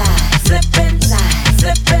and slide, slip and slide,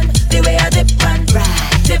 slip and. The way I dip and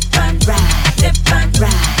ride, dip and ride, dip and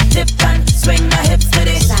ride, dip and swing my hips to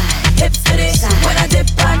the side, hips to the side. When I dip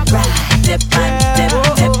and ride, dip and dip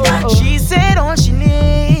and. She said all she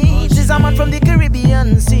needs is a man from the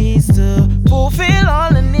Caribbean seas to fulfill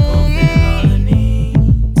all her needs.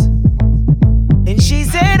 And she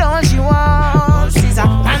said all she wants is a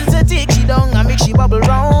man to take she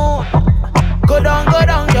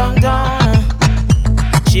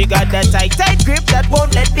got that tight grip that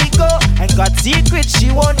won't let me go. And got secrets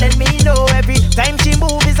she won't let me know. Every time she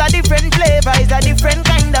moves is a different flavor, is a different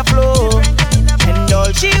kind of flow. And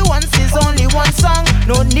all she wants is only one song.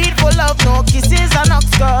 No need for love, no kisses and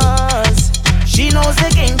hugs, cause she knows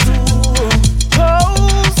the game too.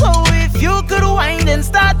 Oh, so if you could wind and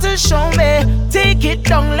start to show me, take it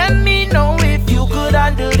down, let me know if you could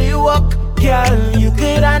handle the work. Girl, you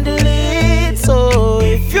could handle it. So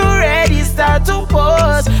if you're ready, start to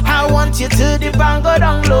pose. I want you to dip and go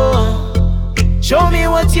down low. Show me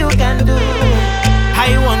what you can do.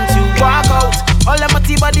 I want to walk out. All them a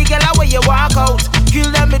body girl, away you walk out. Kill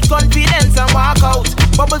them with confidence and walk out.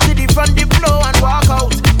 Bubble to the front, the flow and walk out.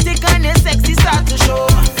 Take on your sexy, start to show.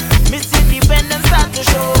 Miss Independence, start to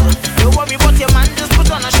show. Don't worry about your man, just put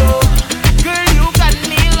on a show. Girl, you got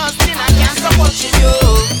me lost in, I can't stop watching you.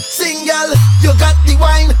 Sing, girl, you got the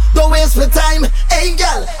wine, don't waste my time. Hey,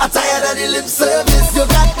 girl, I'm tired of the lip service. You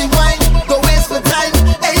got the wine, don't waste my time.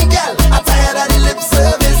 Hey, girl, I'm tired of the lip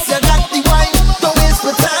service. You got the wine, don't waste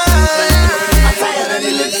my time. I'm tired of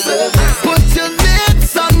the lip service. Put your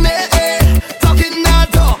lips on me, talking that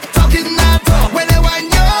talk, talking that talk. When I wind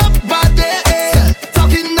your body,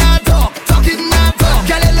 talking that talk, talking that talk.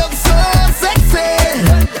 Girl, you look so sexy,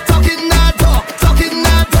 talking that talk, talking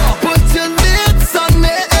that talk. Put your lips on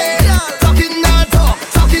me, talking that talk,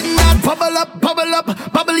 talking that. Bubble up, bubble up,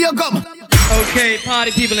 bubble your gum. Okay,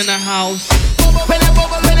 party people in the house.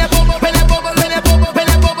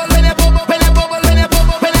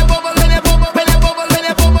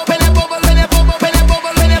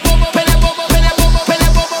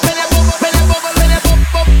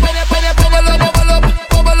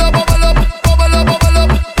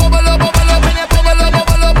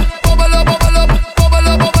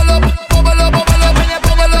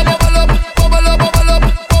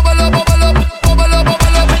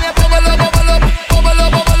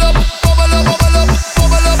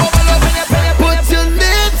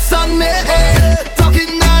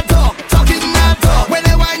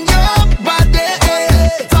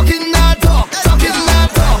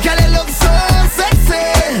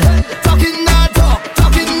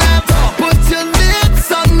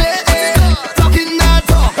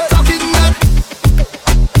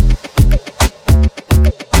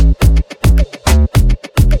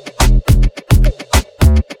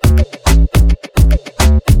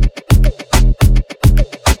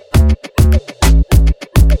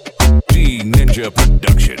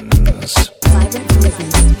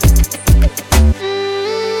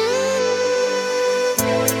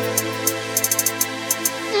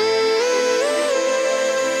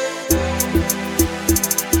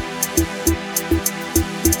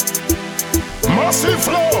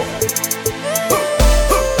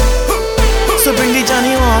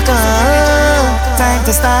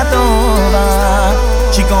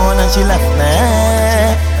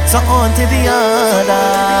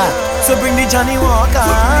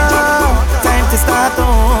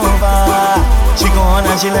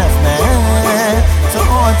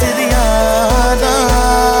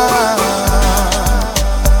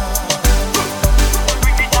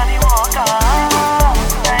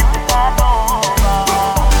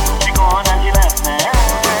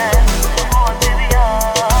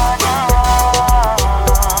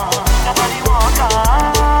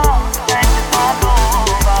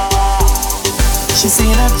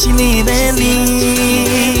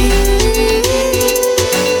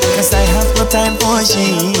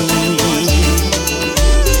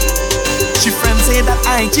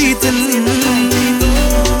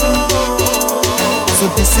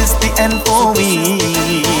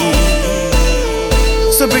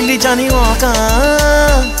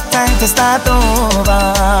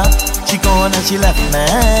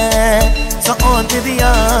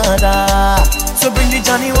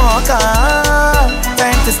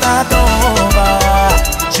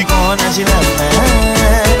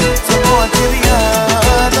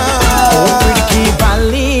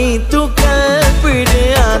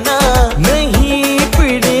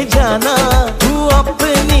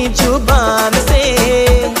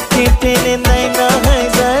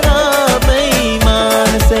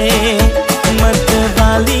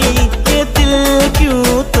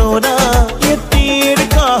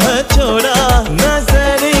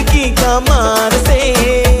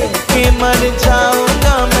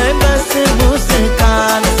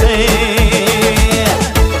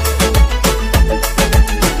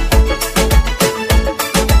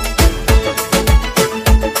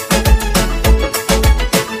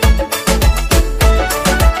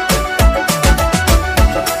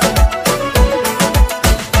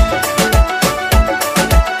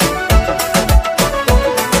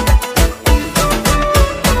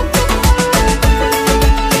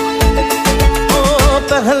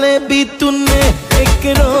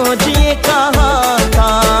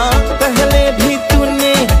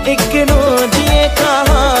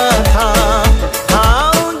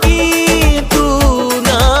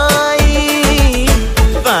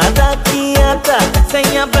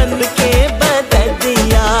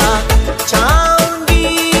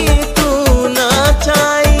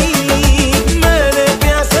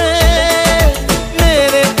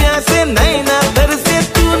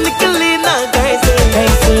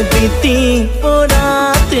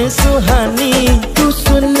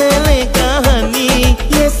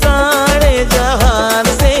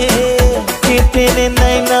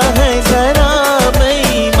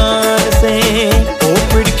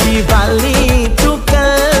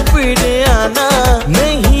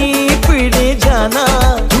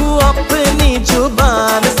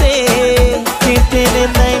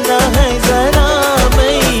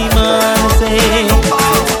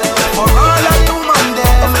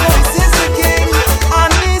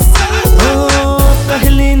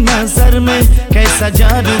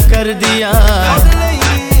 जादू कर दिया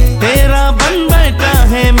तेरा बन बैठा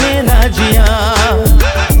है मेरा जिया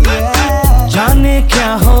जाने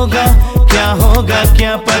क्या होगा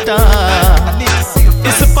क्या पता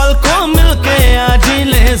इस पल को मिलके आज ही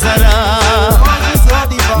ले जरा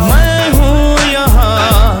मैं हूँ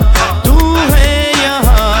यहाँ तू है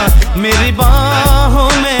यहाँ मेरी बाहों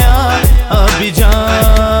में आ अभी जा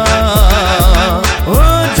ओ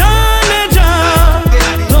जाने जा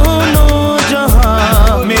दोनों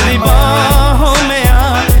जहाँ मेरी बाहों में आ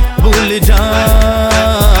भूल जा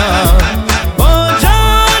ओ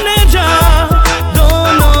जाने जा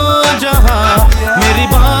दोनों जहाँ मेरी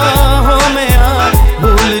बाहों में आ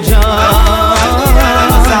भूल जा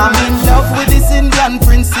I'm in love with this Indian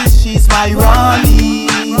princess, she's my Rani.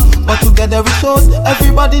 But together it shows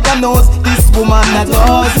everybody that knows this woman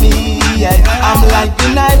adores me. Yeah, I'm like the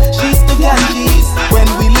night, she's the Ganges. When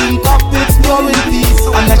we link up, it's pure in peace.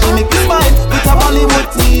 And now she make me smile with a Bollywood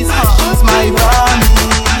tease. She's my Rani,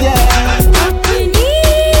 yeah.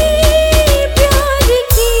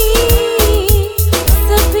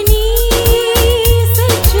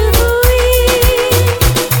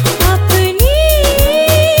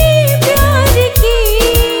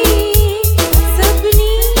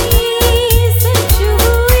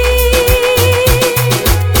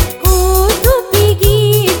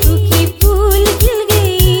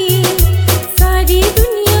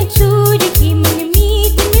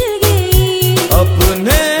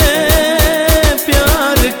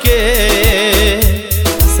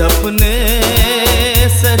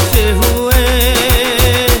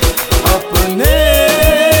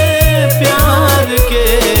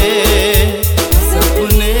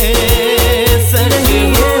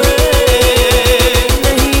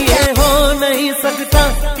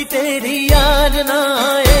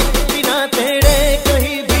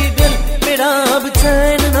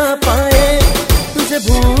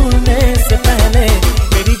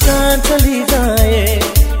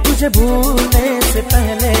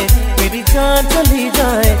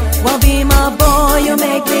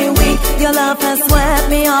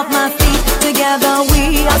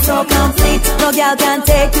 So complete, no girl can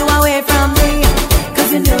take you away from me.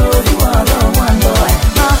 Cause you know you are the one boy.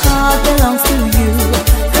 My heart belongs to you.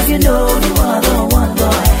 Cause you know you are the one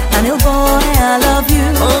boy. And you boy, I love you.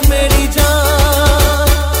 Oh, meri jaan,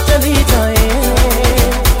 chali jaye.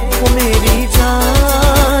 Oh, meri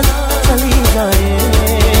jaan, chali jaye.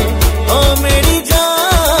 Oh, meri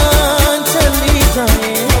jaan, chali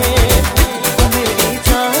jaye. Oh, meri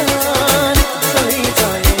jaan, chali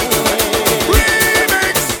jaye.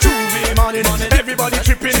 Everybody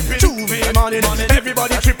tripping, Juve morning.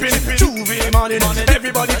 Everybody tripping, Juve morning.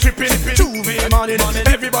 Everybody tripping, Juve morning.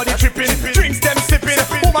 Everybody tripping, drinks them sipping,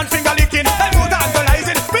 woman finger licking, and go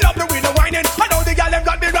tantalizing. Fill up the window whining. I know the gal them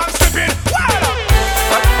got the wrong stripping.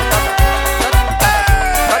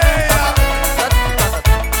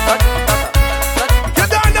 You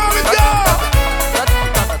don't know it, go.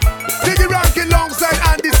 Diggy Rankin alongside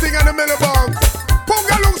Andy Singh and the Millabong.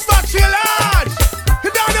 Pungaloo start chill large.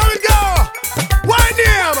 You don't know it, go. Why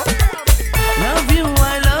name? Love you,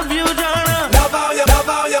 I love you, Jana. Love how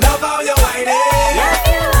you whine it. Love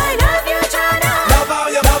you, I love you, Jana. Love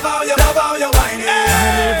how you whine it.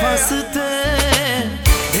 तारे वास्ते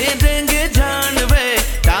दे देंगे जान वे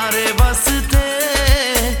तारे वास्ते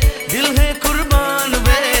दिल है कुर्बान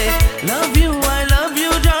वे Love you, I love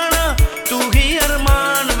you, Jana. तू ही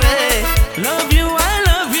अरमान वे Love you, I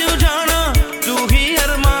love you, Jana. तू ही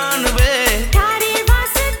अरमान वे तारे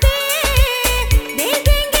वास्ते दे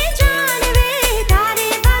देंगे जान वे तारे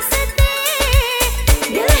वास्ते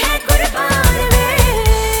दिल है कुर्बान वे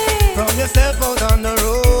From yourself out on the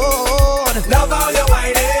road. Love how you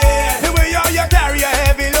whine it. The way you carry a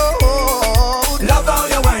heavy load. Love how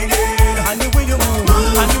you whine it. And the way you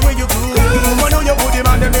move, and the way you groove. I know you put him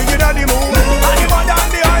on the make it on the move. And the one down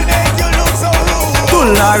behind it, you look so rude.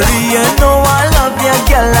 Tulari, you know I love you,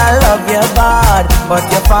 girl, I love you bad. But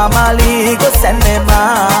your family go send me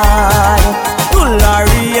mad.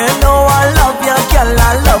 Tulari, you know I love you, girl,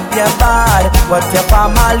 I love you bad. But your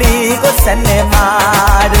family go send me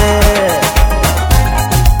mad.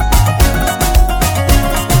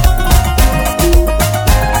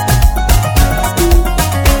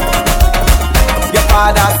 Your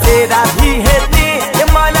father say that he hate me. Your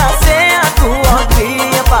mother say I too ugly.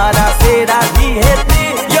 Your father say that he hate me.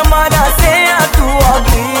 Your mother say I too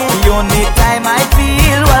ugly. The only time I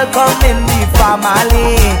feel welcome in the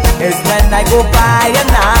family is when I go by a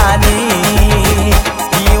nanny.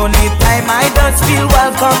 The only time I just feel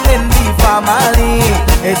welcome in the family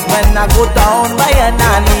is when I go down by a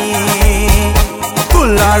nanny.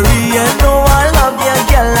 Tulari, you know I love you,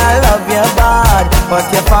 girl, I love you bad. but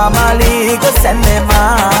your family go send me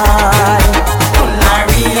mad.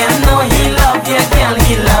 Larry, I know he love you, girl,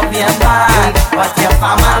 he love you bad, but your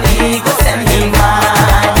family go send him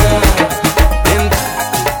mad.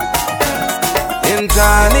 In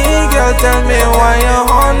Johnny, girl, tell me why you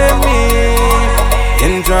haunting me.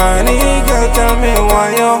 In Johnny, girl, tell me why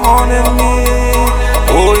you haunting me.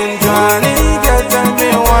 Oh, in Johnny, girl, tell me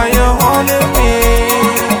why you haunting me.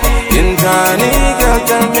 In Johnny, girl,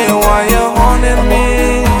 tell me why you haunting me.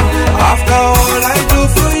 After all I do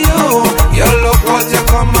for you, girl, look what you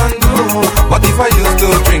come and do. What if I used to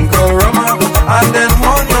drink a rum and then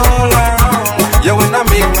horn you all around? You wanna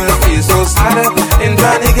make me feel so sad. In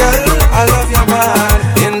Johnny, girl, I love you bad.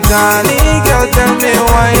 In Johnny, girl, tell me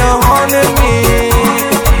why you haunting me.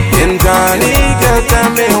 In Johnny, girl, tell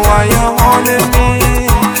me why you haunting me.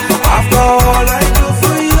 After all I do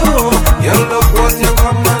for you, you look what you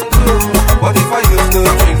come and do. What if I used to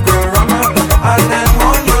drink a rum and then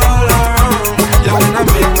horn you all around? You wanna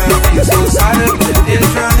make me feel so sad. In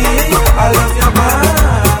Johnny, I love you bad.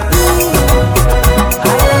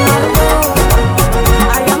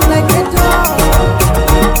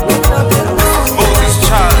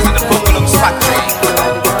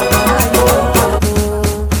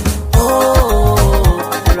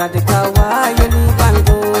 Radical, why you leave and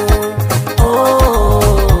go?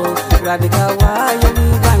 Oh, Radical, why you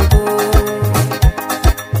leave and go?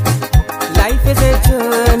 Life is a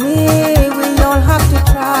journey, we all have to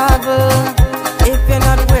travel. If you're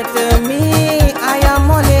not with me, I am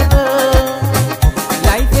unable.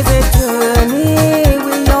 Life is a journey,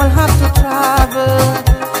 we all have to travel.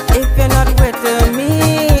 If you're not with me,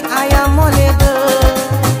 I am unable.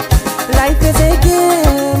 Life is a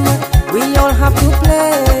game, we all have to play.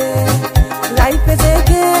 Life is a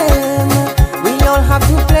game, we all have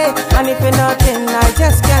to play. And if you're not in, I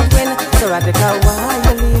just can't win. So Radical, why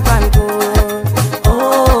you leave and go?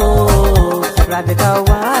 Oh, Radical,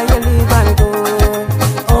 why you leave and go?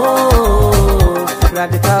 Oh,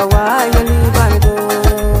 Radical, why you leave and go?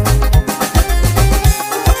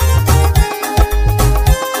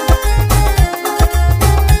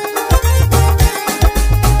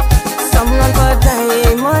 Some run for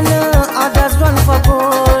diamond, others run for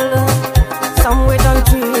gold. Some wait on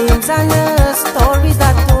dreams and stories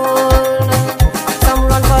that told. Some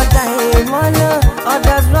run for diamond,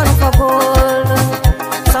 others run for gold.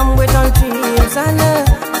 Some wait on dreams and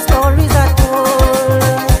stories that told.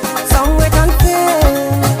 Some wait on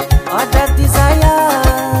fame, others desire.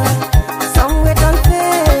 Some wait on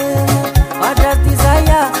fame, others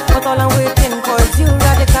desire. But all I'm waiting for is you,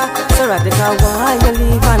 Radical. So Radical, why you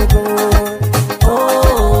leave and go?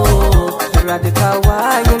 Oh, Radical,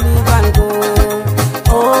 why you leave and go?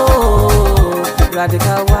 Oh,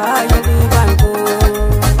 Radical, why you leave and go?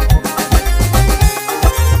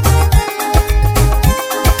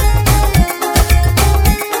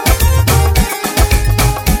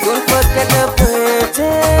 Don't forget the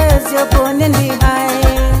bridges you're burning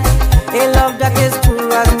behind. A love that is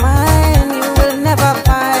true as mine, you will never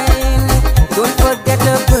find. Don't forget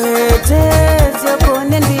the bridges you're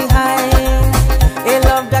burning behind. A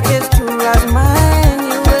love that is true as mine,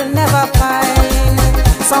 you will never find.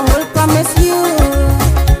 Some will promise you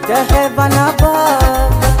the heaven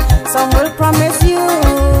above. Some will promise you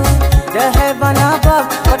the heaven above.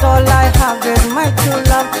 But all I have is my true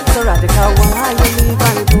love. So Radical, why you leave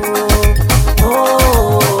and go?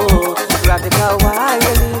 Oh, Radical, why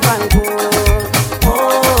you leave and go?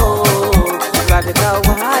 Oh, Radical,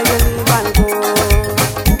 why you leave and go?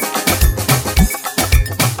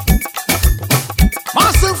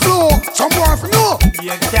 Massive flow, some boy for no.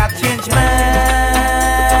 You can't change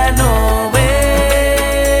man, no way.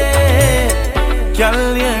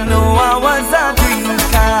 Girl, you know I was a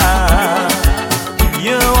drinker.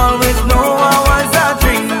 You always know I was a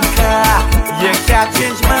drinker. You can't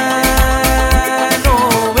change man, no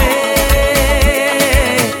way.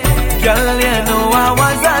 Girl, you know I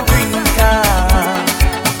was a drinker.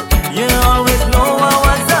 You always know I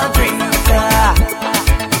was a drinker.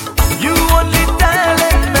 You only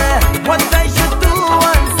telling me what I should do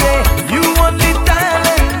and say. You only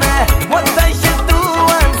telling me what I should do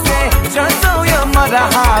and say. Just so your mother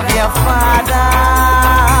have your father.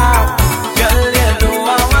 Girl, you know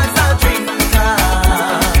I was a drinker.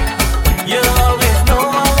 You always know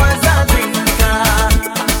I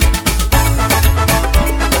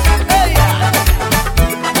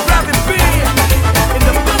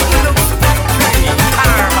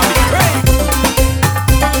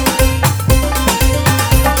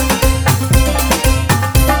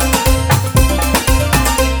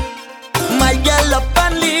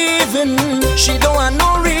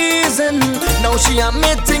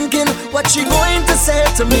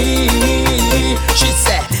said to me, she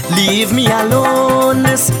said, leave me alone,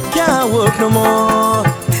 this can't work no more.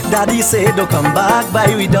 Daddy said, don't come back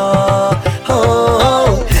by we door.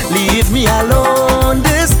 Oh, leave me alone,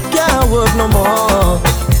 this can't work no more.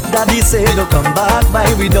 Daddy said, don't come back by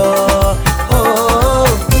we door.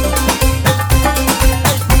 Oh.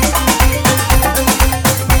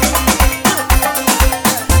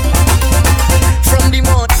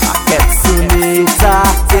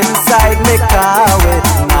 Inside me car with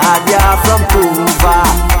Nadia from Cuba.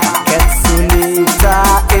 Get Sunita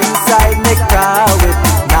inside me car with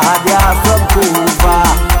Nadia from Cuba.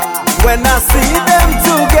 When I see them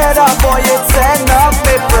together, boy, it's enough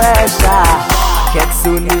me pressure. Get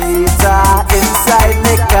Sunita inside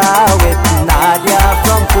me car with Nadia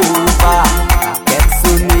from Cuba. Get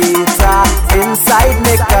Sunita inside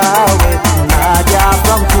me car with Nadia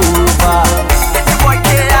from Cuba. Get the boy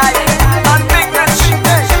K.I.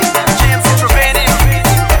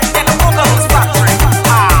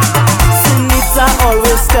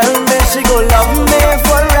 Always tell me she go love me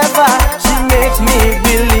forever. She makes me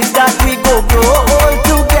believe that we go grow old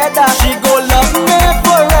together. She go love me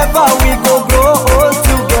forever, we go grow old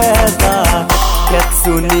together.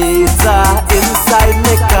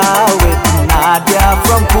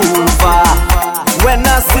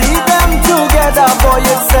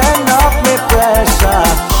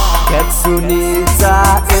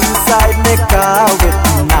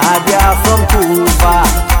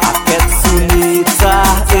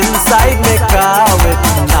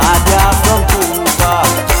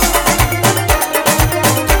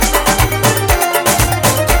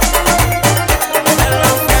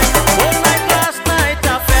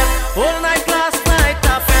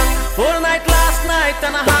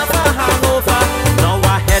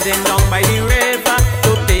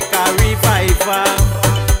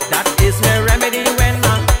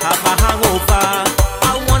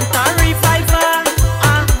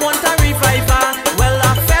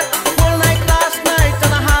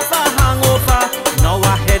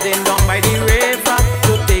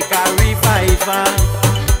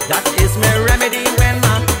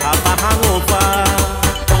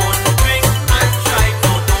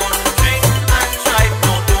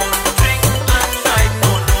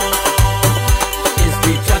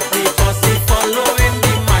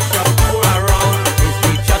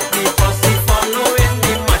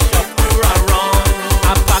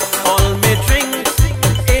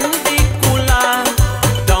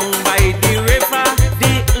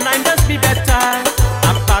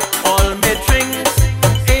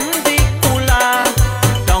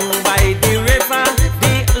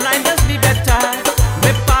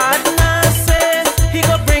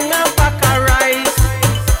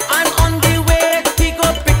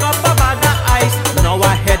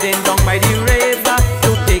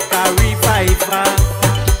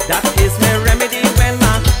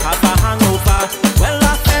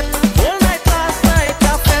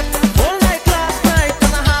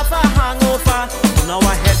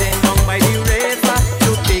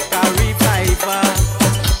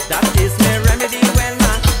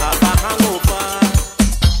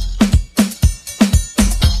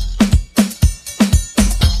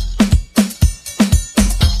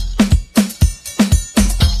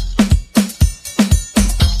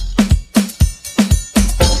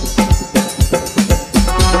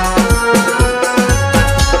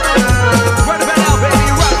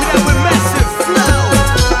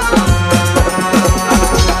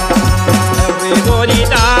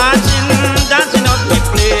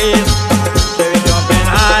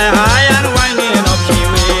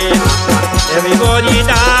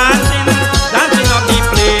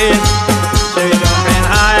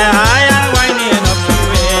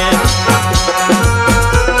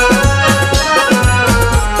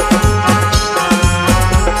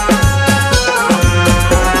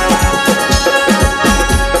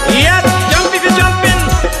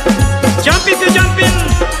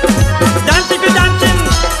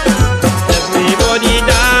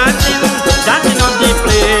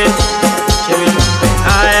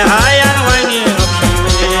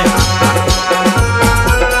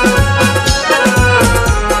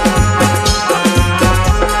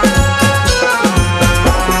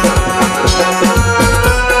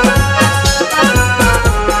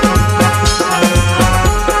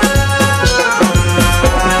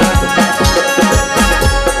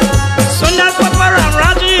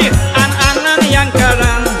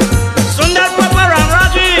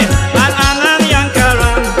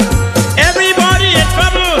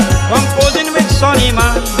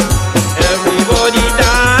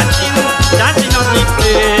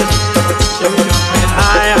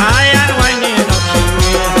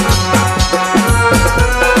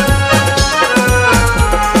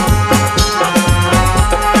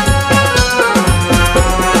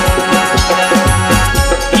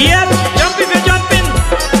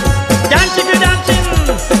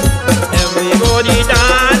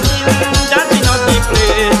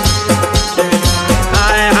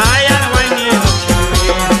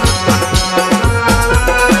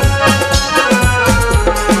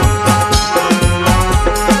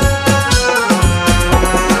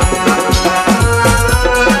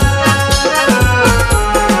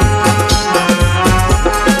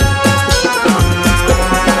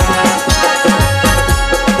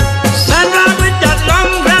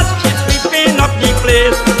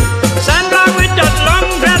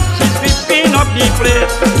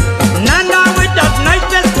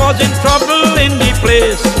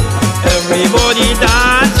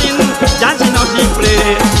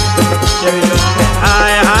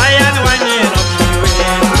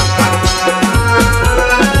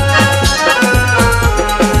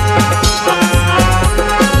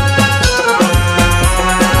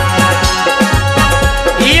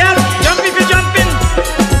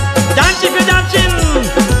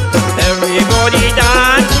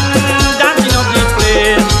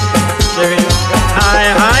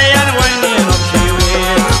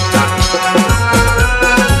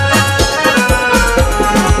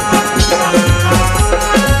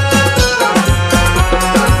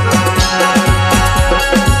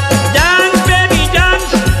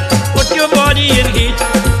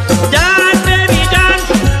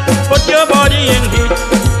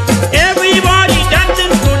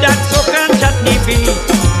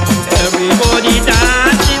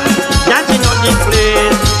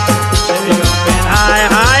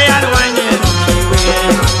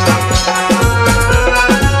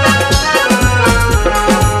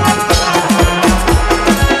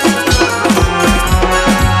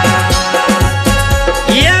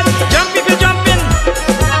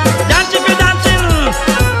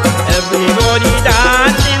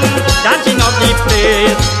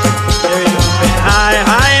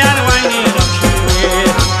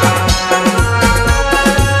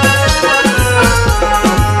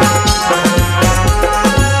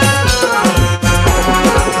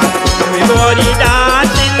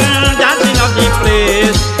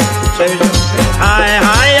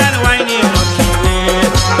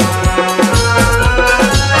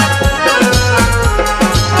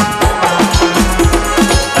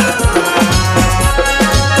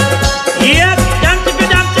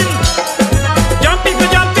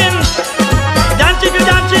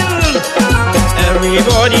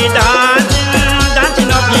 dancing,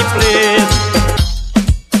 dancing up the place.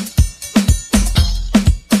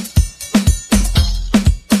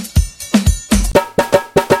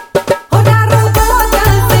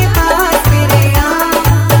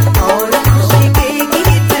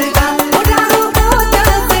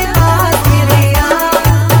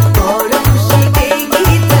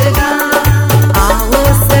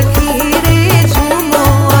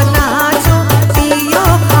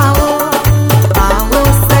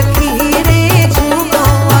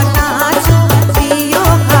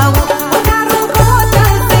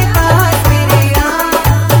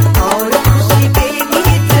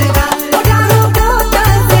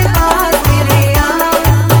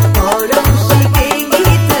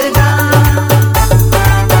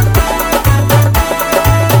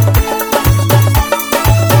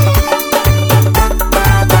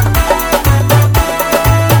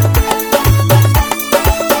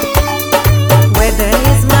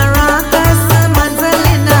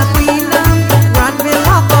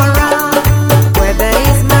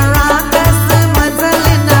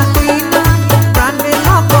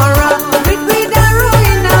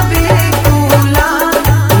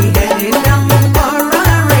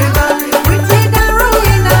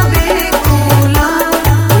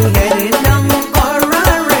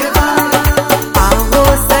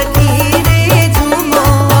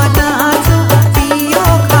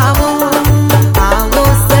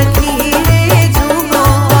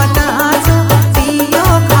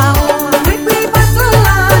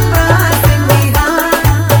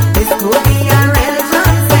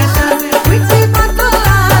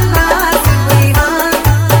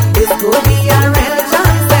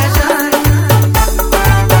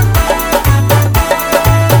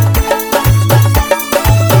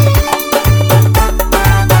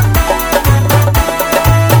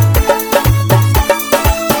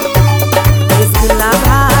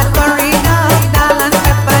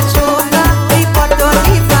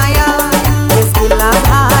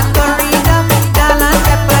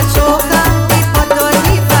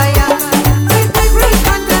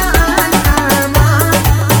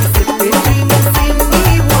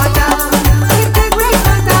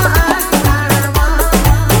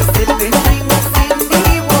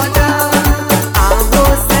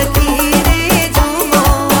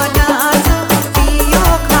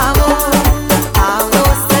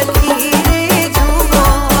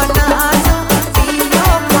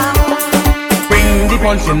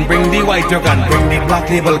 Bring the white you can bring the black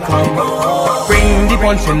label come. Bring the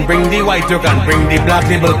punch and bring the white you can bring the black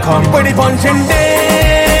label come. Where the punch in there.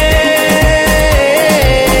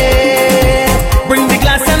 Bring the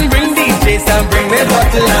glass and bring the chase and bring the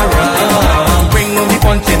bottle around. Bring the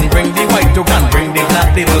punch and bring the white you can bring the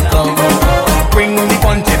black label come. Bring the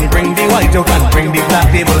punch and bring the white you can bring the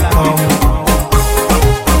black label come.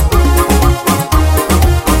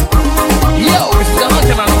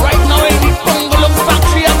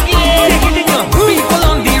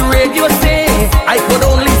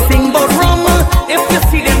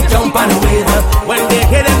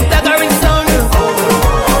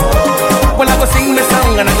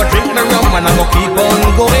 And I go drink the rum and I go keep on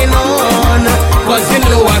going on. Cause you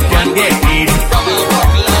know I can get it from a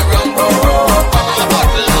bottle of rum, from a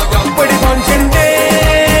bottle of rum. Put the punch in there.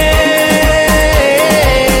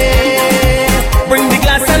 Bring the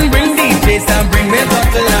glass and bring the chase and bring me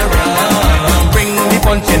bottle of rum. Bring the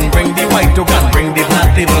punch and bring the white you can bring the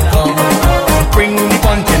black label come. Bring the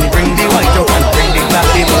punch and bring the white you can bring the black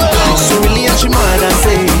label come. So really and she mad and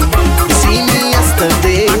say, you see me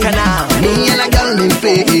yesterday, me and a girl named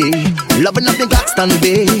Faye, loving up in Claxton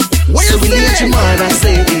Bay. So really and she mad and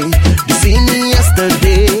say, you see me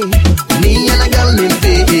yesterday, me and a girl named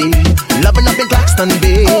Faye, loving up in Claxton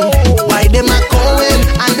Bay. Why them a calling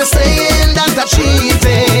and they saying that I'm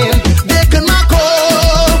cheating? They can my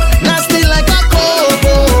call, nasty like a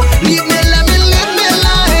coco. Leave me, let me live my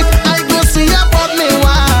life. I go see about me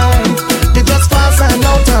wife. They just fast and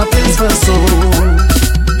out of place for soul.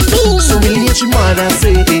 So really and she mad and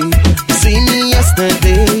say, you see me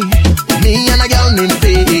yesterday, me and a girl named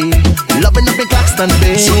Faye, loving up in Claxton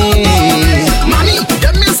Bay. Mommy,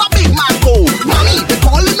 that means a big man go. Mommy, they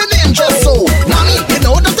calling me name just so. Mommy, you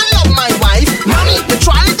know that they love my wife. Mommy, they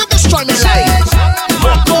trying to destroy my life.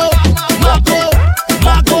 Marco, Marco,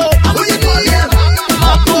 Marco, who you know yeah?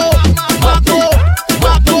 Marco, Marco,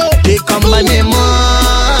 Marco. They come by me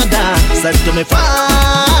mother, said to me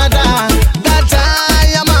father, that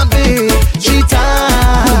I am a big cheater.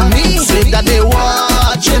 Say that they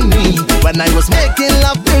watching me when I was making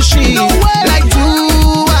love to she. No like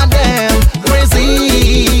do and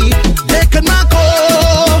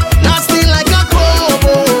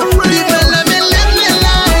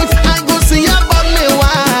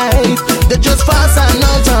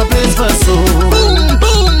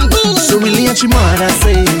she mother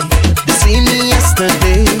say, you see me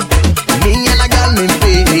yesterday, me and a girl named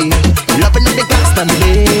Faye, loving up the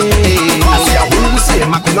constantly. I say a who say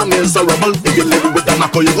Macu na miserable. If you live with a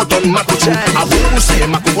Macu, you go turn Macu too. A who say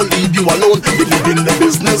Macu will leave you alone. You live in the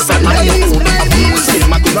business and I own. A who say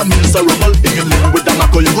Macu na miserable. If you live with a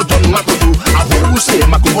Macu, you go turn Macu too. A who say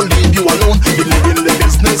Macu will leave you alone. You live in the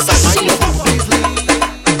business and I own.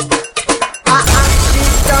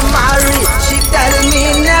 She marry, she tell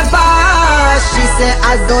me never. She say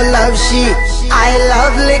I don't love she, I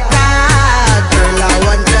love liquor. Girl, I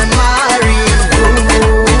want to marry you.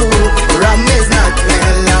 Rum is not my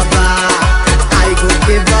lover. I could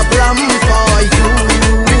give up rum for you.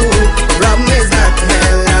 Rum is not my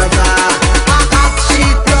lover. She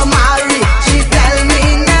to marry, she tell me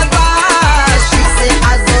never. She say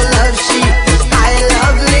I don't love she, I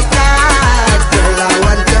love liquor. Girl, I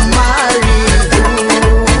want to marry you.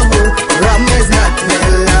 Rum is not my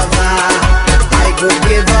lover. I could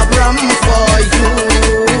give up rum for you.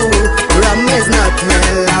 Rum is not my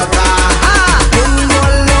lover.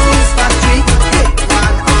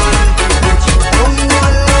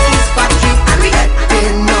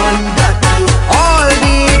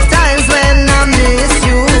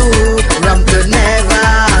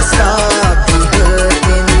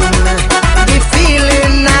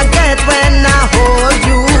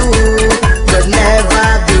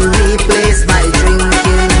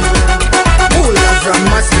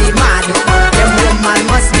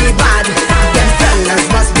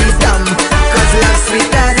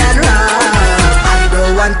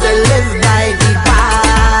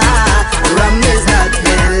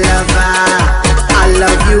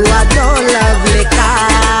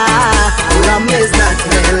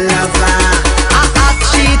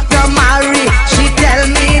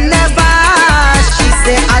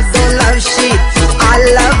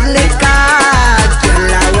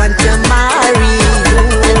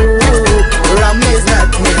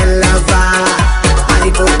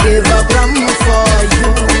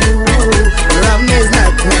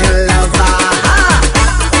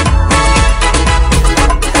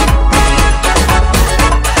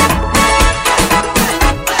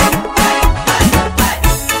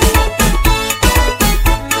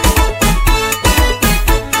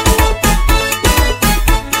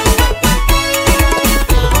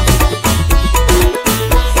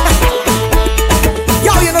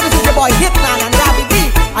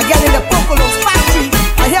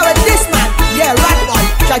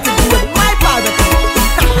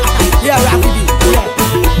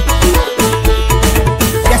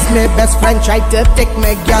 Best friend tried to take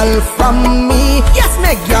my girl from me. Yes,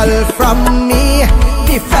 my girl from me.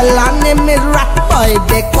 The fella name is Rat Boy,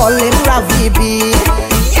 they call him Ravi B.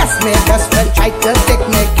 Yes, my best friend tried to take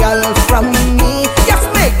my girl from me. Yes,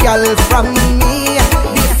 my girl from me.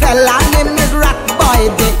 The fella name is Rat Boy,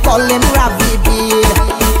 they call him Ravi B.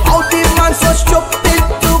 How the man so stupid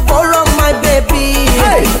to go wrong my baby?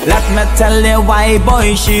 Hey, let me tell you why,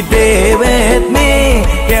 boy, she there with me.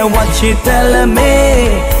 Hear what she telling me.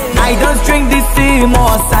 I don't drink the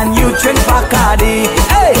Seymour's and you drink Bacardi.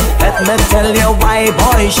 Hey, let me tell you why,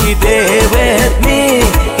 boy, she there with me.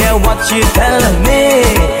 Hear what she telling me.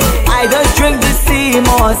 I don't drink the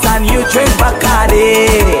Seymour's and you drink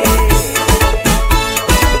Bacardi.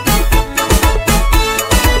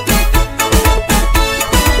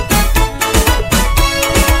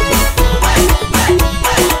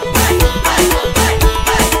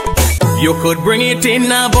 You could bring it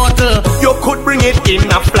in a bottle, you could bring it in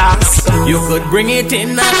a flask, you could bring it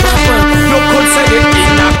in a cup, you could sell it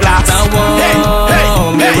in a glass. I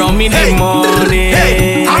want me rum in the morning,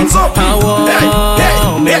 hands up. I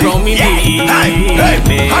want me rum in the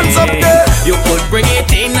evening. Hands up there. You could bring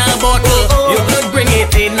it in a bottle, you could bring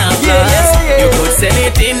it in a flask, you could sell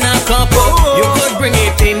it in a cup, you could bring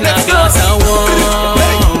it in a glass. I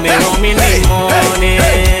want me rum in the morning.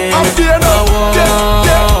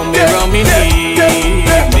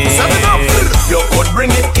 You could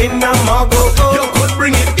bring it in a mug, you could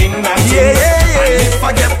bring it in a tin. And if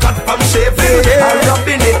I get cut from shaving, I'm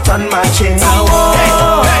rubbing it on my chin. I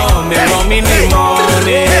want me rum in the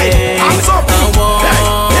morning. I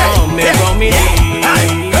want me rum in the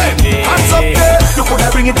evening. Hands up there. You could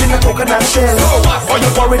bring it in a coconut shell, or you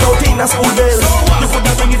pour it out in a school bell. You could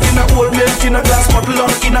bring it in a old milk, in a glass bottle,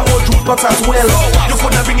 or in a old juice box as well. You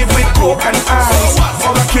could bring it with coke and ice,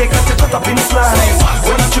 or a cake that you cut up in slice.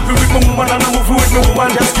 When I chip it with my woman and I move with my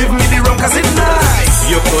woman, just give me the rum 'cause it's nice.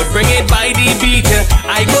 You could bring it by the beach,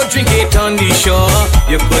 I go drink it on the shore.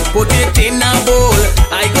 You could put it in a bowl,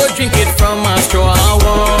 I go drink it from a straw. I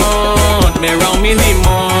want me rum in the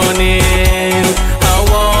morning, I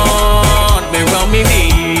want me rum in the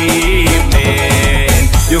evening.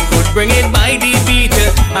 bring it by the beat.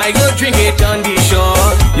 I go drink it on the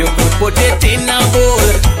shore. You could put it in a bowl.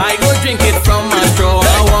 I go drink it from a straw.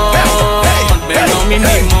 I want me rum in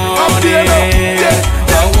the morning. I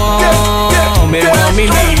want me rum in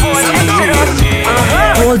the evening.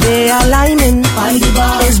 All day a lining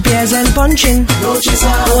is beers and punching.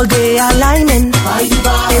 All day a lining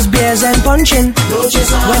is beers and punching.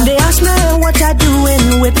 When they ask me what I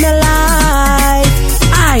doing with my life,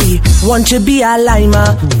 I want to be a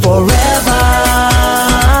limer forever.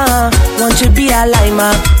 Want to be a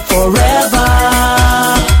limer forever.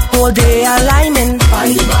 All day a lining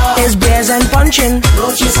is beers and punching.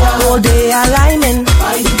 All day a lining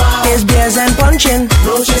is beers and punching.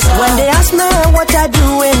 When they ask me what I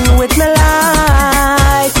doing with my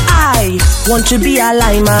life, I want to be a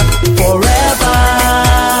limer forever.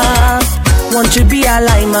 Want to be a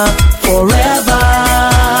limer forever.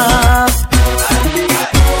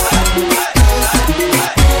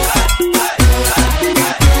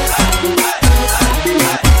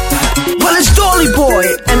 Well, it's Dolly Boy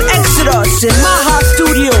and Exodus in Maha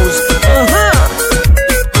Studios.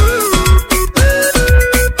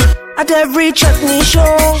 At every chutney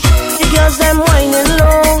show, the girls them whining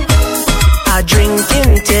low. I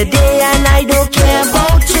drinking today and I don't care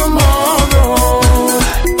about tomorrow.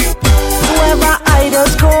 Whoever I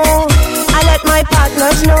just go, I let my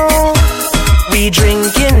partners know. We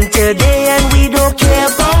drinking today and we don't care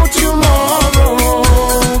about tomorrow.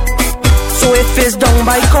 So if it's done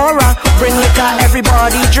by Cora, bring liquor,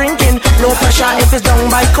 everybody drinking. No pressure. If it's done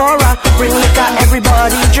by Cora, bring liquor,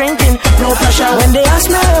 everybody drinking. No pressure. When they ask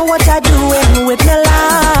me what I doing with my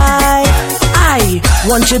life, I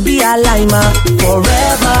want to be a limer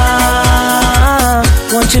forever.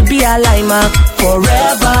 Want to be a limer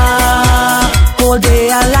forever. All day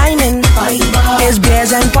a lining is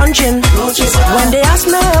beers and punching. When they ask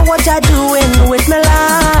me what I doing with my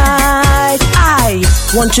life, I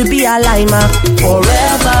want to be a limer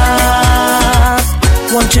forever.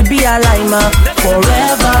 Want to be a limer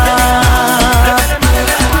forever.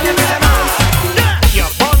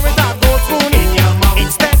 You're born with a gold spoon in your mouth.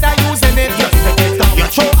 Instead of using it just to get down, you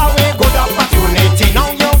throw away good opportunity. Now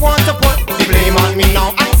you want to put the blame on me.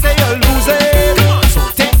 Now I say you're losing, so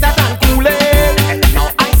take that and cool it. Now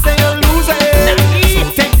I say you're losing, so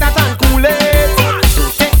take that and cool it. So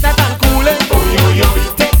take that and cool it. Oh yo yo,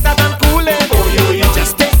 take that and cool it. Oh yo yo,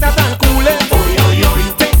 just take that and cool it. Oh yo yo,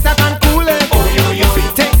 take that and cool it. Oh yo yo,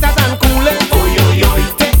 take that and cool it. Oh yo yo,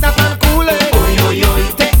 take that and cool it. Oh yo yo,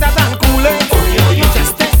 take that and cool it. Oh yo yo,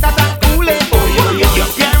 just take that and cool it. Oh yo yo, your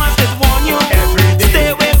parents did warn you every day. Stay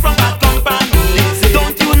away from bad company.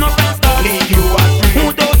 Don't you know friends that lead you astray? Who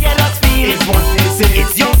don't hear us feel is what they say.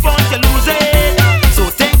 It's your fault you lose it, so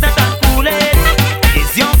take that and cool it.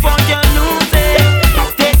 It's your fault you lose it. Now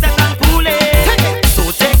take that and cool it. So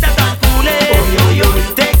take that and cool it. Oh yo yo,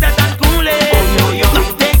 take that and cool it. Oh yo yo, now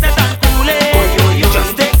take that and cool it. Oh yo yo,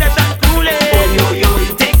 just take that and cool it. Oh yo yo,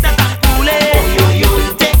 take that and cool it. Oh yo yo,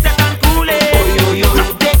 take that and cool it. Oh yo yo, now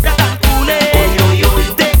take that and cool it. Oh yo yo,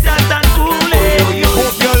 take that and cool it.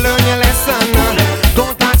 Hope you learn your lesson.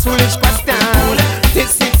 Don't ask foolish questions.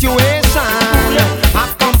 This situation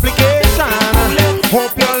have complication.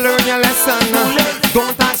 Hope you learn your lesson.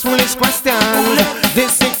 Don't ask foolish questions.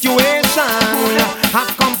 This situation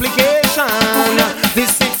have complication.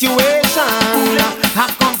 This situation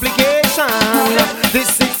have complication. This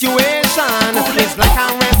situation is like a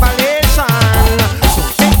revelation. So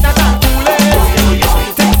take that and cool it.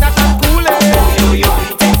 Take that and cool it.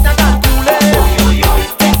 Take that and cool it.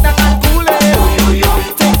 Take that and cool it.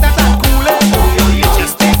 Take that and cool it.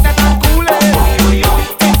 Just take that and cool it.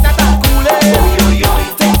 Take that and cool it.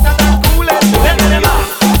 Take that and cool it.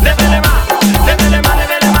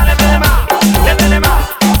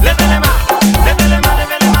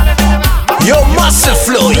 Yo, Master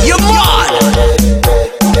Flow, you mad.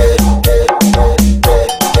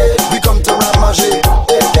 We come to ramager,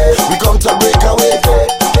 we come to break away.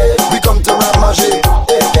 We come to ramager,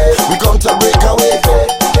 we come to break away.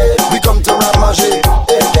 We come to ramager,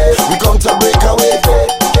 we come to break away.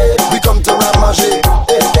 We come to ramager,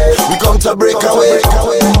 we come to break away.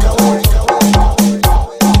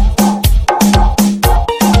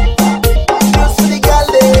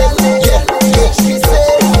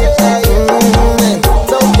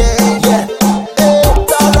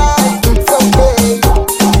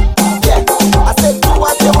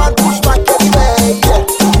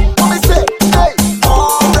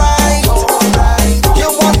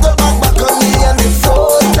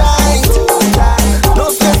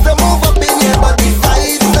 Don't stress the move up in here, but the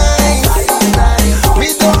vibe nice. We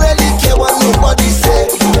don't really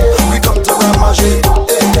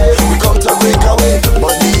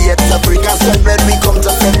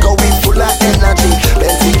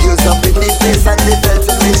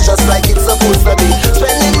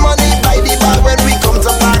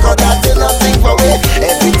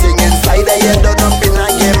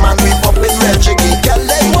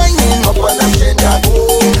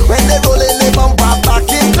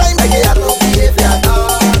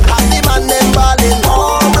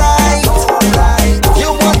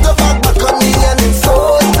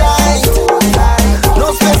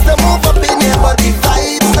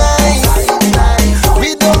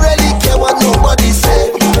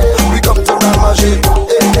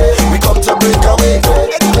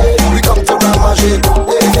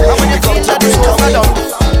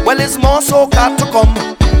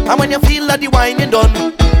when you feel that the whining done,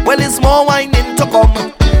 well it's more whining to come.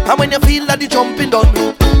 And when you feel that the jumping done,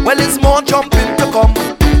 well it's more jumping to come.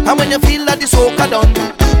 And when you feel that the soca done,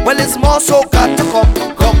 well it's more soca to come.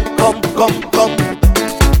 Come.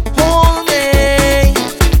 Hold me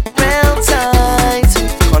real tight,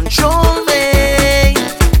 control me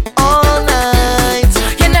all night.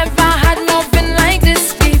 You never had nothing like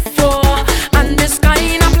this before, and this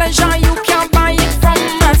kind of pleasure you can't buy it from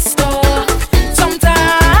a store.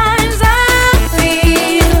 Sometimes I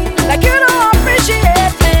feel like you don't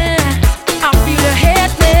appreciate me, I feel you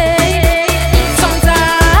hate me.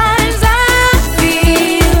 Sometimes I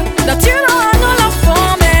feel that you don't have no love for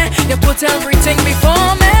me, you put everything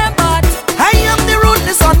before me, but I am the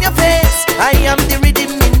rudeness on your face, I am the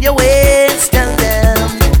rhythm in your ways. Tell them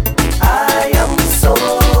I am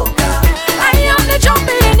soca, I am the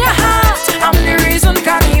jumping in your heart, I'm the reason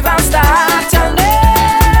can't even start. Tell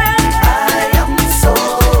them I am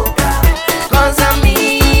soca, 'cause I'm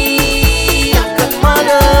me, a good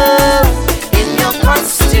mother, in your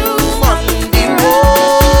costume on the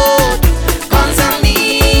road. 'Cause I'm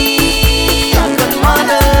me, a good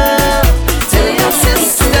mother, till your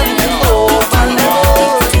system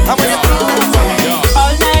overload. I'm gonna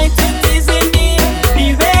All night it is in me, the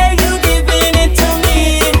way you giving it to me.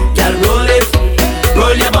 Girl,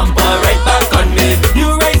 roll your bumper right back on me. You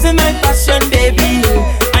raising my passion, baby,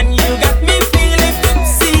 and you got me feeling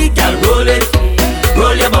tipsy. Girl,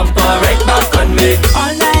 roll your bumper right back on me.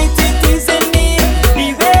 All night it is in me, the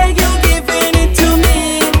way you giving it to me.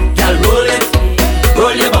 Girl,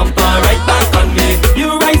 roll your bumper right back on me. You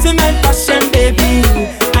raising my passion, baby,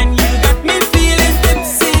 and you got me feeling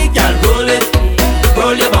tipsy. Girl,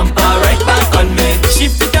 roll your bumper right back on me.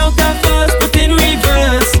 Shift it out at first, put in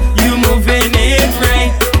reverse. You moving it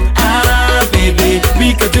right. Ah, baby,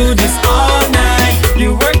 we could do this all night.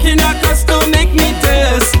 You working a cause to make me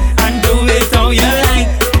thirst, and do it how you like.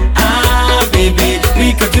 Ah, baby,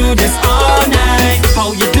 we could do this all night.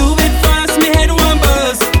 How you do it first, me head one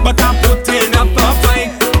buzz, but I'm putting up a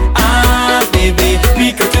fight. Ah, baby,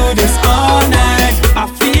 we could do this all night. I'm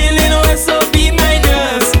feeling well, so be my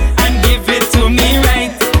nurse and give it to me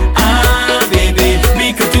right. Ah, baby,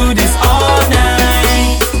 we could do this all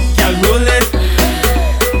night. Girl, roll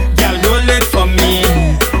it for me.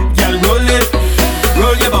 Girl,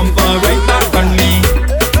 roll your bumper right back on me.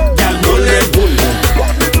 Girl, roll it for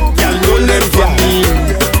me.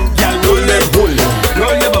 Girl,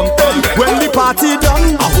 roll your bumper right. When the party done,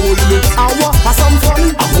 I hold it. I want have some fun.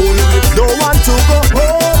 I hold it. Don't want to go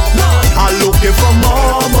home. I'm looking for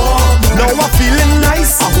more. Now I'm feeling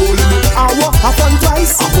nice. I hold it. I want have fun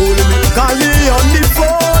twice. I hold it. Call me on the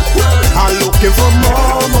phone. I'm looking for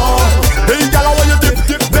more. Hey, girl, I want you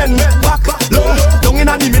dip, bend back low, down in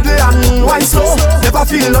the middle and wine slow. Never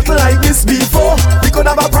feel nothing like this before. We could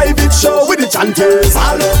have a private show with the chanters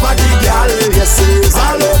all over the girl. Yes, it's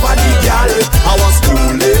all over the girl. I was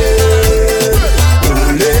cooling,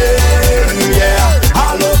 yeah.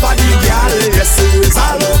 All over the girl. Yes, it's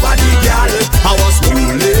all over the girl. I was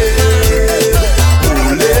cooling.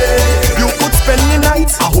 You could spend the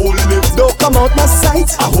night. I hold it. Don't come out my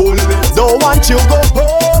sight. I hold it. Don't want you go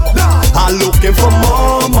home. I'm looking for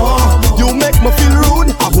more. You make me feel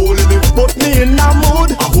rude. I'm holding it. Put me in a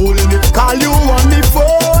mood. I'm holding it. Call you on the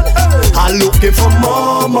phone. I'm looking for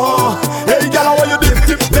more. Hey, girl, I want you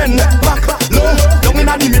dip, bend back low, down in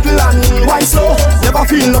the middle and wine slow. Never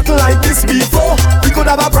feel nothing like this before. We could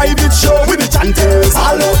have a private show with the chanters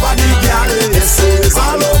all over the girl. Yes, it's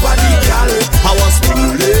all over the girl. I was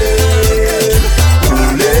cooling,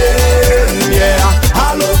 yeah.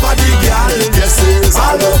 All over the girl. Yes, it's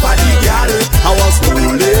all over the girl. I was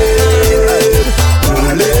cooling.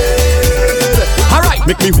 Alright,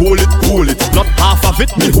 make me hold it, not half of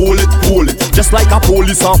it, me hold it. Just like a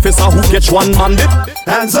police officer who catch one bandit.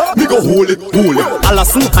 Hands up, me go hold it.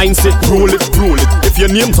 Allison Hines say, roll it. If your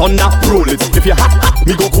name's on that, roll it. If you're hot,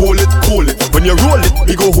 me go hold it. When you roll it,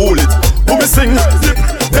 me go hold it. When me sing, dip,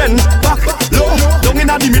 bend, back, low, down in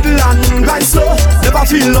the middle and right slow. Never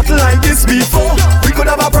feel nothing like this before. We could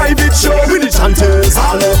have a private show with the chanters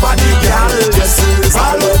all over the girl. Yes, it's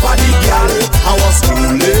all over the girl. I was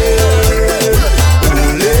cooling, yeah.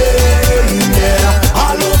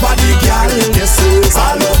 All over the girl. Yes, it's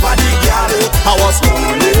all over the girl. I was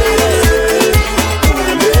cooling.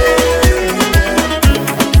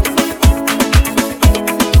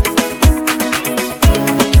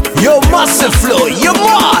 Yo, massive flow, you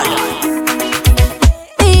mad.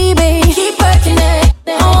 baby, keep working it. I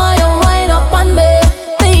want you wind up on me,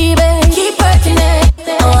 baby, keep working it.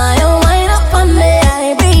 I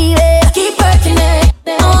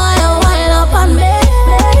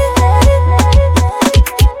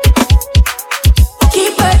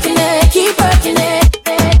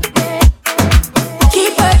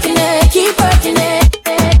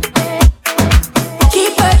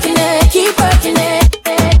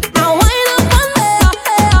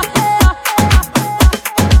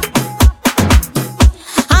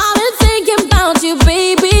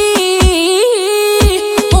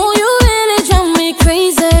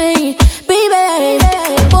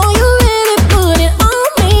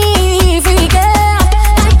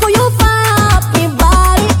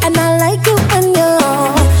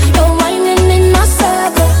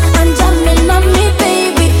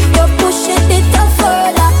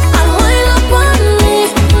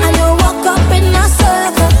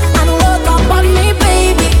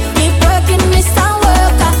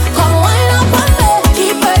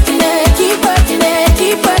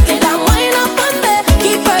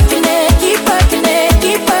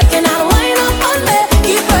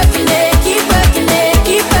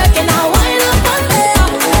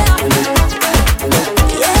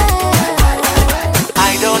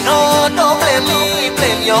don't blame me,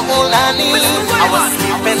 blame your old nanny. I was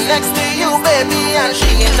sleeping next to you, baby, and she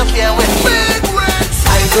interfered with me.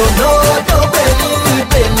 I don't know, don't blame me,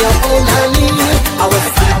 blame your old nanny. I was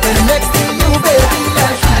sleeping next to you, baby,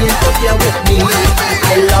 and she interfered with me.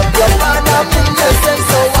 I love your father, I'm innocent,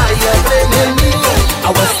 so why you blaming me?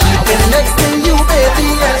 I was sleeping next to you, baby,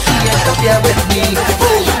 and she interfered with me.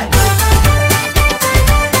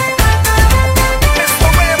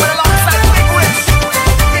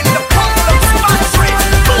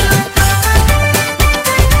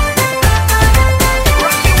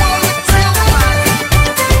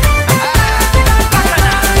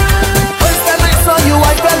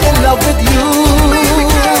 With you,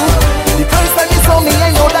 the first time you saw me,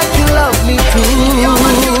 I know that you love me too.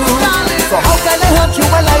 So how can I hurt you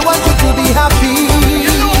when I want you to be happy?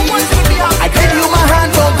 I gave you my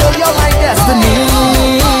hand, oh girl, you're my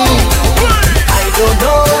destiny. I don't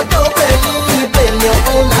know, don't blame your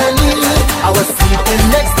own honey. I was sleeping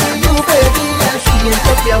next to you, baby, and she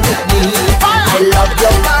interfered with me. I love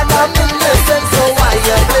your man, I'm innocent, so why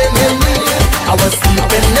you blaming me? I was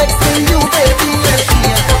sleeping next to you, baby, and she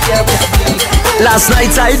interfered with me. Last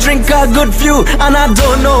night I drink a good few, and I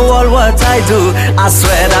don't know all what I do. I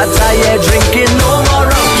swear that I ain't drinking no more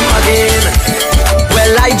rum again.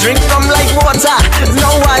 Well, I drink rum like water,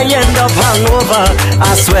 now I end up hungover.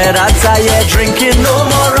 I swear that I ain't drinking no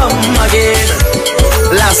more rum again.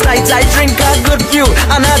 Last night I drink a good few,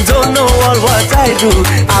 and I don't know all what I do.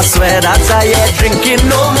 I swear that I ain't drinking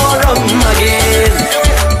no more rum again.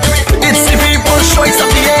 It's the people's choice of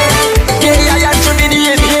the air. Yeah, I am Trinity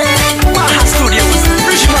in here. Maha Studios,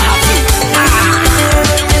 Rich Mahatu.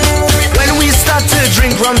 When we start to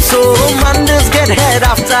drink rum, so Mondays get head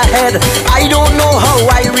after head. I don't know how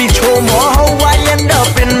I reach home or how I end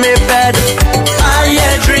up in my bed. I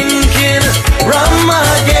am drinking rum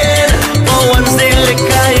again. But once they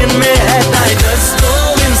liquor in my head, I just go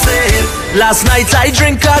insane. Last night I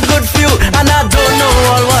drink a good few, and I don't know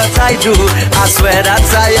all what I do. I swear that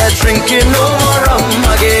I am drinking no more rum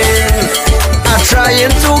again. I'm trying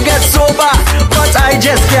to get sober, but I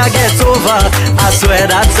just can't get over. I swear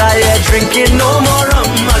that I ain't drinking no more rum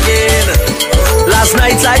again. Last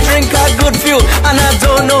night I drink a good few, and I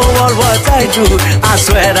don't know all what I do. I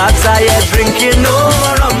swear that I ain't drinking no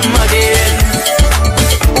more rum again.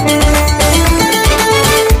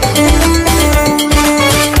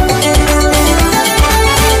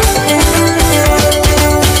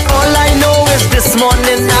 All I know is this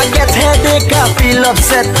morning I get headache, I feel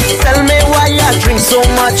upset. Tell me why I drink so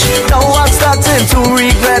much, now I'm starting to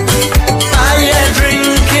regret. I am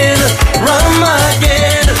drinking rum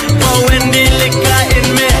again, but when the liquor in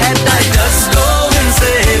my head, I just go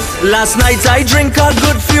insane. Last night I drink a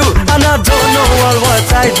good few, and I don't know all what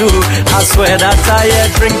I do. I swear that I am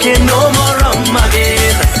drinking no more rum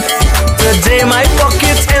again. Today my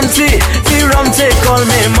pocket's empty, the rum take all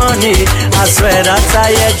my money. I swear that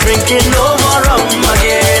I ain't drinking no more rum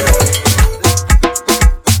again.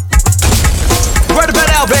 Right about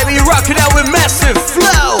now, baby, you're rocking out with Massive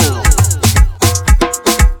Flow.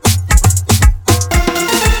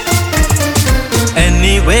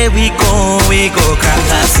 Anywhere we go crack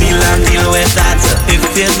a seal and deal with that. If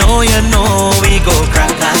you know, we go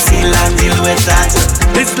crack a seal and deal with that.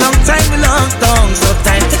 This long time we long down, so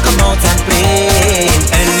time to come out and play.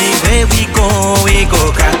 Anywhere we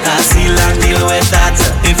go crack a seal and deal with that.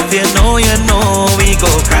 If you know, we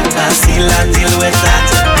go crack a seal and deal with that.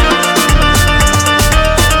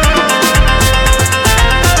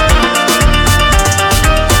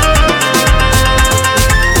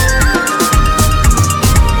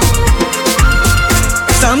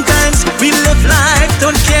 Sometimes we live life,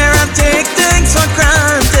 don't care and take things for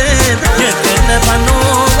granted. You can never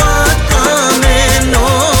know what coming, no.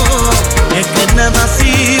 You can never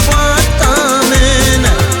see what coming.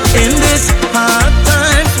 In this hard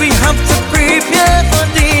times, we have to prepare for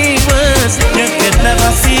the worst. You could never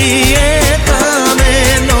see it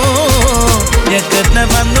coming, no. You could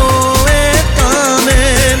never know it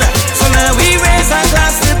coming. So now we raise our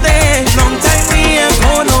glass today. Long time we ain't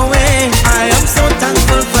gone away. I am so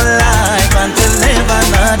thankful for life and to live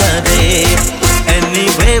another day.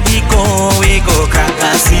 Anywhere we go crack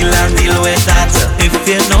a seal and deal with that. If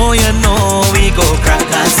you know, we go crack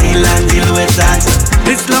a seal and deal with that.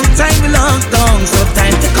 This long time we long down, so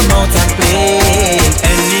time to come out and play.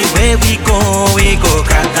 Anywhere we go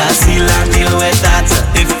crack a seal and deal with that.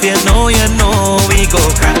 If you know, we go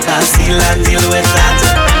crack a seal and deal with that.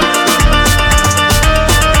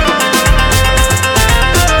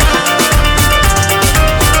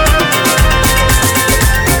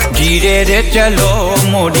 धीरे रे चलो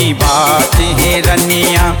मोरी बात है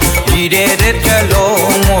रनिया, धीरे रे चलो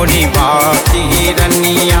मोरी बाती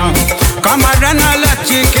रनिया कमर न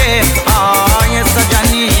लचके आए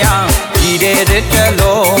सजनिया धीरे रे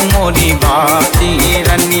चलो मोरी बाती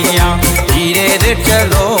रनिया धीरे रे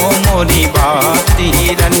चलो मोरी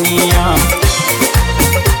बाती रनिया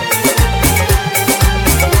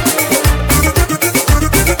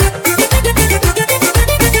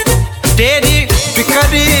तेरी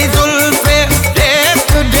फिकरी जुल्फे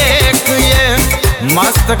देख देख ये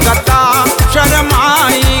मस्त कता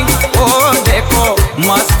शर्माई ओ देखो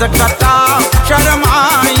मस्त कता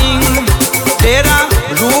शर्माई तेरा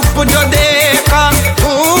रूप जो देखा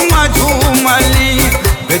झूम झूमली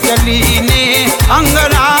बिजली ने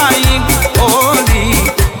अंगराई ओली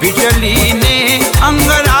बिजली ने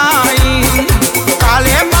अंगराई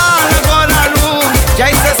काले बाल गोरा रूप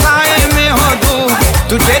जैसे साए में हो दूर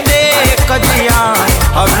तुझे देख जिया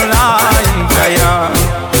हबलाई गया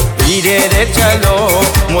धीरे रे चलो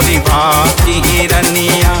मोरी भाती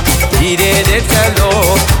रनिया धीरे रे चलो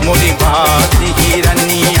मोरी भाती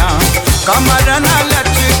रनिया कमर न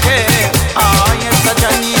लचके आए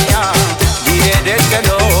सजनिया धीरे रे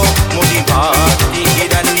चलो मोरी भाती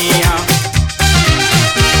Raniya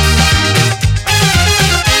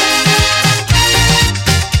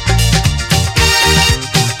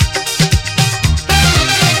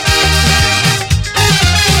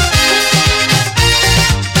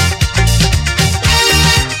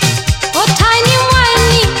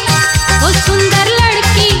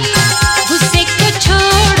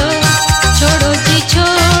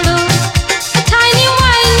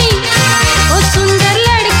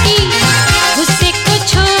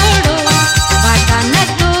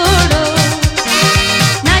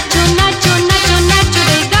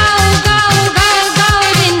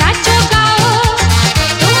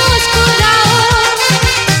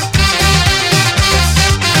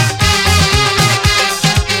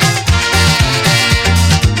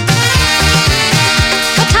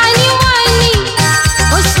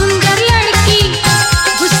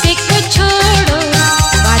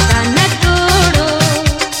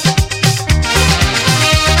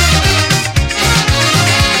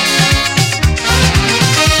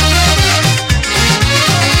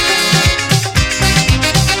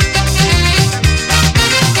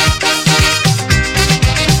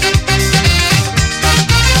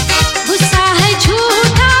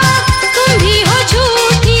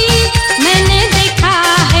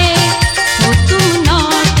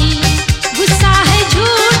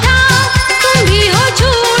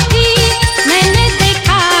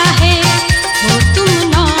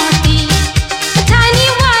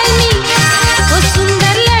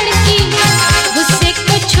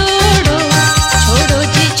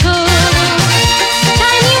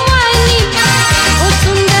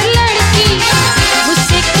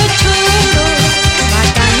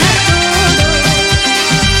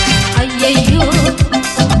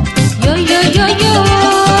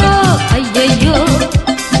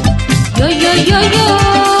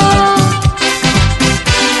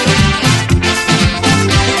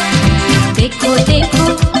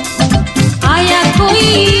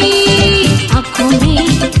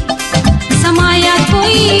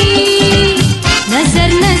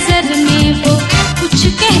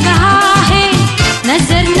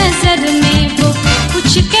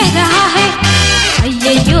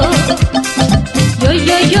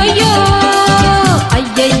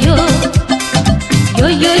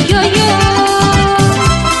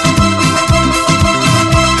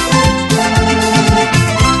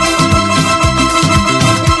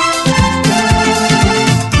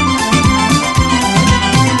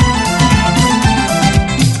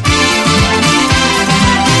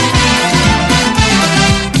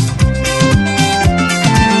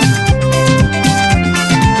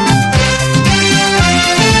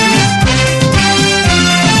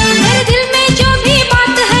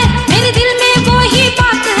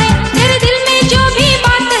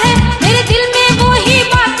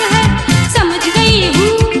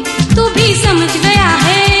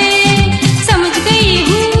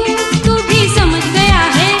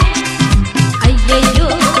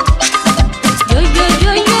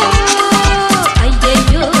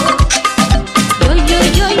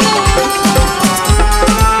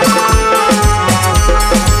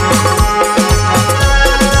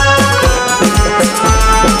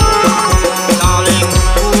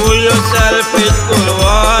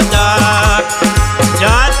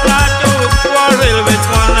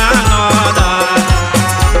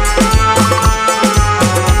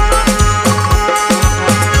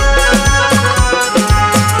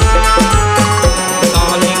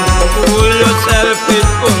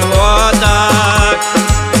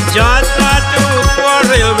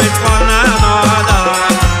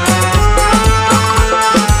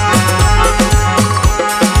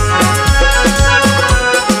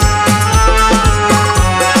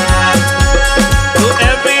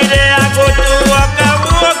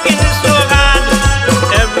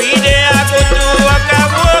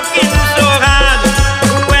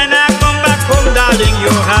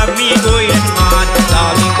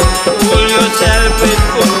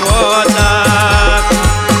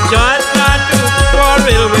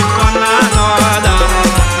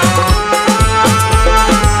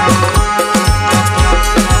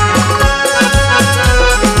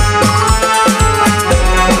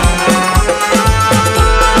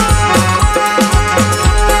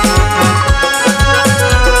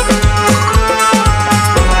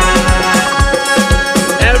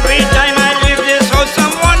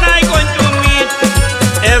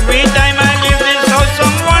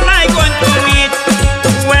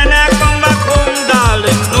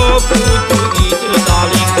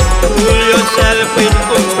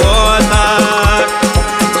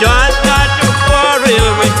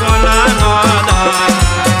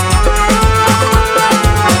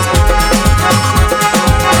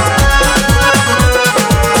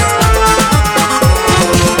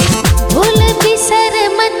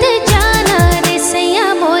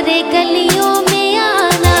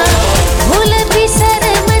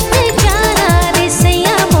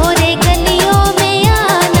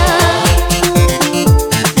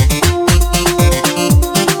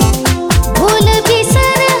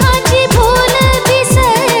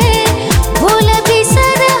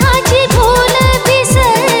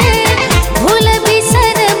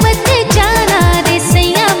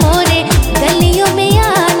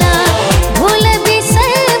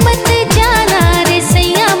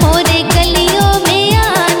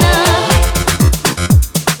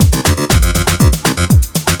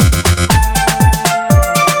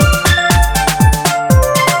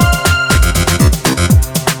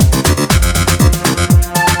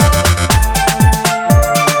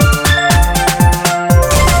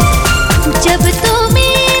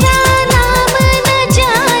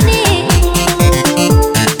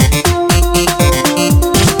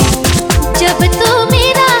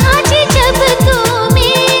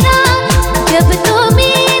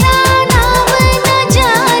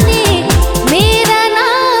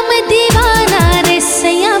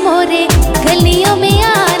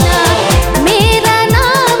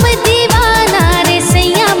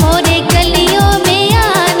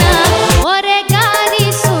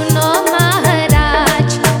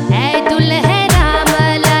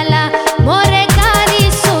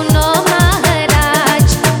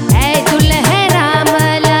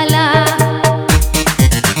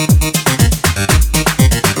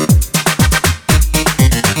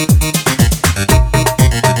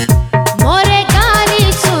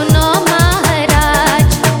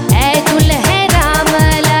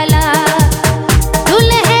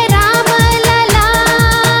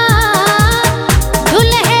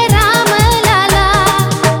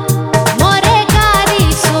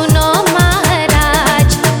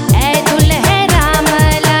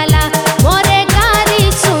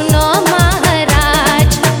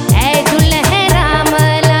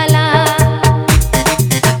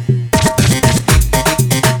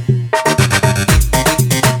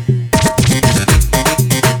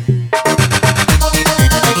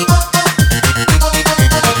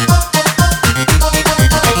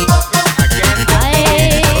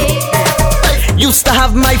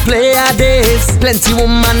Plenty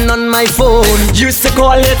woman on my phone. Used to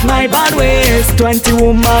call it my bad ways. 20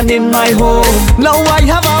 woman in my home. Now I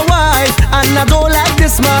have a wife and I don't like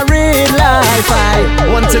this married life. I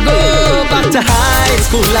want to go back to high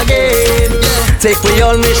school again. Take away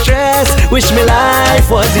all my stress, wish me life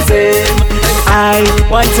was the same. I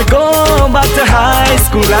want to go back to high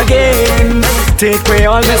school again. Take away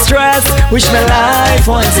all the stress, wish my life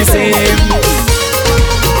was the same.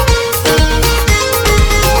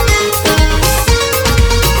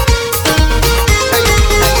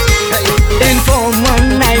 In Form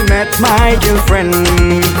 1 I met my girlfriend.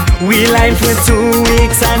 We lined for 2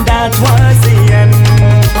 weeks and that was the end.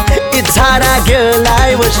 It's hard a girl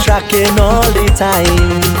I was tracking all the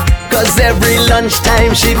time, cause every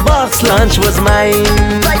lunchtime she box lunch was mine.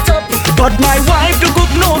 Right up. But my wife do cook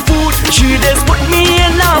no food, she just put me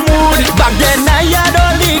in a mood. Back then I had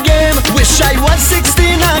all the game, wish I was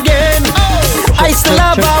 16 again. I still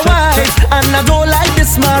have a wife and I don't like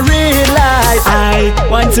this married life. I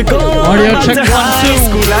want to go back to high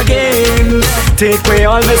school again. Take away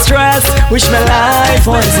all the stress, wish my life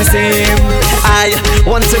was the same. I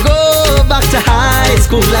want to go back to high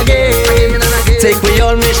school again. Take away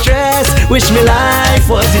all my stress, wish my life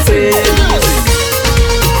was the same.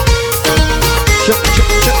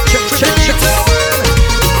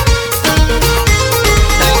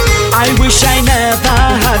 I wish I never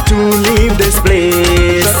had to leave this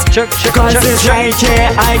place, cause it's right here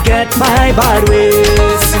I get my bad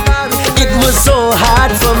ways. It was so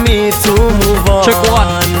hard for me to move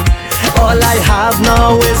on. All I have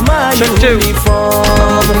now is my uniform.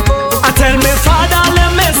 I tell me father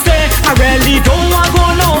let me stay, I really don't want go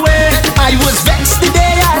nowhere. I was vexed the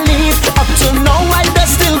day I leave, up to now I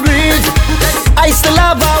just still grieve. I still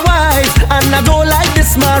have a wife and I don't like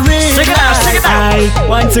this marriage. I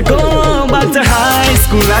want to go back to high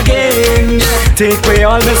school again. Take away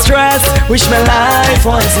all the stress, wish my life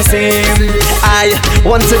was the same. I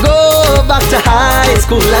want to go back to high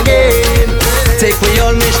school again. Take away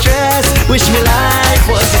all my stress, wish my life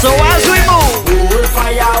was the same. So as we move,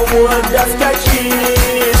 firewood just get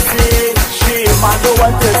cheesy. She might don't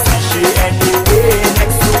want to see she anyway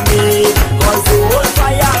next to me, cause the old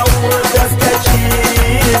firewood just get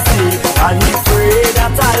cheesy. And he afraid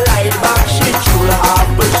that I light back she should have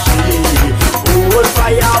but she old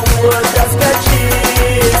firewood just get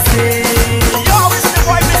cheesy. Yo, it's the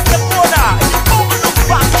boy Mr. Bona, open the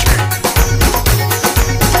factory.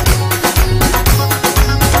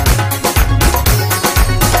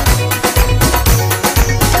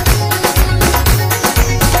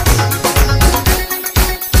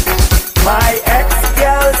 My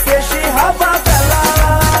ex-girl says she have a fella.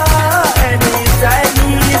 Anytime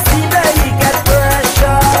he see that he get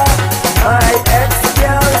pressure. My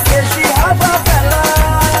ex-girl says she have a fella.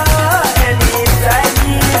 Anytime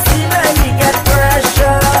he see that he get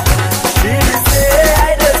pressure. She say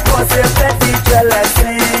I just cause him plenty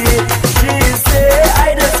jealousy. She say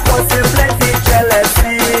I just cause him plenty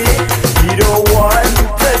jealousy. He don't want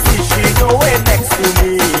to see she going next to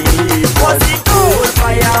me. Was he cold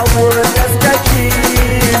firewood?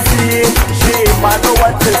 I don't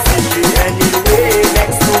want to see she anyway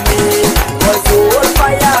next to me, cause the old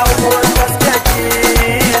firewood just get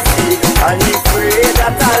easy. And he afraid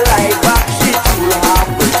that I like back she too half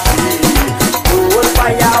with she. The old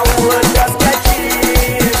firewood just get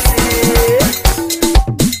easy.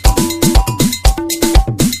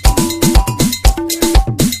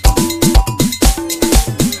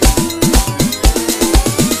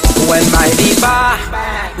 When my diva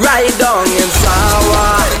ride down in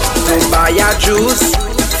Sawa to buy a juice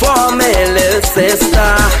for my little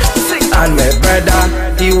sister, and my brother,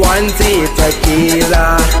 he want it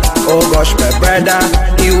tequila. Oh gosh, my brother,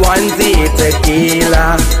 he want it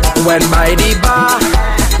tequila. When my diva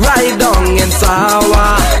ride down in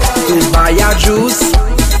Sawa to buy a juice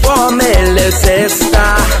for my little sister,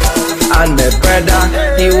 and my brother,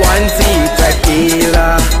 he want it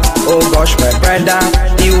tequila. Oh gosh, my brother,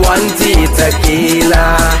 he want it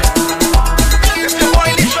tequila.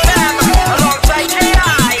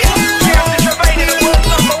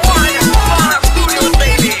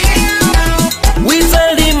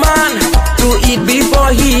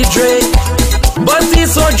 Before he drink, but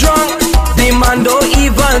he's so drunk, the man don't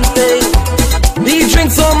even think. He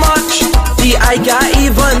drinks so much, the eye can't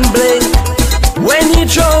even blink. When he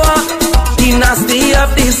throw up, he nasty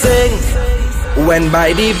up the sink. When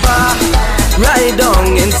by the bar, ride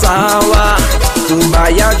down in Sawa to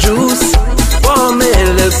buy a juice for my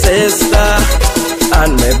little sister,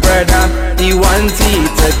 and my brother, he want it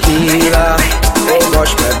tequila. Oh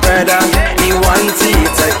gosh, my brother, he want it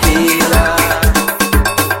tequila.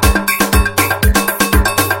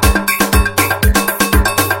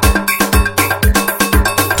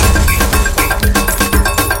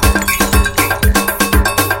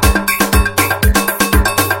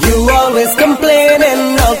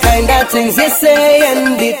 things you say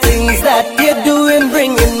and the things that you're doing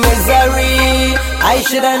bringing misery. I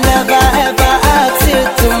should have never ever asked you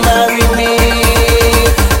to marry me.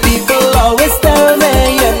 People always tell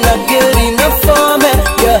me you're not good enough for me.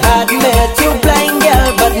 You had me too blind,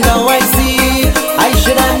 girl, but now I see. I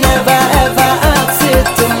should have never ever asked you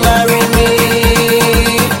to marry me.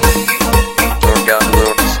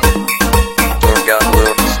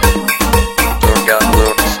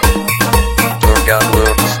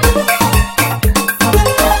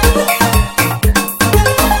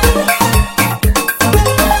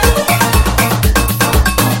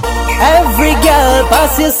 Every girl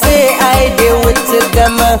pass you say I deal with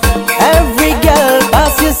them. Every girl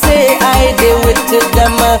pass you say I deal with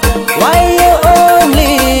them. Why you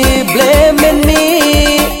only blaming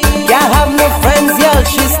me? You have no friends, girl.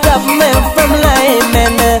 She stopped me from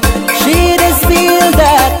lying. She just feel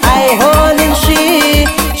that I holding she.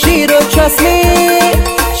 She don't trust me.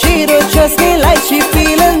 She don't trust me like she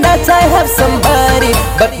feeling that I have somebody.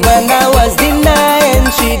 But when I was denying,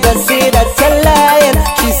 she does say that's a lie.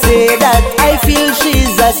 She say that I feel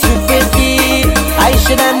she's a stupid kid. I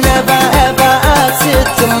should have never ever asked you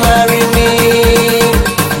to marry me.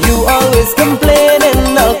 You always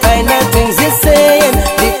complaining, all kind of things you're saying.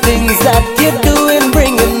 The things that you're doing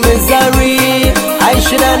bringing misery. I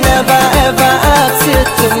should have never ever asked you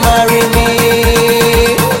to marry me.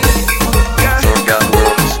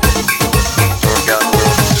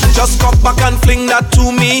 Just come back and fling that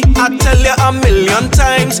to me. I tell you a million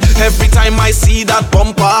times. Every time I see that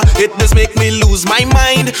bumper, it just make me lose my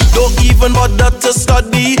mind. Don't even bother to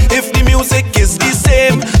study if the music is the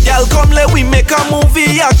same. Y'all come let we make a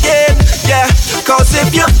movie again. Yeah, cause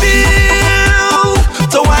if you feel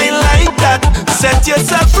to whine like that, set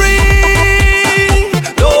yourself free.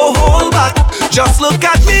 Don't hold back, just look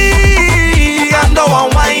at me. And now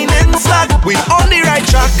I'm whining slack. We on the right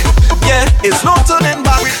track. Yeah, it's no turning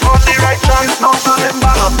back. We on the right track, it's no turning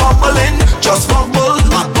back. I'm bubbling, just bubble.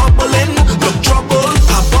 I'm bubbling, look trouble.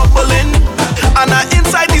 I'm bubbling, and I'm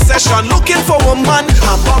inside the session looking for woman.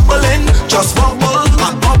 I'm bubbling, just bubble.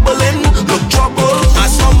 I'm bubbling, look trouble. I'm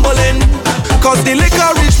stumbling, cause the liquor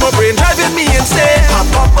reach my brain, driving me insane. I'm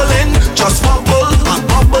bubbling, just bubble. I'm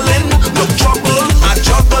bubbling, look trouble. I'm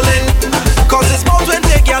juggling, cause it's bound when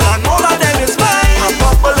they girl and all of them is mine. I'm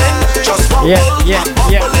bubbling, just bubble. Yeah.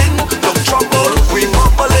 Look trouble, we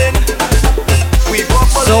bubbling.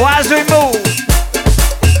 So as we move,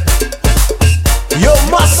 yo,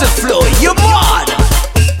 massive flow, you mod.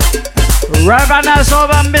 Right about now, it's all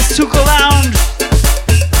about Miss Tuka Lounge.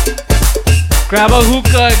 Grab a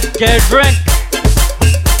hookah, get a drink.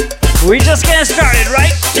 We just getting started,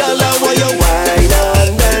 right? Girl, I want you wine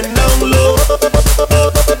and bend down low.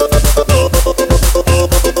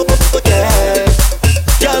 Yeah.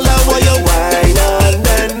 Girl, I want you wine and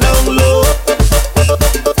bend down low.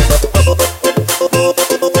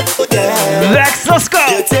 Yeah. Let's go.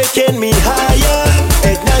 You're taking me higher,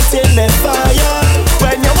 igniting me fire.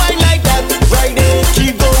 When you wine like that, right there,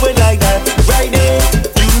 keep going like that, right there.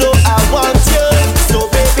 You know I want you, so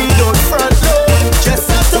baby don't front low.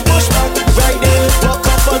 Just have to push back, right there. Walk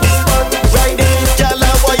up on this spot, right there. Girl,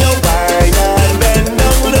 I want you wine and bend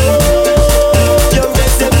down low. You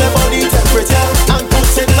raising my body temperature and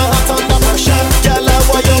putting my heart under pressure. Girl, I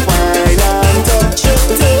want you wine and touch your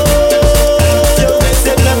toe. You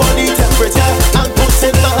raising my body temperature and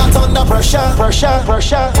putting my heart under pressure. Yeah.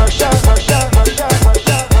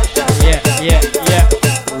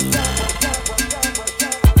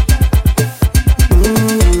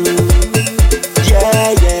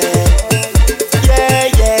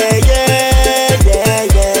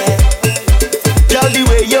 Girl, the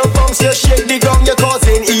way you bounce, you shake the ground, you're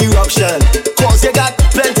causing eruption. Cause you got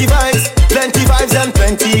plenty vibes and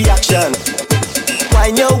plenty action.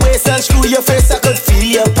 Wind your waist and screw your face, I could feel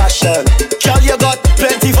your passion. Girl, you got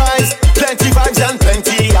plenty vibes and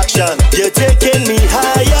plenty action. You're taking me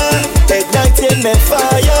higher, igniting me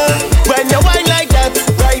fire. When you wine like that,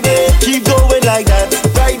 right there, keep going like that,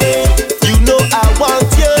 right there. You know I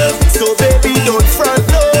want you, so baby don't front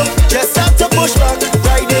low. Just have to push back,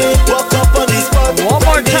 right there. Walk up on this spot. One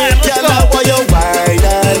more time, let's girl, go. I want you wine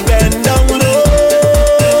and bend down low.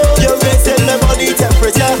 You're raising my body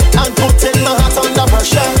temperature and putting my heart under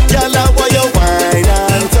pressure. Girl, I want you wine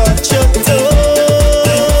and touch your toe.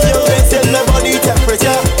 You're raising my body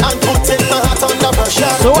temperature and putting my heart under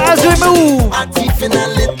pressure. So as we move, I'm tiffin a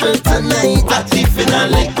little tonight. I'm tiffin a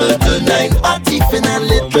little tonight. I'm tiffin a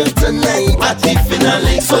little tonight. I'm tiffin a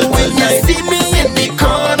little. So when you see me in the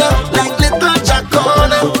corner, like little Jack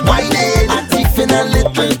corner, wine it. I'm tiffin a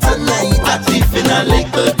little tonight. I'm tiffin a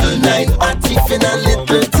little tonight. I'm tiffin a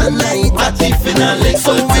little tonight. I'm tiffin a little.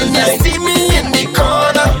 So when you see me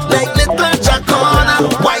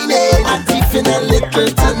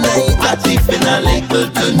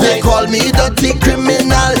call me dirty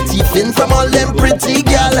criminal, thieving from all them pretty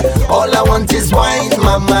gal. All I want is wine,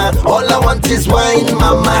 mama. All I want is wine,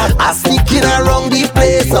 mama. I sneaking around the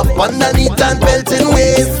place, up underneath and belting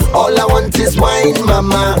waist. All I want is wine,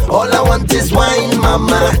 mama. All I want is wine,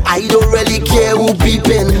 mama. I don't really care who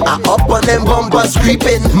peeping. I up on them bumpers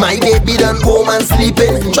creeping. My baby done home and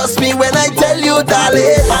sleeping. Trust me when I tell you,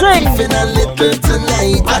 darling. I'm thieving a little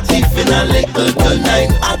tonight. I'm thieving a little tonight.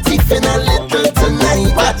 I'm thieving a little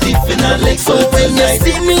tonight. I'm thieving a little. So when you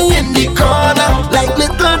see me in the corner, like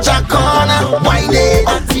little Jack Corner, why they?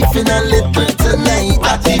 I'm thieving a little tonight.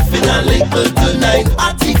 I'm thieving a little tonight.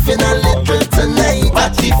 I'm thieving a little tonight.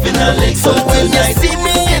 I'm thieving a little. So when you see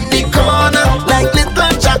me in the corner, like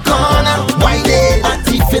little Jack Corner, why they? I'm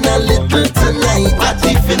thieving a little tonight. I'm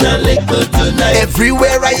thieving a little tonight.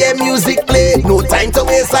 Everywhere I hear music play, no time to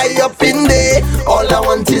waste, I up in there. All I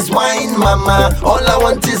want is wine, mama. All I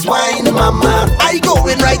want is wine, mama. I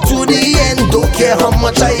going right to the end, don't care how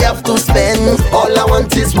much I have to spend. All I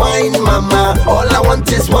want is wine, mama. All I want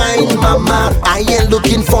is wine, mama. I ain't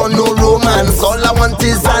looking for no romance. All I want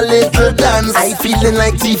is a little dance. I feeling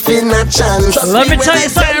like thieving a chance. Let me tell you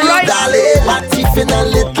something, right? Darling, I'm thieving a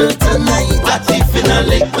little tonight. I'm thieving a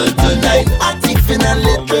little tonight. I'm thieving a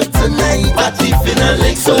little tonight. I'm thieving a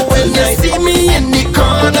little. So when you see me in the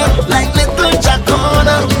corner, like little Jack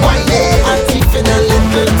Corner, why they? I'm thieving a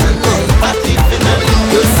little tonight. I'm thieving a little.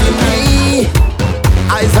 You see me,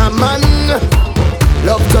 I's a man,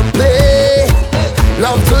 love to play,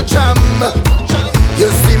 love to jam. You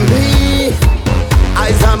see me,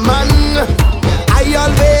 I's a man, I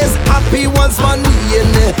always happy once money in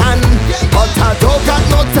the hand. But I don't got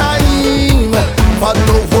no time for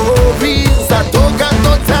no worries. I don't got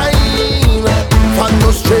no time for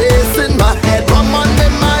no stress in my head. I'm on my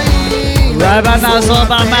mind. Right about now it's all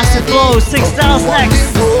about Massive Flow. 6,000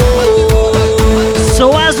 next. So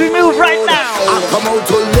as we move right now, I come out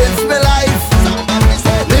to live my life.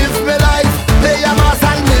 Live my life. Play a mass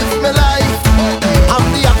and live my life. I'm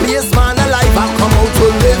the happiest man alive. I come out to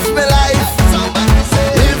live my life.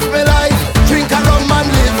 Live my life. Drink a rum and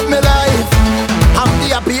live my life. I'm the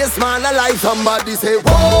happiest man alive. Somebody say, whoa,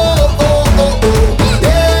 oh, oh, oh.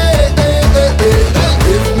 Yeah, yeah, yeah, yeah.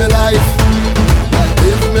 Live my life.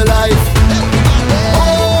 Live my life. Oh,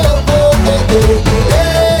 oh, oh, oh.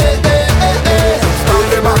 Yeah, yeah, yeah. Stop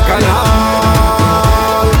the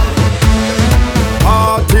bacchanal.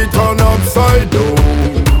 Party turn upside down.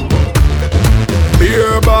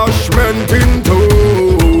 Beer bashment in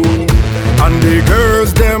town. And the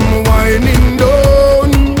girls them whining down.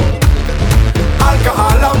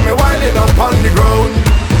 Alcohol have me whining up on the ground.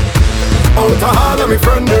 Out of all of me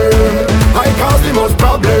friend them, I cause the most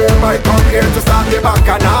problem. I come here to start the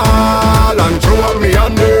bacchanal and throw up me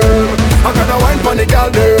on them. I gotta wine pon the girl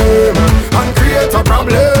them and create a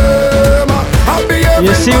problem. I behave.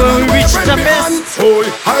 you see when we reach the best. Oh,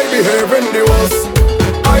 I behave in the worst.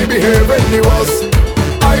 I behave in the worst.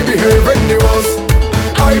 I behave in the worst.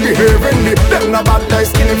 I behave in the. Them no bad like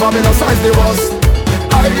skinny for me no size the worst.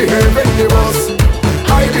 I behave in the worst.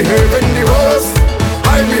 I behave in the worst.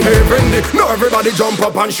 I behave in the. Now everybody jump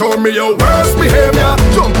up and show me your worst behavior.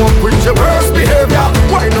 Jump up with your worst behavior.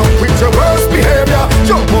 Wind up with your worst behavior.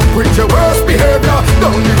 Jump up with your worst behavior.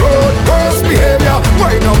 Down the road, worst behavior.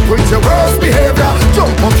 Wind up with your worst behavior.